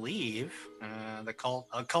you to believe the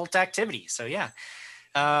occult activity. So yeah.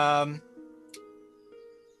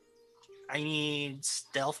 I need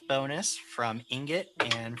stealth bonus from Ingot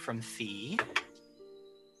and from Thee.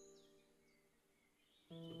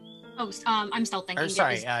 I'm stealthing. Or Ingot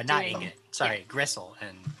sorry, is not doing- Ingot. Sorry, Gristle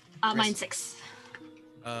and Mine's 6.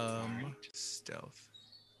 Stealth.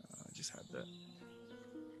 I just had that.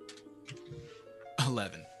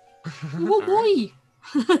 11. Oh boy.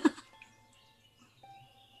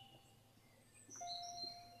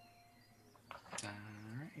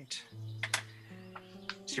 Alright.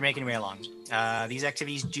 So you're making your way along. These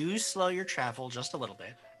activities do slow your travel just a little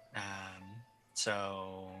bit.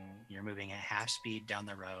 So you're moving at half speed down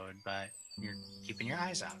the road, but you're keeping your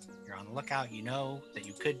eyes out. You're on the lookout. You know that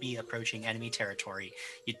you could be approaching enemy territory.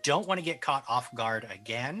 You don't want to get caught off guard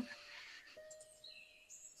again.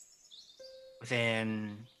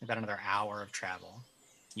 Within about another hour of travel,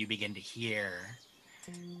 you begin to hear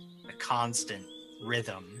the constant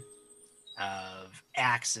rhythm of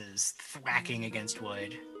axes thwacking against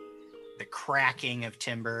wood, the cracking of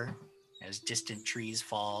timber as distant trees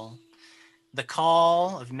fall, the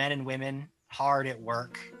call of men and women hard at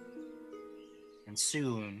work, and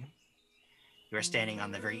soon you are standing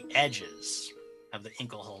on the very edges of the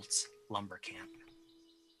Inkelholtz lumber camp.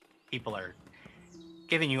 People are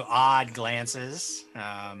giving you odd glances,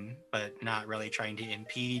 but not really trying to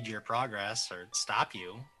impede your progress or stop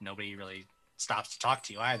you. Nobody really stops to talk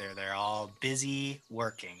to you either. They're all busy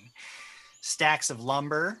working. Stacks of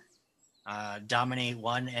lumber dominate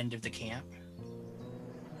one end of the camp.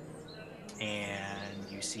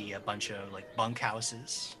 And you see a bunch of like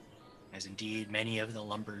bunkhouses, as indeed many of the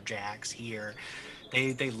lumberjacks here,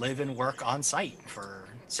 they live and work on site for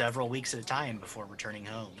several weeks at a time before returning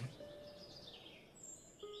home.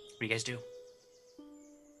 What do you guys do?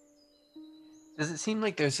 Does it seem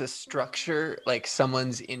like there's a structure, like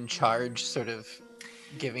someone's in charge, sort of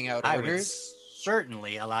giving out I would orders?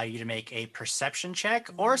 certainly allow you to make a perception check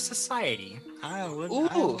or society. I would. Ooh,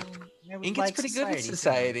 I would Inket's like pretty good at too.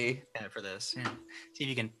 society. Yeah, for this. Yeah. See if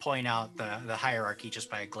you can point out the hierarchy just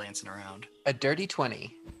by glancing around. A dirty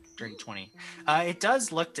 20. During 20. It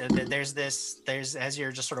does look to, there's as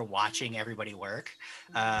you're just sort of watching everybody work,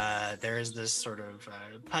 there's this sort of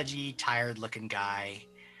pudgy, tired looking guy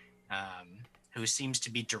who seems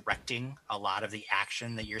to be directing a lot of the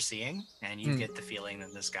action that you're seeing, and you get the feeling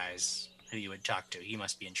that this guy's who you would talk to. He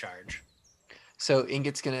must be in charge. So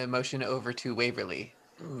Inget's gonna motion over to Waverly.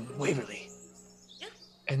 Waverly.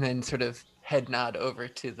 And then sort of head nod over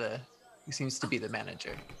to the who seems to be the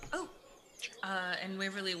manager. Oh. And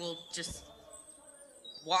Waverly will just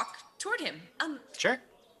walk toward him. Sure.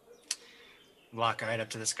 Walk right up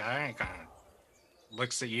to this guy and kind of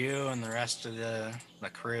looks at you and the rest of the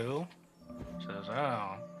crew. Says,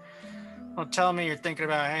 "Oh, well, tell me you're thinking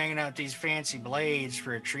about hanging out these fancy blades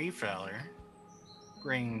for a tree feller.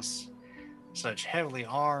 Brings such heavily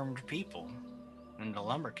armed people into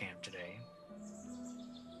lumber camp today."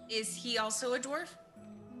 Is he also a dwarf?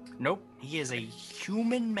 Nope, he is a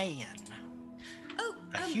human man. Oh,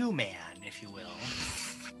 A human, if you will.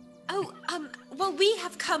 well, we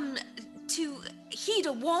have come to heed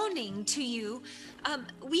a warning to you.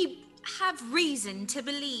 We have reason to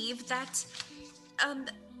believe that,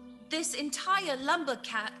 this entire lumber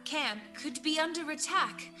camp could be under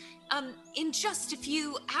attack, in just a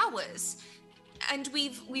few hours. And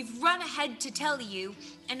we've run ahead to tell you,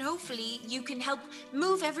 and hopefully you can help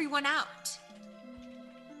move everyone out.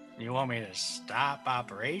 You want me to stop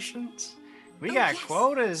operations? We Oh, got yes.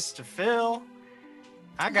 quotas to fill.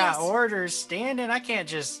 I got Yes. orders standing. I can't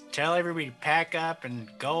just tell everybody to pack up and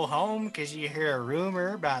go home because you hear a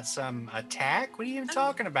rumor about some attack. What are you even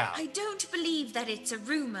talking about? I don't believe that it's a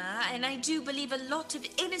rumor, and I do believe a lot of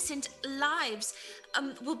innocent lives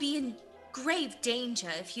will be in grave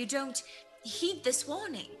danger if you don't heed this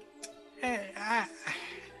warning.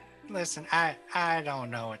 Listen, I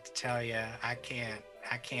don't know what to tell you. I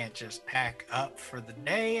can't just pack up for the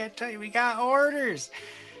day. I tell you, we got orders.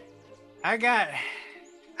 I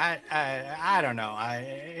don't know.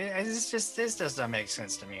 This just doesn't make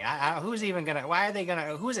sense to me. Who's even gonna? Why are they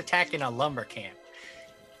gonna? Who's attacking a lumber camp?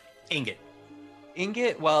 Inget.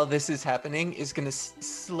 Inget, while this is happening, is going to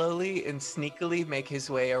slowly and sneakily make his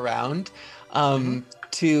way around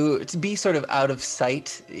to be sort of out of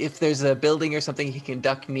sight. If there's a building or something he can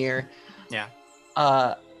duck near. Yeah.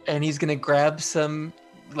 And he's going to grab some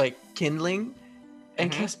like kindling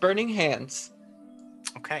and Mhm. cast Burning Hands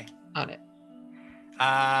Okay. on it.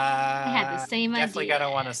 I had the same Definitely idea.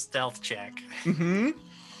 gonna want a stealth check. Mm-hmm.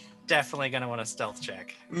 Definitely gonna want a stealth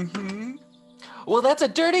check. Mm-hmm. Well, that's a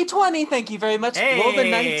dirty 20. Thank you very much. Rolled a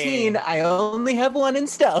 19. I only have one in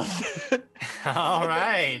stealth. All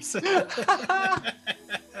right.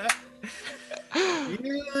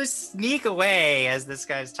 You sneak away as this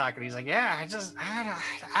guy's talking. He's like, "Yeah,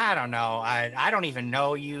 I don't know. I don't even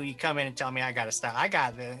know you. You come in and tell me I gotta stop. I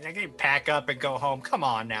can pack up and go home. Come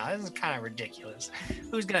on now. This is kind of ridiculous.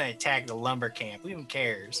 Who's gonna attack the lumber camp? Who even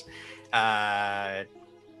cares?"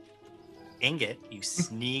 Ingot, you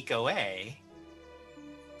sneak away.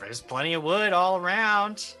 There's plenty of wood all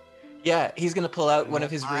around. Yeah, he's gonna pull out one of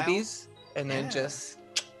his Pile? rubies and then Yeah. just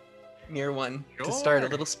near one to start a Sure.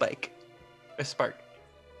 little spike, a spark.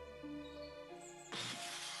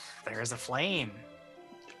 There's a flame.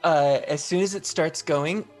 As soon as it starts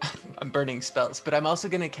going, I'm burning spells, but I'm also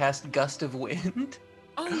gonna cast Gust of Wind,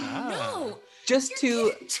 Oh Ah. no! just to.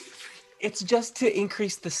 You're getting too- It's just to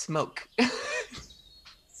increase the smoke. You're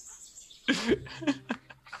gonna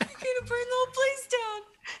burn the whole place down.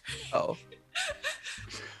 Oh.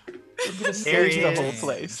 I'm gonna There sage he the whole is.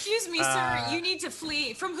 place. Excuse me, sir. You need to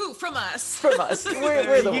flee. From who? From us. From us.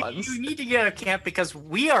 We're the you, ones. You need to get out of camp because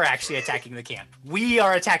we are actually attacking the camp. We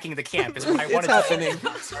are attacking the camp is what I It's wanted happening.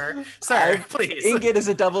 to say, sir, please. Ingot is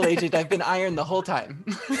a double agent. I've been iron the whole time.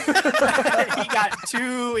 He got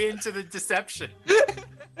too into the deception.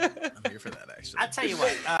 I'm here for that, actually. I'll tell you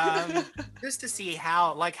what, just to see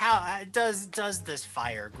how does this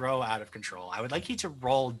fire grow out of control? I would like you to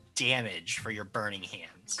roll damage for your burning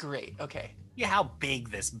hands. Great. Okay. Yeah, how big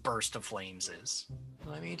this burst of flames is.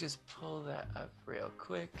 Let me just pull that up real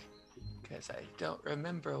quick because I don't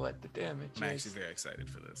remember what the damage I'm is. actually very excited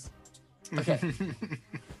for this. Okay.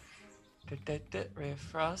 Ray of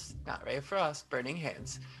Frost, not Ray of Frost, Burning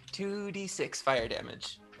Hands. 2d6 fire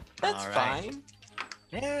damage. That's All right. fine.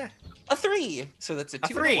 Yeah, A 3. So that's a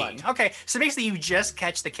 2 a 3. and a 1. Okay, so basically you just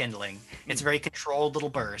catch the kindling. It's a very controlled little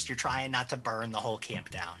burst. You're trying not to burn the whole camp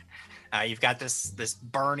down. You've got this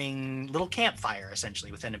burning little campfire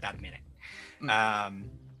essentially within about a minute.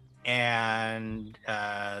 And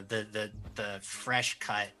the fresh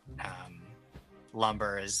cut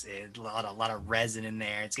lumber is a lot of resin in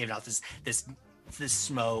there. It's giving off this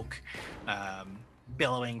smoke,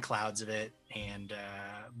 billowing clouds of it. And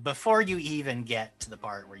before you even get to the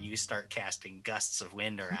part where you start casting gusts of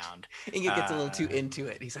wind around, Ingot gets a little too into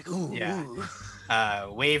it. He's like, ooh, yeah.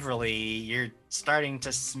 ooh. Waverly, you're starting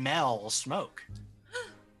to smell smoke.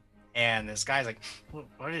 And this guy's like,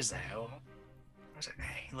 what is that? What is it?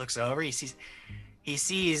 He looks over, he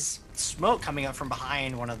sees smoke coming up from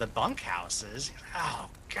behind one of the bunkhouses. Oh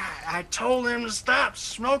God, I told him to stop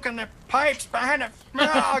smoking the pipes behind it.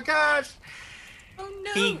 Oh gosh. Oh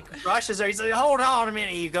no! He rushes over. He's like, hold on a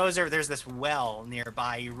minute. He goes over. There's this well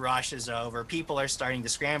nearby. He rushes over. People are starting to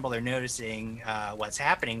scramble. They're noticing what's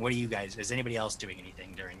happening. What are you guys? Is anybody else doing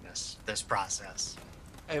anything during this process?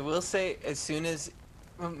 I will say, as soon as.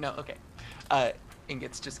 No, okay.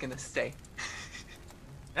 Ingot's just gonna stay.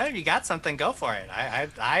 No, you got something. Go for it.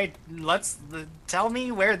 Let's tell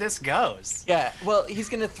me where this goes. Yeah, well, he's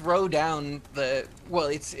gonna throw down the. Well,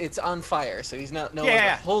 it's on fire, so he's no longer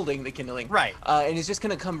Yeah. holding the kindling. Right. And he's just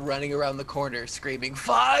gonna come running around the corner, screaming,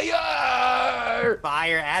 "Fire!"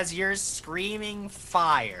 Fire. As you're screaming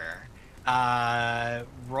fire,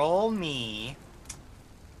 roll me.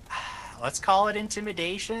 Let's call it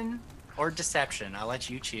intimidation or deception. I'll let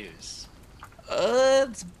you choose.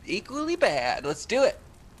 It's equally bad. Let's do it.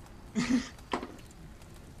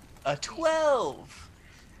 A 12.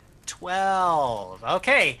 12.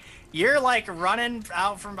 Okay. You're like running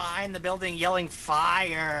out from behind the building yelling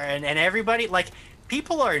fire and everybody like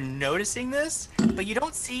people are noticing this, but you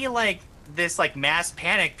don't see like this like mass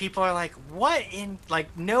panic. People are like, what in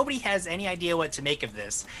like nobody has any idea what to make of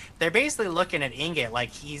this. They're basically looking at Ingot like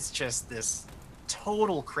he's just this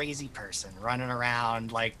total crazy person running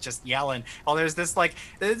around like just yelling. Oh, there's this like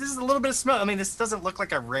this is a little bit of smoke. I mean, this doesn't look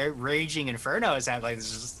like a raging inferno. Is that like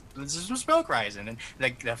there's just some smoke rising, and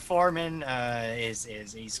the foreman is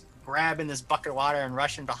he's grabbing this bucket of water and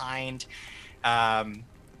rushing behind, and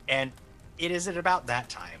it is at about that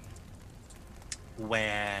time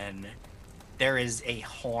when there is a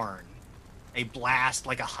horn, a blast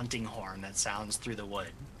like a hunting horn that sounds through the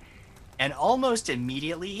wood, and almost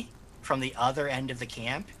immediately from the other end of the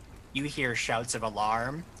camp, you hear shouts of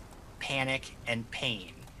alarm, panic, and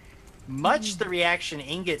pain. Much the reaction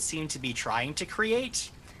Ingot seemed to be trying to create,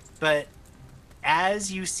 but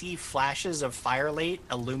as you see flashes of firelight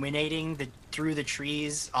illuminating through the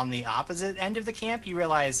trees on the opposite end of the camp, you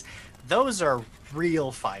realize those are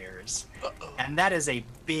real fires. And that is a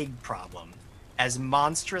big problem, as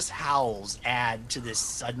monstrous howls add to this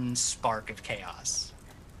sudden spark of chaos.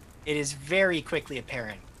 It is very quickly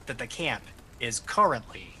apparent that the camp is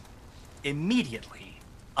currently, immediately,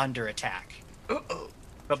 under attack.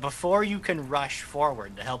 But before you can rush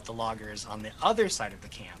forward to help the loggers on the other side of the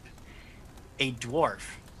camp, a dwarf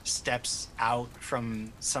steps out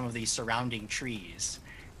from some of the surrounding trees,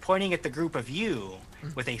 pointing at the group of you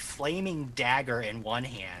with a flaming dagger in one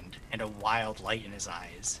hand and a wild light in his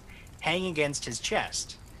eyes. Hanging against his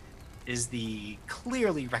chest is the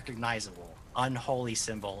clearly recognizable unholy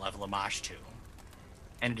symbol of Lamash 2.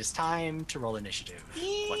 And it is time to roll initiative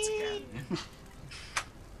once again.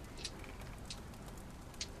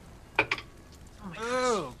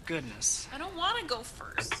 Oh, goodness. I don't want to go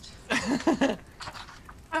first.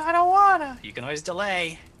 I don't wanna. You can always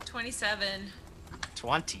delay. 27.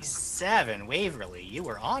 27. Waverly, you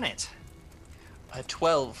were on it. A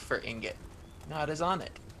 12 for Ingot. Not as on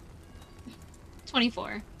it.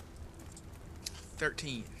 24.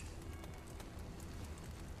 13.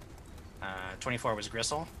 24 was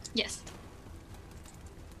Gristle. Yes.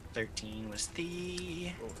 13 was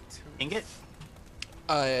the Oh, Ingot.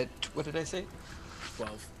 What did I say?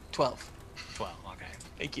 12. 12. 12. Okay.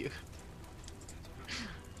 Thank you.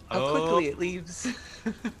 How quickly it leaves.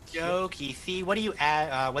 Yo, Keithy, what do you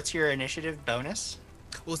add? What's your initiative bonus?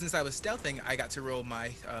 Well, since I was stealthing, I got to roll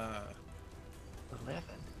my 11.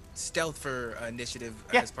 stealth for initiative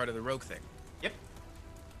Yeah. as part of the rogue thing. Yep.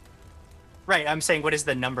 Right. I'm saying, what is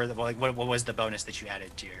the number that like what was the bonus that you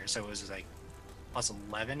added to your? So it was like plus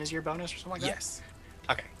 11 is your bonus or something like that. Yes.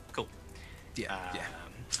 Okay. Cool. Yeah. Yeah.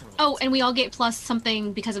 Oh, and we all get plus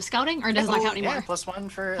something because of scouting, or does it not count anymore? Yeah, +1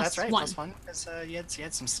 for Plus that's right. one. +1 because you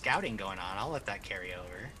had some scouting going on. I'll let that carry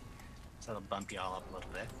over. So that'll bump you all up a little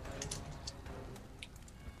bit.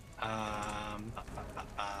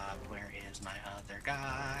 Where is my other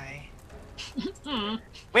guy? Hmm.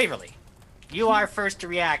 Waverly, you are first to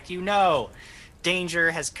react. You know, danger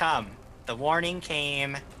has come. The warning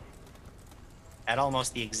came at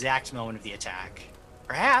almost the exact moment of the attack.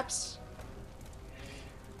 Perhaps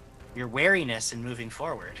your wariness in moving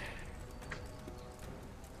forward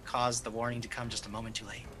caused the warning to come just a moment too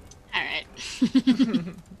late. All right.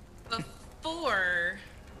 Before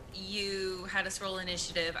you had us roll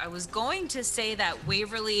initiative, I was going to say that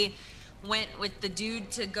Waverly went with the dude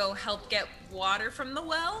to go help get water from the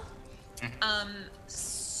well.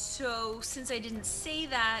 So since I didn't say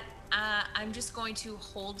that, I'm just going to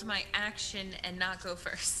hold my action and not go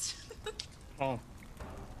first. Oh.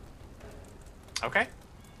 Okay.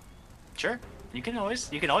 Sure. You can always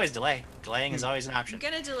delay. Delaying is always an I'm option.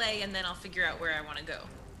 gonna delay and then I'll figure out where I want to go.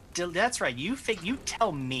 That's right. You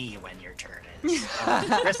tell me when your turn is.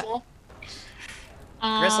 Gristle,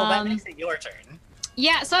 that makes it your turn.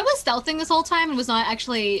 Yeah, so I was stealthing this whole time and was not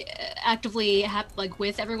actually actively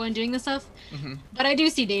with everyone doing this stuff. Mm-hmm. But I do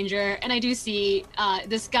see danger, and I do see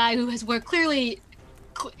this guy who has where clearly,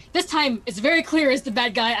 this time it's very clear is the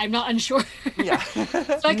bad guy. I'm not unsure. Yeah. So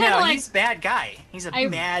I kind of No, he's a bad guy. He's a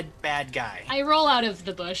bad guy. I roll out of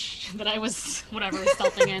the bush that I was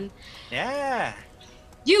stealthing in. Yeah.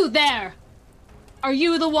 You there! Are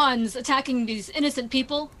you the ones attacking these innocent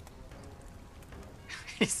people?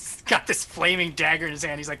 He's got this flaming dagger in his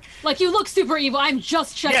hand. He's like, Like, you look super evil. I'm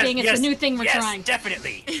just checking. It's a new thing we're trying.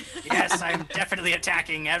 Definitely. Yes, I'm definitely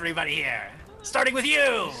attacking everybody here. Starting with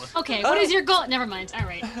you. Okay, what is your goal? Never mind. All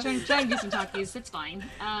right, trying to do some talkies. It's fine.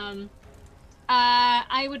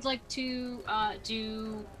 I would like to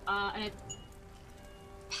do a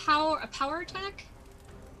power attack.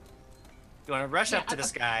 You want to rush up to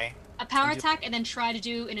this guy. A power attack, and then try to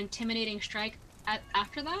do an intimidating strike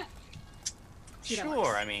after that. See how that Sure,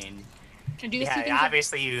 works. I mean, Can I do these two things?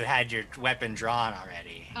 obviously you had your weapon drawn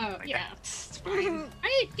already. Oh Like, yeah, it's fine.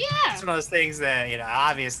 Right? It's Yeah. one of those things that,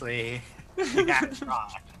 obviously you got it drawn.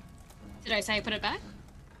 Did I say I put it back?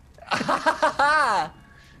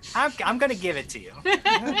 I'm going to give it to you.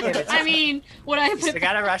 I mean, would I put You it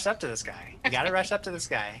gotta rush up to this guy. You gotta rush up to this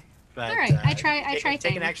guy. But, All right, I try Take an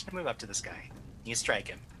thing. action to move up to this guy. You strike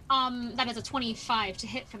him. That is a 25 to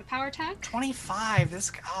hit for the power attack. 25. This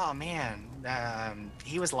guy, oh man.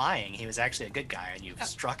 He was lying. He was actually a good guy, and you've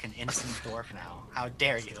struck an innocent dwarf now. How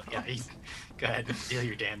dare you? Yeah, go ahead and deal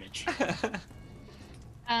your damage.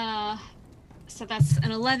 So that's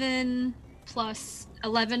an 11 plus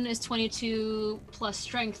 11 is 22 plus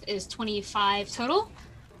strength is 25 total.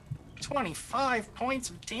 25 points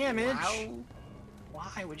of damage. Wow.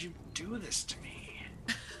 Why would you do this to me?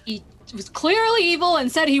 He was clearly evil and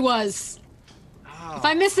said he was. If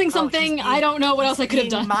I'm missing something, I don't know what else I could have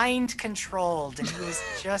done. Mind controlled, and he was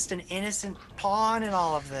just an innocent pawn in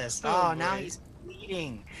all of this. Oh, now boy. he's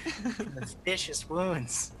bleeding from the vicious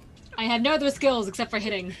wounds. I had no other skills except for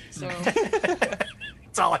hitting, so.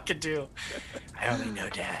 That's all I could do. I only know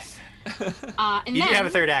death. And You then, do have a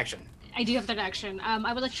third action. I do have third action.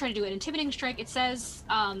 I would like to try to do an intimidating strike. It says,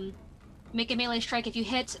 make a melee strike. If you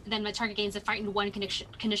hit, then the target gains a frightened 1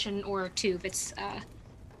 condition or 2 if it's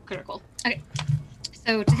critical. Okay.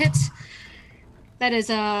 So to hit, that is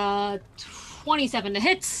 27 to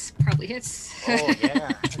hit. Probably hits. Oh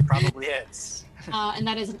yeah, it probably hits. And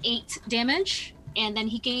that is an 8 damage. and then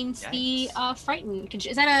he gains the Yikes. frightened.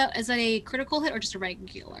 Is that a critical hit or just a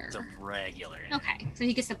regular? It's a regular. Okay, so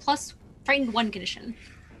he gets a plus frightened 1 condition.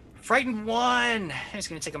 Frightened 1. He's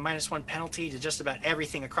going to take a -1 penalty to just about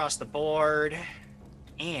everything across the board.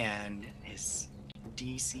 And his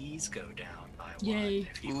DCs go down by 1 Yay.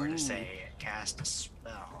 if he were to Ooh. say cast a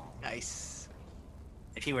spell. Nice.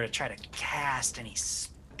 If he were to try to cast any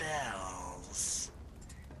spells,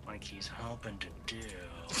 like he's hoping to do.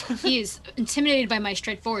 He is intimidated by my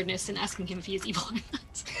straightforwardness and asking him if he is evil or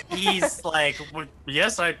not. He's like, well,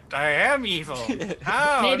 yes, I am evil.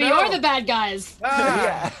 How? Maybe no. you're the bad guys.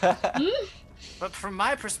 Ah, Yeah. But from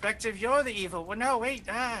my perspective, you're the evil. Well, no, wait.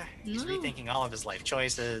 He's No. rethinking all of his life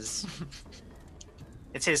choices.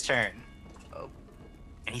 It's his turn. Oh.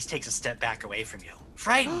 And he takes a step back away from you.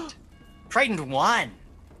 Frightened. Frightened 1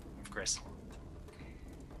 of Gristle.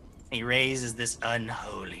 He raises this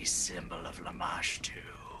unholy symbol of Lamashtu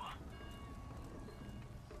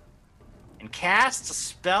and casts a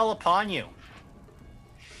spell upon you.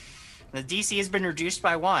 The DC has been reduced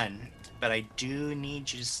by 1, but I do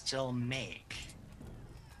need you to still make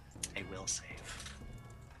a will save.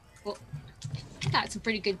 Well, got some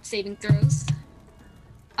pretty good saving throws.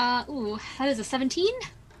 Ooh, that is a 17.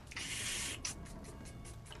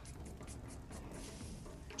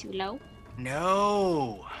 Too low.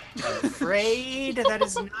 No, I'm afraid that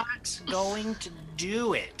is not going to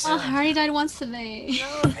do it. Oh, I already died once today.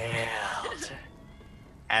 Failed.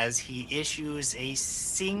 As he issues a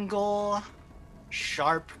single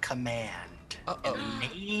sharp command Uh-oh. in the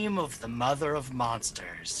name of the Mother of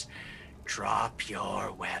Monsters. Drop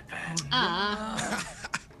your weapon.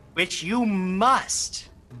 Which you must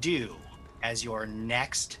do as your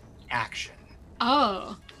next action.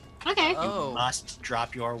 Oh. Okay. Oh. Must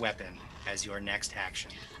drop your weapon as your next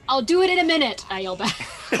action. I'll do it in a minute. I yell back.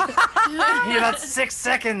 You have about 6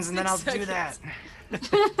 seconds, and then I'll 6 do that.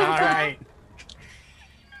 seconds. All right.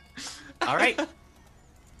 All right.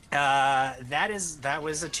 That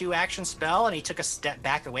was a 2-action spell, and he took a step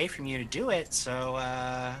back away from you to do it. So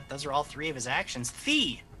those are all 3 of his actions.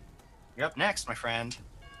 Thee, you're up next, my friend.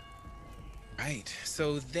 Right.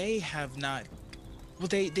 So they have not. Well,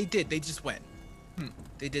 they did. They just went.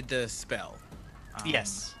 They did the spell.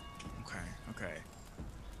 Yes. Okay.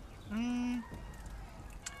 I'm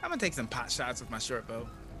gonna take some pot shots with my short bow.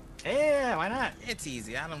 Yeah, why not? It's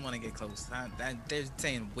easy. I don't want to get close. They're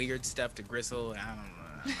saying weird stuff to Gristle. I don't know.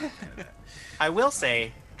 I'm not a fan of that. I will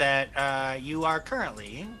say that you are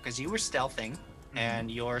currently, because you were stealthing,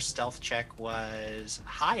 and your stealth check was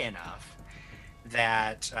high enough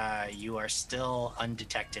that you are still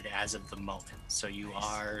undetected as of the moment. So you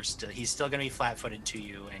are still, he's still going to be flat-footed to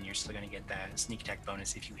you, and you're still going to get that sneak attack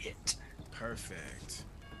bonus if you hit. Perfect.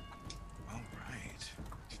 All right.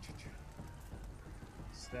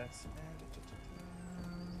 So that's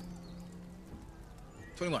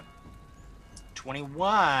 21.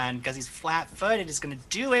 21, because he's flat-footed, is going to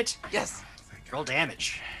do it. Yes. Roll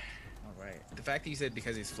damage. All right. The fact that you said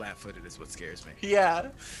because he's flat-footed is what scares me. Yeah.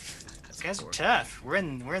 These guys are tough. We're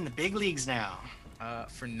in the big leagues now.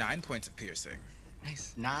 For 9 points of piercing.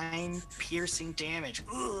 Nice. 9 piercing damage.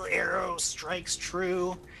 Ooh, arrow strikes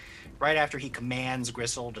true. Right after he commands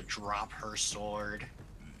Gristle to drop her sword.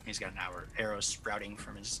 He's got an arrow sprouting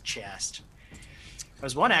from his chest.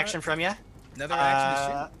 There's one action from you. Another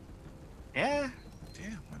action to Yeah. shoot.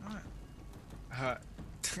 Yeah, why not?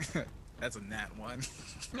 That's a nat 1.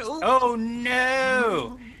 No. Oh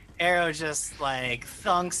no! Arrow just like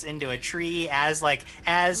thunks into a tree as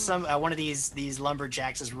some one of these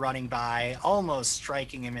lumberjacks is running by, almost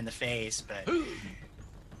striking him in the face, but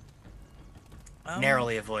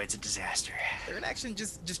narrowly avoids a disaster. Third action,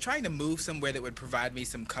 just trying to move somewhere that would provide me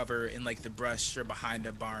some cover in like the brush or behind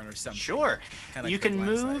a barn or something. Sure. Kinda like You the can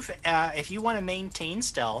blind move, if you want to maintain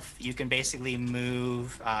stealth, you can basically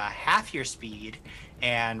move half your speed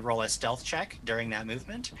and roll a stealth check during that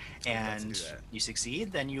movement. let's And do that. you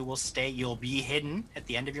succeed, then you'll be hidden at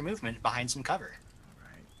the end of your movement behind some cover. All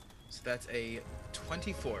right. So that's a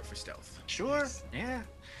 24 for stealth. Sure. Yeah.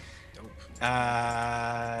 Dope.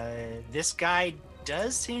 This guy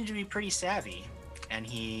does seem to be pretty savvy, and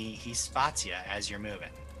he spots you as you're moving.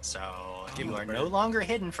 So you are no longer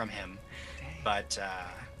hidden from him, but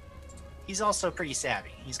he's also pretty savvy.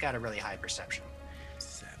 He's got a really high perception.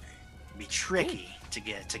 Savvy. It'd be tricky to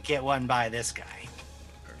get one by this guy.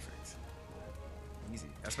 Perfect. Easy.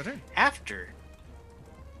 That's my turn.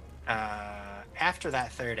 After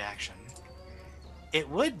that third action, it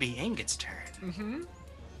would be Ingot's turn. Mm-hmm.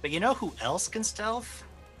 But you know who else can stealth?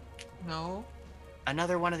 No.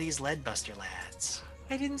 Another one of these Leadbuster lads.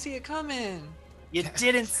 I didn't see it coming. You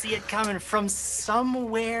didn't see it coming from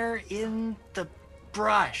somewhere in the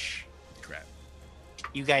brush. Crap.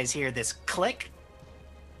 You guys hear this click,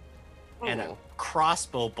 and a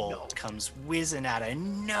crossbow bolt comes whizzing out of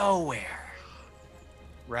nowhere,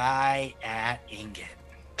 right at Ingot.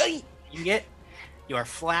 Ingot, you are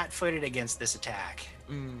flat-footed against this attack.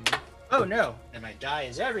 Oh no, and my die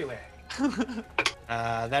is everywhere.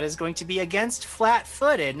 That is going to be against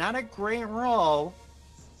flat-footed. Not a great roll.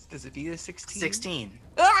 Does it beat a 16? 16.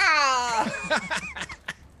 Ah!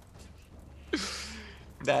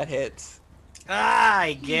 That hits. Ah,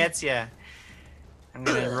 he gets ya. I'm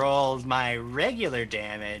gonna roll my regular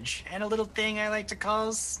damage and a little thing I like to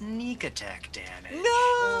call sneak attack damage. No!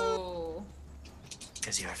 Oh.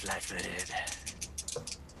 Because you are flat-footed.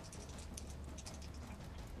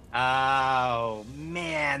 Oh,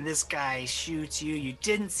 man, this guy shoots you. You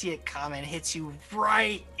didn't see it coming. Hits you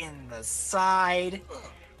right in the side,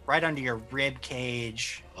 right under your rib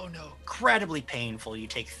cage. Oh no. Incredibly painful. You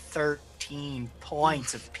take 13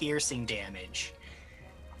 points of piercing damage.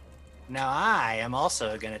 Now I am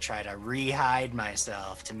also going to try to re-hide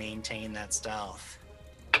myself to maintain that stealth.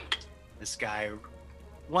 This guy,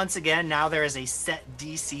 once again, now there is a set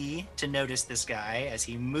DC to notice this guy as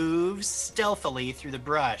he moves stealthily through the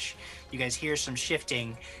brush. You guys hear some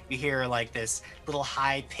shifting. You hear like this little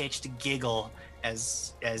high-pitched giggle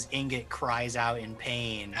as Ingot cries out in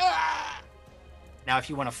pain. Now, if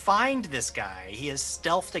you want to find this guy, he is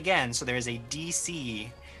stealthed again, so there is a DC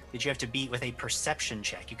that you have to beat with a perception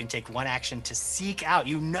check. You can take one action to seek out.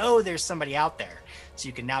 You know there's somebody out there, so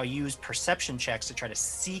you can now use perception checks to try to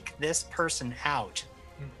seek this person out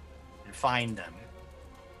and find them.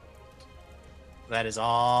 That is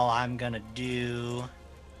all I'm gonna do.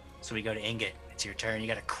 So we go to Ingot. It's your turn. You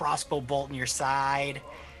got a crossbow bolt in your side.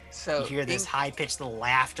 So You hear this high-pitched little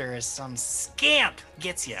laughter as some scamp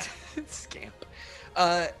gets you. Scamp.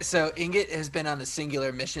 So Ingot has been on a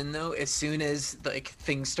singular mission though. As soon as like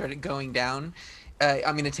things started going down,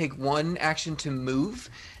 I'm gonna take one action to move,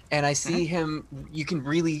 and I see him. You can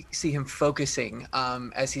really see him focusing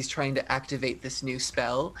as he's trying to activate this new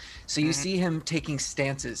spell. So you see him taking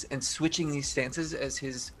stances and switching these stances as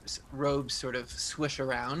his robes sort of swish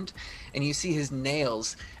around, and you see his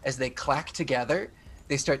nails as they clack together.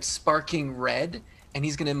 They start sparking red, and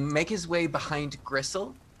he's gonna make his way behind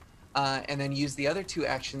Gristle. And then use the other two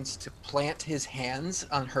actions to plant his hands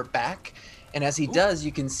on her back. And as he does,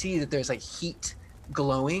 you can see that there's like heat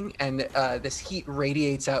glowing, and this heat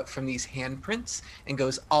radiates out from these handprints and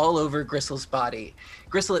goes all over Gristle's body.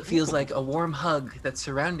 Gristle, it feels like a warm hug that's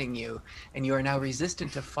surrounding you, and you are now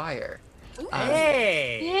resistant to fire.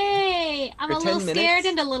 Hey! Yay! I'm For a little 10 scared minutes?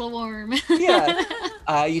 and a little warm.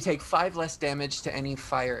 Yeah. You take 5 less damage to any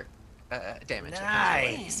fire damage.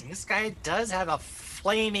 Nice. This guy does have a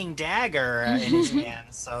flaming dagger in his hand,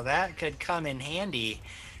 so that could come in handy.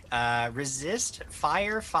 Resist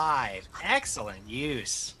fire 5. Excellent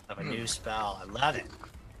use of a new spell. I love it.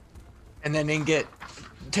 And then Ingot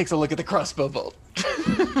takes a look at the crossbow bolt.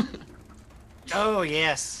 Oh,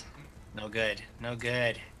 yes. No good. No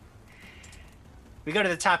good. We go to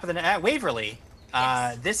the top of the Waverly.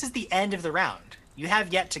 This is the end of the round. You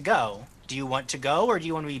have yet to go. Do you want to go, or do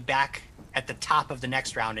you want to be back at the top of the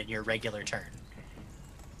next round in your regular turn?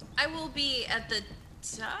 I will be at the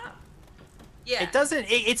top. Yeah. It doesn't.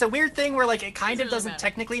 It's a weird thing where like it kind Doesn't of really doesn't matter.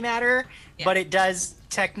 technically matter, Yeah. but it does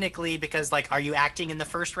technically because like, are you acting in the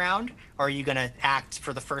first round, or are you gonna act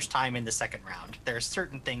for the first time in the second round? There are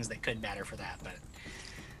certain things that could matter for that, but.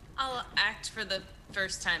 I'll act for the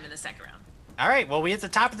first time in the second round. All right. Well, we at the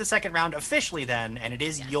top of the second round officially then, and it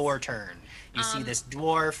is Yes. your turn. You see this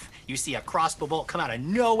dwarf. You see a crossbow bolt come out of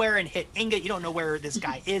nowhere and hit Ingot. You don't know where this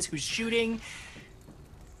guy is who's shooting.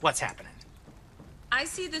 What's happening? I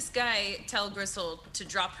see this guy tell Gristle to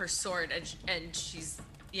drop her sword, and she's,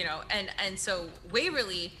 and so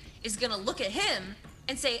Waverly is gonna look at him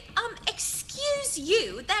and say, excuse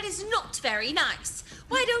you, that is not very nice.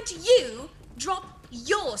 Why don't you drop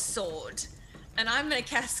your sword? And I'm gonna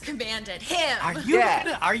cast command at him.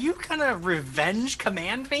 Are you gonna revenge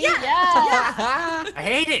command me? Yeah. I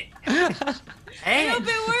hate it. I Hey, hope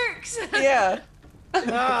it works. Yeah.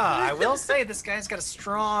 I will say this guy's got a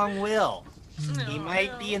strong will. He Oh,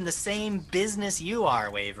 might no. be in the same business you are,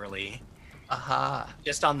 Waverly, Aha.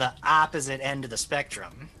 just on the opposite end of the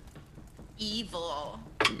spectrum. Evil.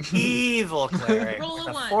 Evil cleric Roll a with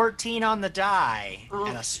a 1. 14 on the die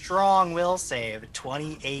and a strong will save,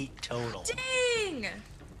 28 total. Dang!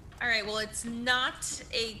 All right, well, it's not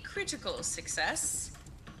a critical success,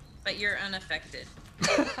 but you're unaffected.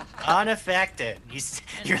 Unaffected.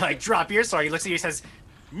 You're like, drop your sword. He looks at you and says,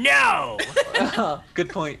 no! Good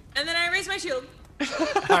point. And then I raise my shield.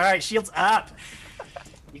 All right, shields up.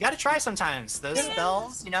 You You got to try sometimes. Those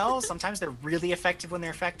spells, sometimes they're really effective when they're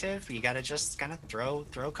effective. You got to just kind of throw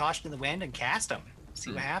caution in the wind and cast them.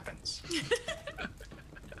 See what happens.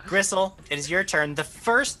 Gristle, it is your turn. The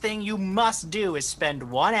first thing you must do is spend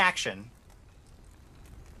one action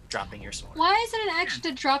dropping your sword. Why is it an action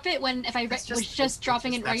to drop it when if I It's was just- just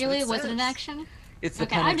dropping it that's what it regularly? Was it an says. action? It's the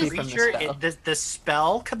Okay, I'm penalty just- from the Creature, spell. the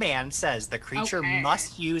spell command says the creature Okay.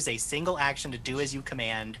 must use a single action to do as you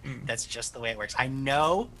command. That's just the way it works. I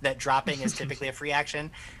know that dropping is typically a free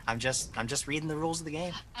action. I'm just reading the rules of the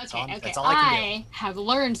game. That's all, Okay, that's all I can do. I have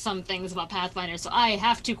learned some things about Pathfinder, so I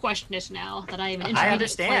have to question it now that I am an intermediate I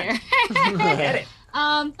understand. player. I get it.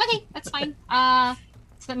 Okay, that's fine.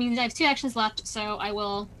 So that means I have 2 actions left, so I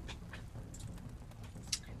will.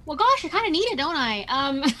 Well, gosh, I kind of need it, don't I?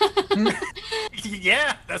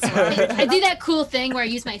 Yeah, that's what I do that cool thing where I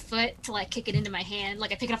use my foot to like kick it into my hand,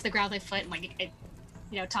 like I pick it off the ground with my foot and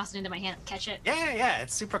like toss it into my hand and catch it. Yeah,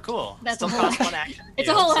 it's super cool. That's Still a whole costs one action. It's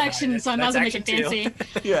a too, whole so action, so I might as well make it that's action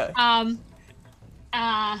fancy. Yeah.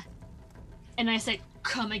 And I said,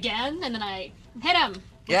 "Come again," and then I hit him. With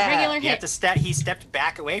Yeah, a regular You have hit. to step. He stepped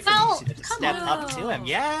back away from No, you, so you have to come step up to him. on.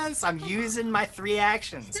 Yes, I'm using my 3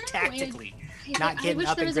 actions Is there a way to- tactically. Hey, not I getting wish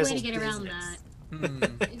up there in was a way to Grizzle's get around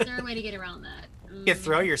business. that. Is there a way to get around that? You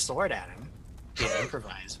throw your sword at him. Be an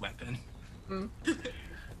improvised weapon.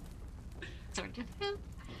 Sorry.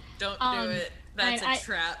 Don't Um, do it. That's I- a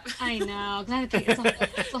trap. I know. 'Cause I think it's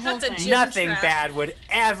the whole That's a thing. gym Nothing trap. bad would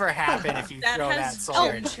ever happen if you That throw that has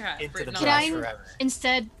sword gym trap into the written brush on it. Can I- forever.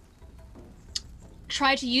 Instead,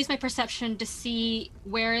 try to use my perception to see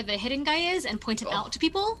where the hidden guy is and point him Oh. out to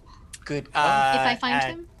people Good call. Uh, if I find at-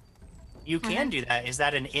 him. You can do that. Is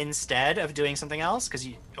that an instead of doing something else?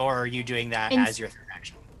 Or are you doing that In- as your third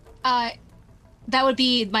action? That would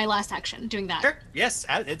be my last action, doing that. Sure. Yes.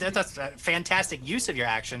 That's a fantastic use of your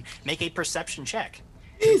action. Make a perception check.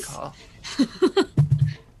 Good call.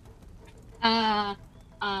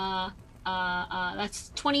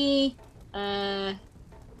 That's 22.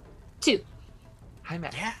 Hi,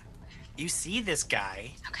 Matt. Yeah. You see this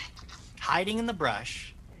guy Okay. hiding in the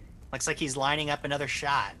brush. Looks like he's lining up another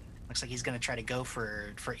shot. Looks like he's gonna try to go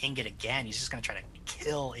for Ingot again. He's just gonna try to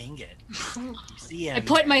kill Ingot. You see him. I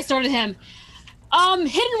point my sword at him.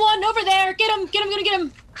 Hidden one over there. Get him. Gonna get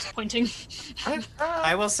him. Pointing.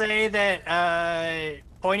 I will say that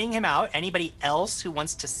pointing him out, anybody else who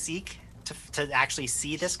wants to seek to actually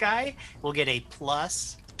see this guy will get a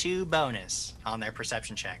 +2 bonus on their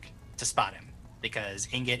perception check to spot him because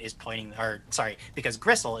because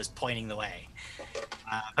Gristle is pointing the way.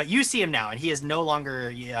 But you see him now, and he is no longer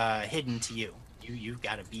hidden to you. You've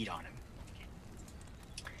got a beat on him.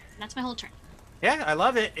 That's my whole turn. Yeah, I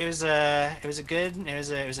love it. It was a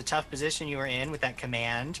tough position you were in with that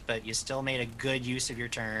command, but you still made a good use of your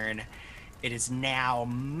turn. It is now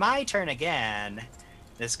my turn again.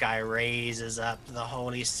 This guy raises up the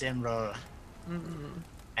holy symbol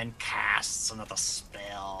and casts another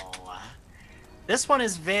spell. This one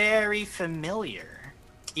is very familiar.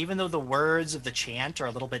 Even though the words of the chant are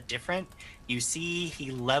a little bit different, you see he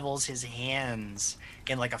levels his hands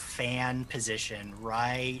in like a fan position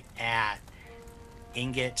right at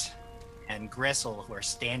Ingot and Gristle, who are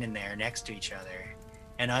standing there next to each other,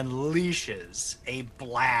 and unleashes a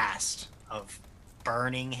blast of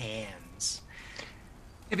burning hands.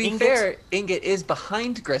 To be Ingot's- fair, Ingot is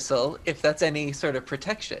behind Gristle, if that's any sort of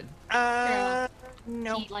protection.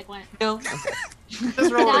 No. Eat like what? No?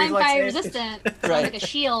 Just roll a I'm reflex fire save. resistant. So Right. I'm like a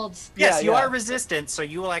shield. Yes, Yeah, you yeah. are resistant, so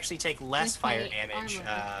you will actually take less With fire my damage.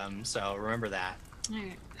 armor. So remember that.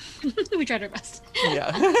 Alright. We tried our best.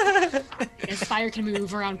 Yeah. I guess fire can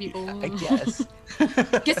move around people. I guess.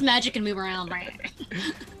 Guess magic can move around, right?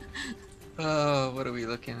 Oh, what are we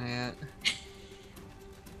looking at?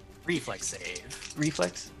 Reflex save.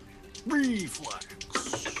 Reflex? Reflex.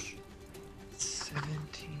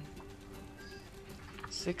 17.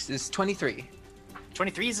 6 is 23.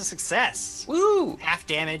 23 is a success. Woo! Half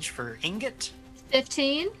damage for Ingot.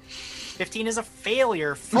 15. 15 is a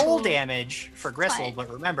failure. Full damage for Gristle, Fine. but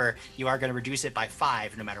remember, you are going to reduce it by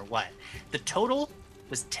 5 no matter what. The total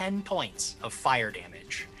was 10 points of fire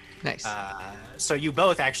damage. Nice. So you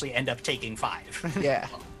both actually end up taking 5. Yeah.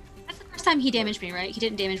 That's the first time he damaged me, right? He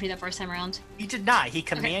didn't damage me that first time around. He did not. He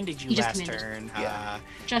commanded you He just last commanded. turn. Yeah.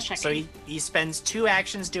 Just checking. So he spends 2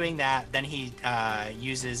 actions doing that. Then he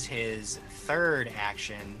uses his third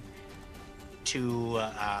action to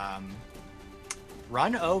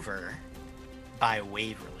run over by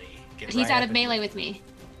Waverly. Get But he's right out up of in- melee with me.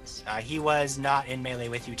 He was not in melee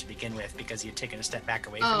with you to begin with because he had taken a step back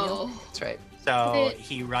away from you. Oh. That's right. So Wait.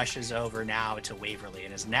 he rushes over now to Waverly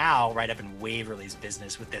and is now right up in Waverly's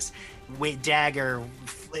business with this dagger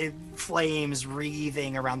flames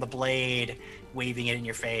wreathing around the blade, waving it in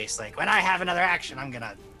your face. Like, when I have another action, I'm going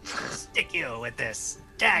to stick you with this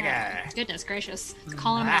dagger. Goodness gracious.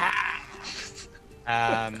 Call him out.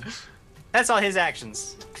 Ah. That's all his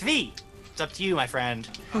actions. Kvi, it's up to you, my friend.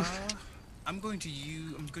 I'm going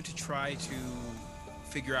to try to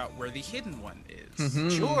figure out where the hidden one is.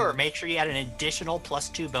 Mhm. Sure, make sure you add an additional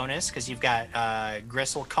 +2 bonus because you've got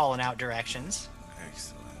Gristle calling out directions.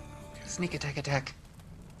 Excellent. Okay. Sneak attack.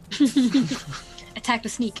 Attack the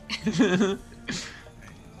sneak.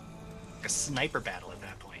 A sniper battle at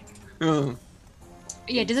that point. Oh.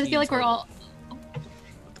 Yeah, does it feel like we're all...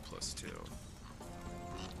 With the +2.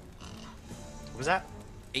 What was that?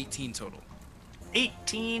 18 total.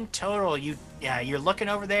 18 total. You're looking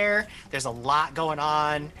over there. There's a lot going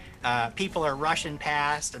on. People are rushing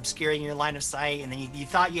past, obscuring your line of sight, and then you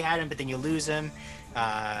thought you had him, but then you lose him.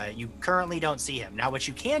 You currently don't see him. Now, what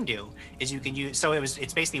you can do is you can use. So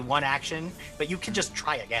it's basically one action, but you can just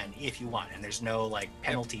try again if you want, and there's no like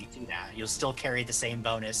penalty to that. You'll still carry the same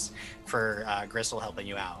bonus for Gristle helping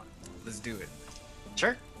you out. Let's do it.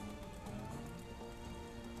 Sure.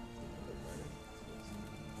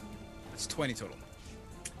 It's 20 total.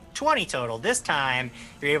 20 total. This time,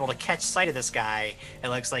 you're able to catch sight of this guy. It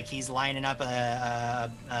looks like he's lining up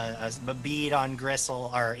a bead on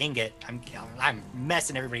Gristle or Ingot. I'm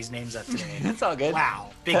messing everybody's names up today. It's all good.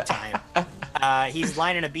 Wow, big time. He's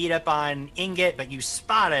lining a bead up on Ingot, but you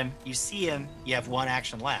spot him. You see him. You have one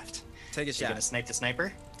action left. Take a So you're gonna shot. snipe the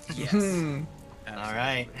sniper. Yes. Hmm. All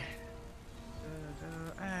right.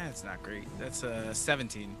 That's not great. That's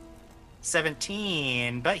 17.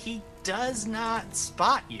 17, but he does not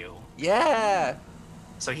spot you. Yeah.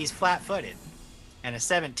 So he's flat-footed, and a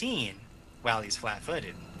 17, while he's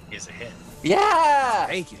flat-footed, is a hit. Yeah.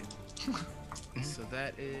 Take it. So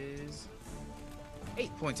that is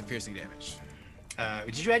 8 points of piercing damage.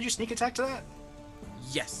 Did you add your sneak attack to that?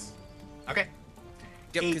 Yes. Okay.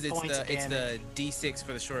 Yep, 8 because points of it's the D6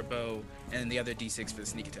 for the short bow and the other D6 for the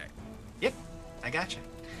sneak attack. Yep, I gotcha.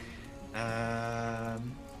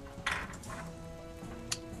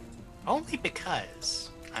 Only because,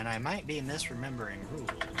 and I might be misremembering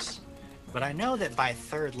rules, but I know that by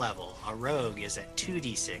 3rd level, a rogue is at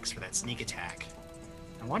 2d6 for that sneak attack.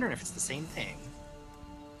 I'm wondering if it's the same thing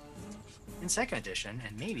in 2nd edition,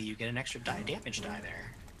 and maybe you get an extra damage die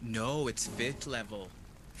there. No, it's 5th level.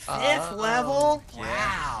 5th level? Yeah.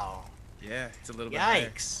 Wow. Yeah, it's a little bit higher.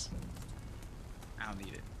 Yikes. I don't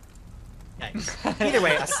need it. Yikes. Either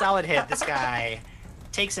way, a solid hit. This guy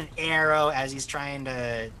takes an arrow as he's trying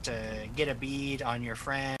to get a bead on your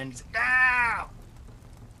friend. Ow!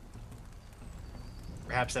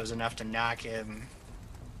 Perhaps that was enough to knock him,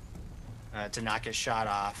 to knock his shot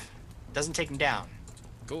off. Doesn't take him down.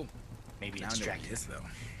 Cool. Maybe Now it's nobody distracted. hits though.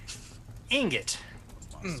 Ingot,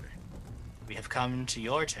 Monster. we have come to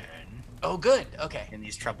your turn Oh, good. Okay. in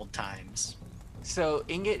these troubled times. So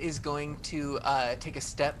Ingot is going to take a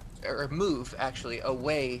step or move actually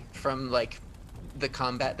away from like the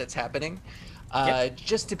combat that's happening,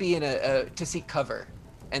 just to be in to seek cover,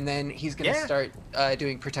 and then he's going to Yeah. start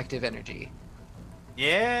doing protective energy.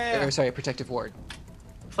 Yeah. Or sorry, protective ward.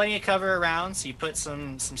 Plenty of cover around, so you put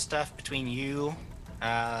some stuff between you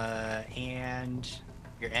and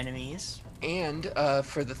your enemies. And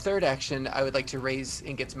for the third action, I would like to raise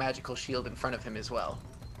Ingot's magical shield in front of him as well,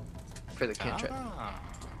 for the cantrip.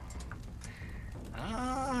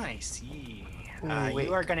 I see. Ooh, wait.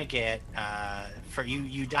 You are gonna get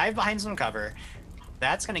you dive behind some cover.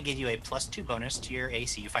 That's gonna give you a +2 bonus to your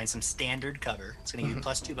AC. You find some standard cover. It's gonna give you a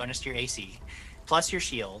 +2 bonus to your AC, plus your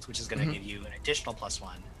shield, which is gonna give you an additional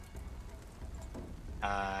 +1.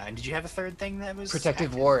 And did you have a third thing that was Protective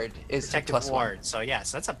active? ward is Protective plus ward. So yeah,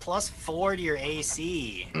 so that's a +4 to your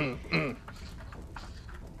AC. one.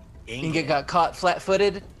 Ingot got caught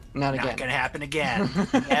flat-footed. Not Not again. gonna happen again.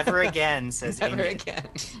 Never again, says Never Ingot. again.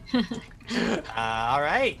 All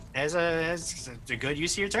right, that's a good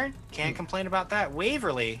use of your turn. Can't complain about that.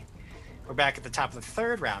 Waverly, we're back at the top of the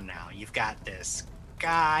 3rd round now. You've got this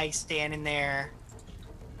guy standing there,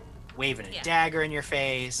 waving a Yeah. dagger in your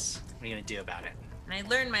face. What are you gonna do about it? And I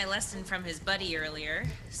learned my lesson from his buddy earlier,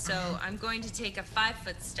 so I'm going to take a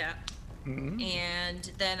 5-foot step,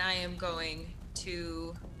 and then I am going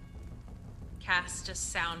to cast a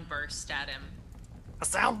sound burst at him. A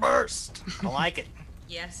sound burst. I don't like it.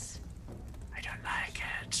 Yes, I don't like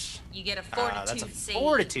it. you get a fortitude That's a save,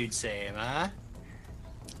 fortitude save, huh?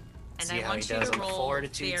 and See I how want he you does to on the roll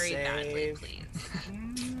fortitude very badly, save.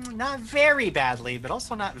 please. Not very badly, but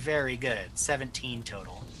also not very good. 17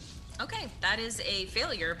 total. Okay, that is a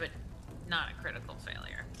failure, but not a critical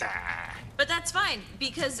failure. Ah. But that's fine,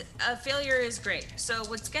 because a failure is great. So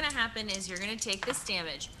what's gonna happen is you're gonna take this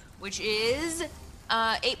damage, which is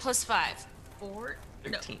 8 plus 5.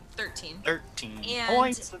 13. 13. 13 And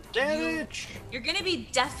points of damage. You're gonna be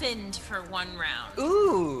deafened for 1 round.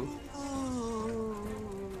 Ooh.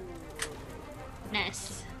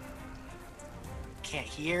 Nice. Can't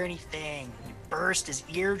hear anything. You burst his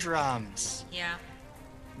eardrums. Yeah.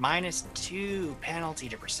 -2 penalty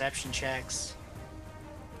to perception checks.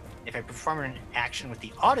 If I perform an action with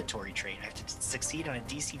the auditory trait, I have to succeed on a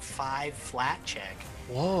DC 5 flat check.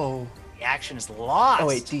 Whoa. The action is lost. Oh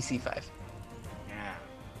wait, DC 5. Yeah.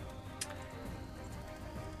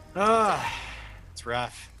 Ugh. It's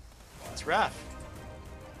rough. It's rough.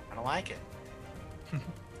 I don't like it.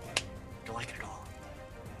 Don't like it at all.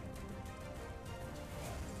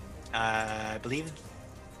 I believe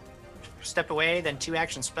step away, then 2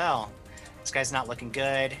 action spell. This guy's not looking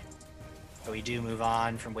good. But we do move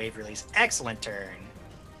on from Waverly's excellent turn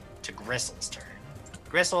to Gristle's turn.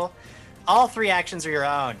 Gristle, all 3 actions are your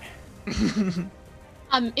own.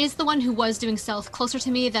 Is the one who was doing stealth closer to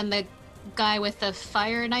me than the guy with the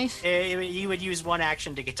fire knife? You would use 1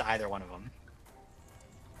 action to get to either one of them.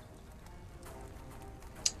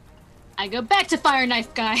 I go back to fire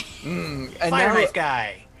knife guy. And Fire now knife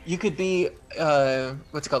guy. you could be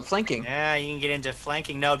what's it called, flanking. Yeah, you can get into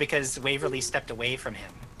flanking. No, because Waverly stepped away from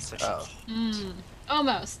him. So she Oh. can't.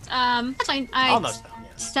 Almost. That's fine. I Almost, though,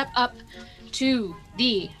 yes. step up to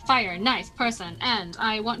the fire knife person, and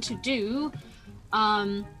I want to do.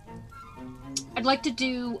 I'd like to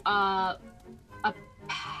do a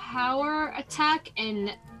power attack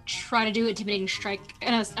and try to do intimidating strike.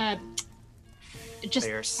 Just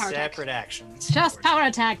They are power attack. separate actions. Just power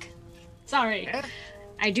attack. Sorry. Yeah.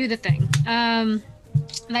 I do the thing.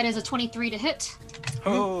 That is a 23 to hit.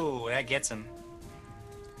 Oh, that gets him.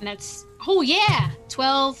 And that's, oh yeah!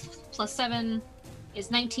 12 plus 7 is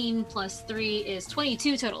 19 plus 3 is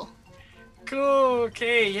 22 total. Cool.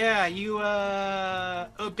 Okay, yeah, you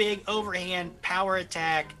a big overhand power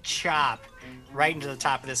attack chop right into the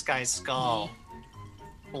top of this guy's skull.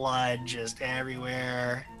 Blood just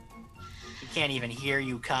everywhere. He can't even hear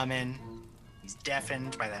you coming. He's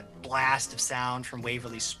deafened by that blast of sound from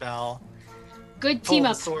Waverly's spell. Good Pull team the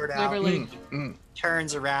up, sword out. Waverly.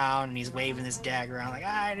 Turns around and he's waving his dagger around like,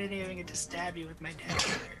 I didn't even get to stab you with my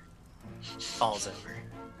dagger. Falls over.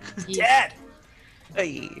 He's Dead!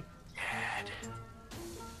 Hey. Dead.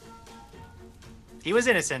 He was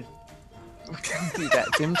innocent. Do that,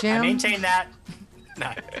 Jim I Jam. maintain that.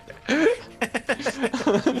 No.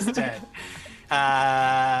 He's dead.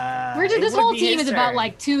 Where did it this would whole be team his is about turn.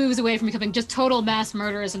 like 2 moves away from becoming just total mass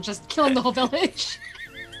murderers and just killing the whole village.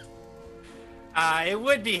 It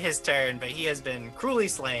would be his turn, but he has been cruelly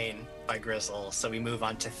slain by Gristle. So we move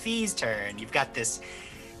on to Thee's turn. You've got this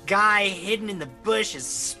guy hidden in the bushes,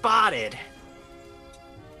 spotted.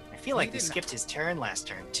 I feel like we didn't- skipped his turn last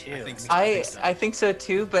turn too. I think so. I think so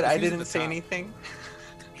too, but I He's at didn't the say top. anything.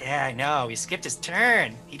 Yeah, I know. We skipped his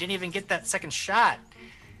turn. He didn't even get that second shot.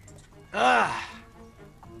 Ugh.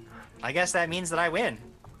 I guess that means that I win.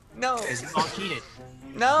 No. Because you've all cheated.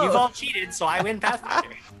 No. You've all cheated, so I win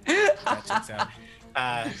Pathfinder. That checks out.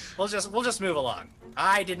 We'll just move along.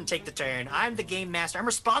 I didn't take the turn. I'm the game master. I'm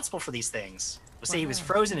responsible for these things. We'll say he was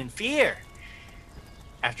frozen in fear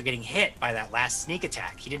after getting hit by that last sneak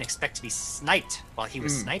attack. He didn't expect to be sniped while he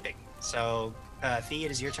was sniping. So, Thea,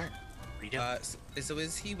 it is your turn. What are you doing? So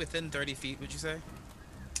is he within 30 feet, would you say?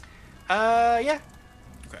 Yeah.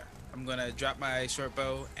 Okay. I'm gonna drop my short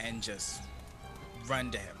bow and just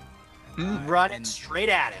run to him. Run it and- straight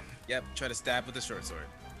at him. Yep, try to stab with the short sword.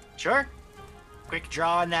 Sure. Quick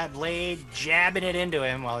draw on that blade, jabbing it into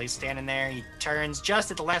him while he's standing there. He turns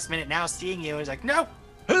just at the last minute, now seeing you, and he's like, no,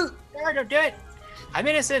 no, don't do it. I'm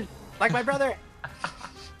innocent, like my brother.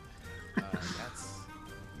 That's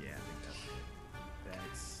yeah, I think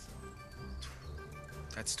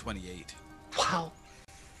that's 28. Wow.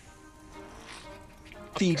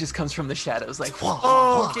 Fee just comes from the shadows like,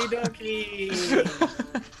 whoa. Okie dokie.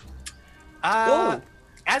 Whoa.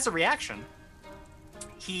 As a reaction,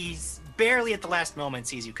 he's barely at the last moment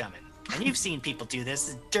sees you coming. And you've seen people do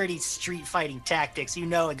this, dirty street fighting tactics. You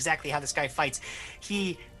know exactly how this guy fights.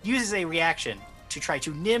 He uses a reaction to try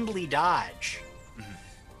to nimbly dodge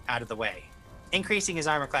out of the way, increasing his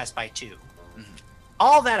armor class by 2.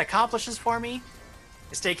 All that accomplishes for me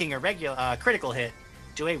is taking a critical hit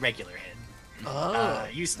to a regular hit. Oh.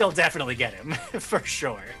 You still definitely get him, for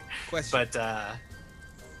sure. Question. But,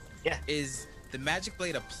 Is the magic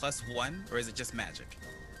blade a +1 or is it just magic?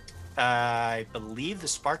 I believe the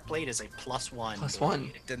spark blade is a +1. +1.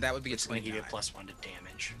 blade. Then that would be a It's going to give you 29. a +1 to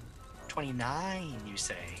damage. 29, you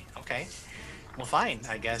say? Okay. Well, fine.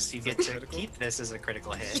 I guess you get to critical? keep this as a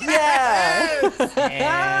critical hit. Yeah. And,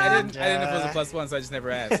 I didn't know if it was a +1, so I just never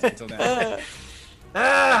asked until now.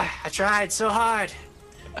 I tried so hard.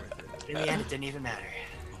 In the end, it didn't even matter.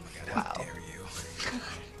 Oh my god, how Wow. dare you?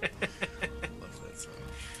 Love that song.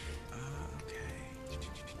 Okay.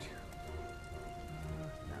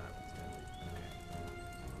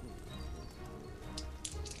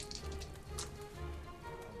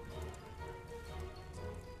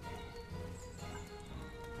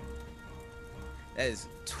 That is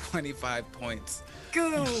 25 points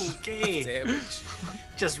Okay. damage.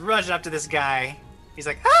 Just rush up to this guy. He's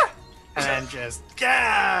like, ah! And then just,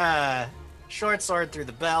 short sword through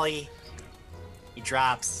the belly. He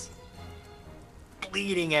drops,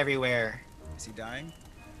 bleeding everywhere, Is he dying?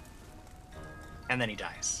 and then he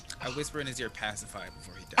dies. I whisper in his ear, pacify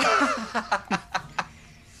before he dies.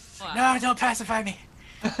 Wow. No, don't pacify me.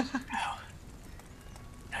 No,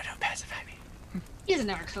 don't pacify me. He's an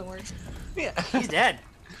arc forward. Yeah. He's dead.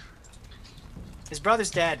 His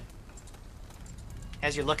brother's dead.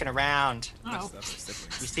 As you're looking around, Oh. That's for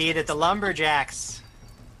siblings. you see that the lumberjacks,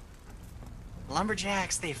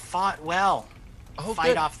 they fought well. Oh, Fight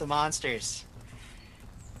good. off the monsters.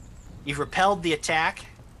 You've repelled the attack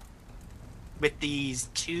with these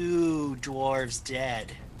 2 dwarves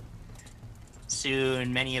dead.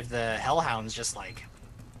 Soon, many of the hellhounds just like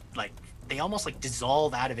they almost like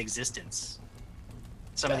dissolve out of existence.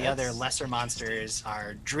 Some of the other That's lesser monsters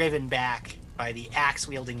are driven back by the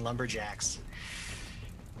axe-wielding lumberjacks.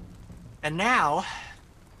 And now,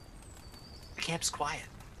 the camp's quiet.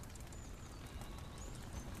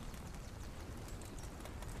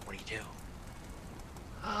 What do you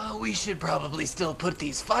do? We should probably still put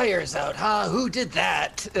these fires out, huh? Who did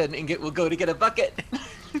that? And Ingot will go to get a bucket.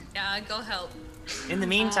 Yeah, go help. In the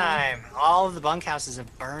meantime, all of the bunkhouses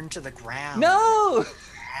have burned to the ground. No!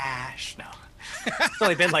 Ash, no. It's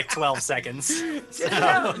only been like 12 seconds. So,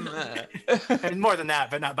 Damn. and more than that,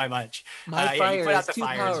 but not by much. My you fire put out is the too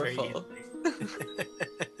fires very powerful.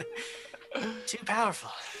 Too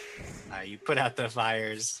powerful. You put out the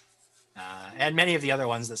fires, and many of the other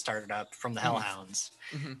ones that started up from the hellhounds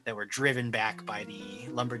Mhm. that were driven back by the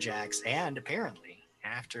lumberjacks, and apparently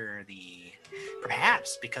after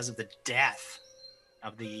perhaps because of the death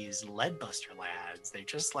of these leadbuster lads, they're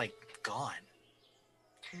just like gone.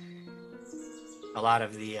 A lot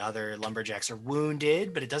of the other lumberjacks are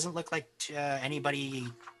wounded, but it doesn't look like anybody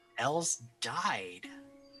else died.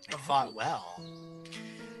 They fought well.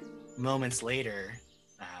 Moments later,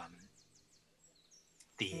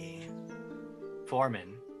 the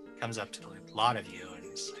foreman comes up to the lot of you and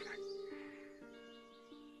is like,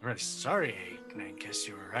 I'm really sorry. I guess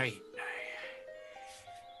you were right.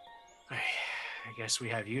 I guess we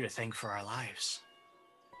have you to thank for our lives.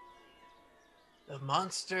 The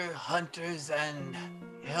monster hunters and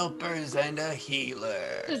helpers and a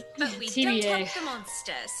healer. But we don't TBA. help the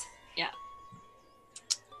monsters.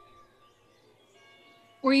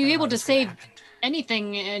 Were you I don't able know to what's gonna save happen.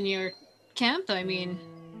 anything in your camp? I mean,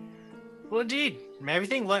 Well, indeed.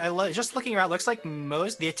 Everything, just looking around, looks like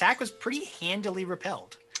the attack was pretty handily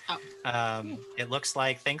repelled. Oh. It looks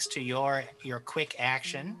like thanks to your quick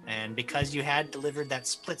action, and because you had delivered that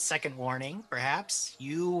split-second warning, perhaps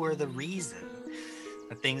you were the reason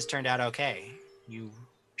that things turned out okay. You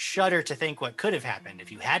shudder to think what could have happened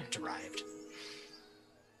if you hadn't arrived.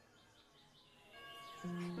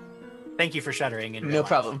 Thank you for shuddering. In real No life.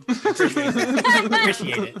 problem.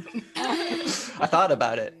 Appreciate it. I thought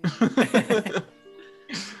about it.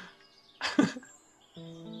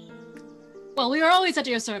 well, we are always at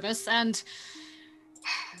your service, and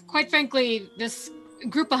quite frankly, this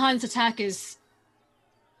group behind this attack is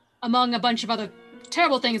among a bunch of other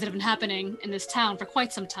terrible things that have been happening in this town for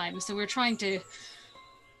quite some time, so we're trying to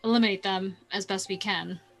eliminate them as best we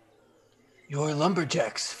can. Your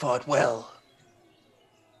lumberjacks fought well.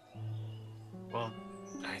 Well,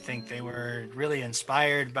 I think they were really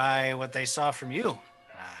inspired by what they saw from you.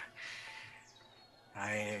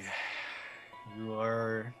 You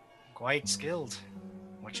are quite skilled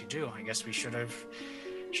in what you do. I guess we should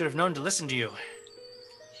have known to listen to you.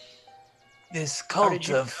 This How did cult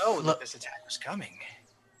you of know that this attack was coming?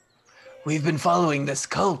 We've been following this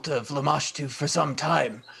cult of Lamashtu for some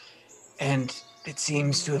time, and it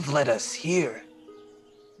seems to have led us here.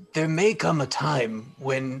 There may come a time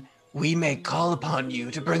when we may call upon you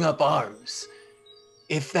to bring up arms.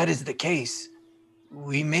 If that is the case,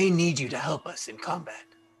 we may need you to help us in combat.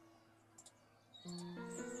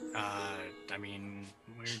 I mean,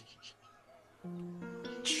 we're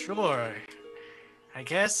Sure. I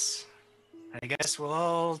guess we'll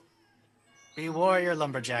all be warrior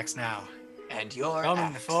lumberjacks now. And your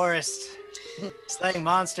Roaming the axe. forest, slaying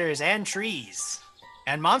monsters and trees.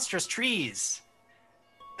 And monstrous trees.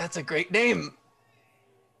 That's a great name.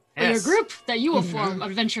 For your Yes. group that you will form,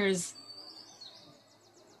 adventurers.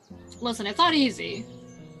 Listen, it's not easy.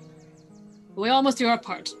 We all must do our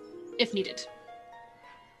part, if needed,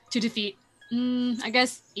 to defeat, I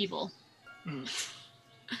guess, evil.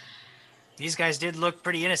 These guys did look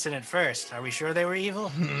pretty innocent at first. Are we sure they were evil?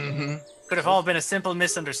 Mm-hmm. Could have all been a simple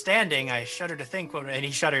misunderstanding. I shudder to think what, and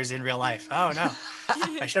he shudders in real life. Oh no.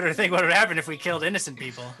 I shudder to think what would happen if we killed innocent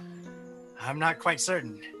people. I'm not quite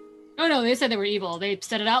certain. Oh no, they said they were evil. They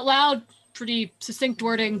said it out loud. Pretty succinct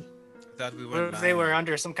wording. Thought we What were. if they were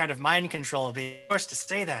under some kind of mind control, being forced to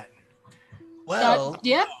say that? Well,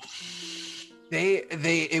 Yep.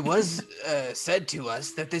 it was said to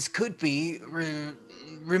us that this could be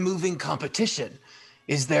removing competition.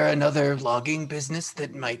 Is there another logging business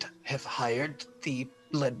that might have hired the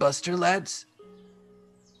Leadbuster lads?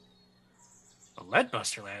 The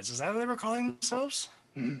Leadbuster lads, is that what they were calling themselves?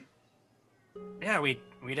 Mhm. Yeah,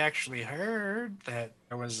 we'd actually heard that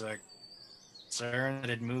there was a concern that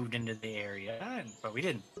had moved into the area, but we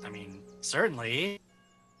didn't. I mean, certainly,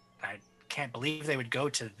 I can't believe they would go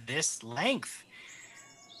to this length.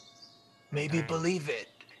 Maybe Alright. believe it.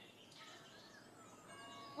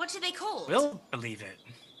 What are they called? We'll believe it.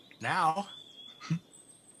 Now.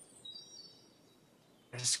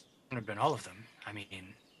 This could have been all of them. I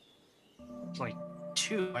mean, it's like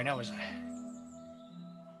two. I know is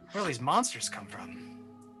where do these monsters come from?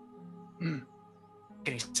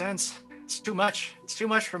 Any sense? It's too much. It's too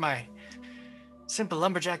much for my simple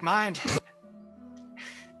lumberjack mind.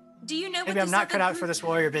 Do you know what Maybe I'm this not other cut out group- for this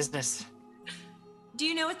warrior business. Do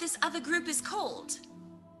you know what this other group is called?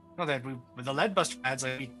 Well, that we with the Leadbuster lads,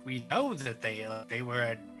 like we know that they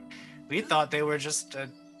were. We thought they were just.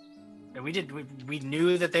 We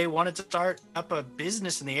knew that they wanted to start up a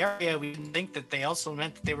business in the area. We didn't think that they also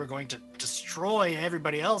meant that they were going to destroy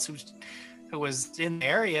everybody else who was in the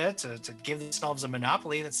area to give themselves a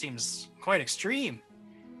monopoly. That seems quite extreme.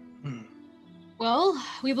 Well,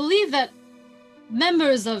 we believe that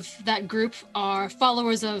members of that group are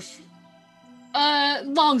followers of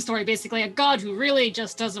long story, basically, a god who really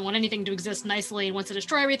just doesn't want anything to exist nicely and wants to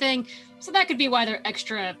destroy everything. So that could be why they're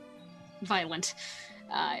extra violent,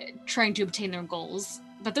 trying to obtain their goals.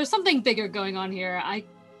 But there's something bigger going on here. I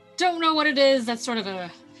don't know what it is. That's sort of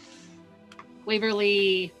a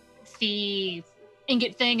Waverly the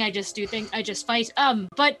ingot thing. I just fight.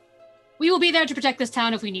 But we will be there to protect this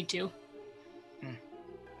town if we need to.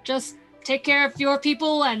 Just take care of your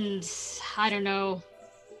people and I don't know.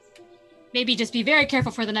 Maybe just be very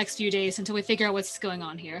careful for the next few days until we figure out what's going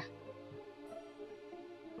on here.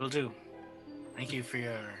 Will do. Thank you for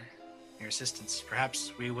your assistance.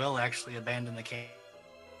 Perhaps we will actually abandon the camp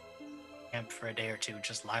for a day or two.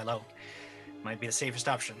 Just lie low. Might be the safest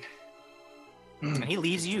option. And he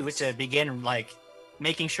leaves you to begin like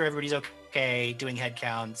making sure everybody's okay, doing head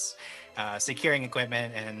counts, securing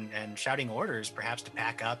equipment, and shouting orders, perhaps to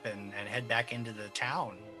pack up and head back into the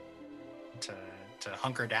town to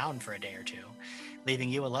hunker down for a day or two, leaving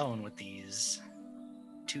you alone with these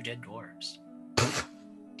two dead dwarves.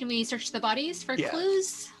 Can we search the bodies for Yeah.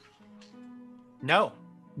 clues? No.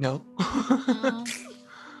 No.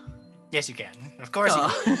 Yes, you can. Of course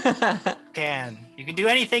you can. You can do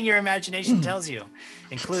anything your imagination tells you,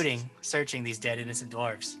 including searching these dead innocent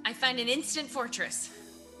dwarves. I find an instant fortress.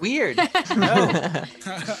 Weird. No,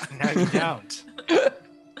 you don't.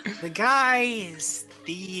 The guy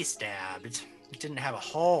he stabbed didn't have a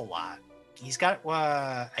whole lot. He's got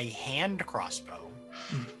a hand crossbow,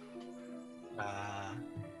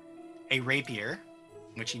 a rapier,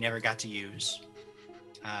 which he never got to use,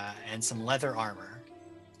 and some leather armor.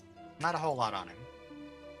 Not a whole lot on him.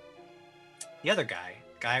 The other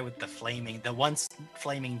guy with the once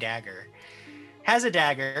flaming dagger, has a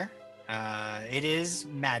dagger. It is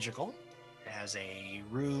magical. It has a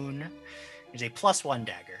rune. It's a +1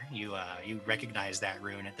 dagger. You recognize that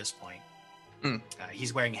rune at this point.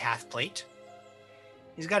 He's wearing half plate.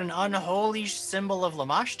 He's got an unholy symbol of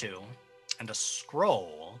Lamashtu and a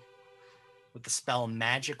scroll with the spell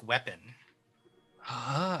Magic Weapon.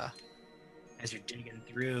 Ah. As you're digging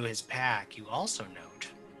through his pack, you also note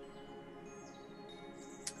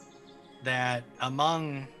that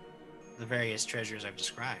among the various treasures I've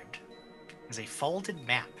described is a folded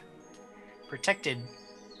map protected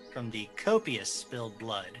from the copious spilled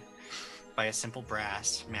blood by a simple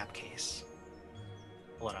brass map case.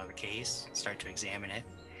 Pull it out of the case, start to examine it.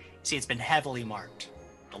 See, it's been heavily marked.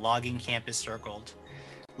 The logging camp is circled.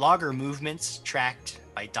 Logger movements tracked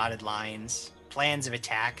by dotted lines, plans of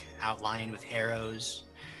attack outlined with arrows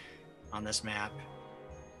on this map.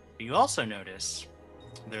 But you also notice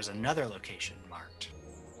there's another location marked.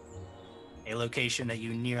 A location that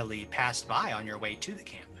you nearly passed by on your way to the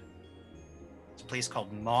camp. It's a place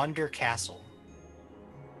called Maunder Castle.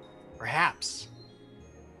 Perhaps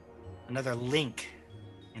another link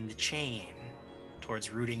in the chain towards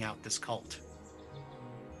rooting out this cult.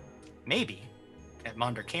 Maybe at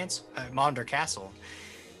Maunder Castle,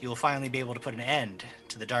 you will finally be able to put an end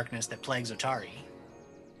to the darkness that plagues Otari.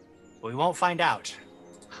 But we won't find out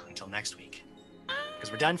until next week.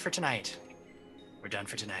 Because we're done for tonight. We're done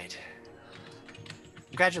for tonight.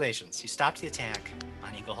 Congratulations, you stopped the attack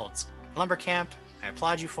on Eagle Holt's lumber camp. I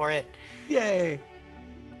applaud you for it. Yay.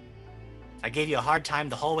 I gave you a hard time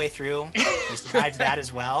the whole way through. You survived that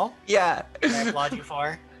as well. Yeah. Which I applaud you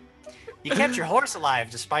for. You kept your horse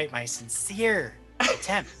alive despite my sincere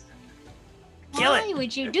attempt. Kill Why it.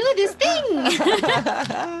 would you do this thing?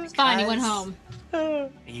 It's fine, he went home.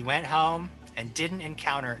 He went home and didn't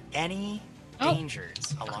encounter any Oh.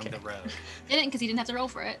 dangers along the road. Didn't, because he didn't have to roll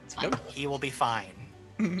for it. It's fine. He will be fine.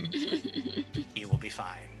 He will be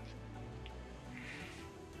fine.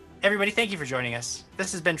 Everybody, thank you for joining us.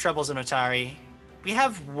 This has been Troubles in Otari. We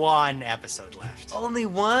have one episode left. Only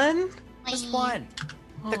one? Just one.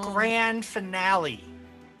 The grand finale.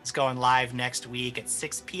 It's going live next week at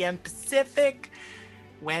 6 p.m. Pacific,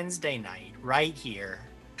 Wednesday night, right here,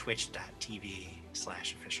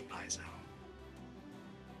 twitch.tv/officialpaizo.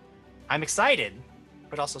 I'm excited,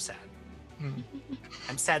 but also sad.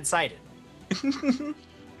 I'm sad-sided. It's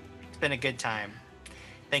been a good time.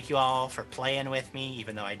 Thank you all for playing with me,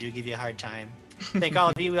 even though I do give you a hard time. Thank all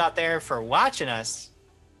of you out there for watching us,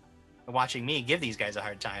 and watching me give these guys a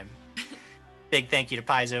hard time. Big thank you to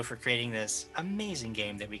Paizo for creating this amazing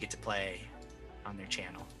game that we get to play on their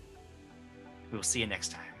channel. We will see you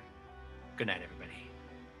next time. Good night, everybody.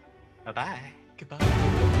 Bye-bye.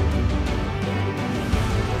 Goodbye.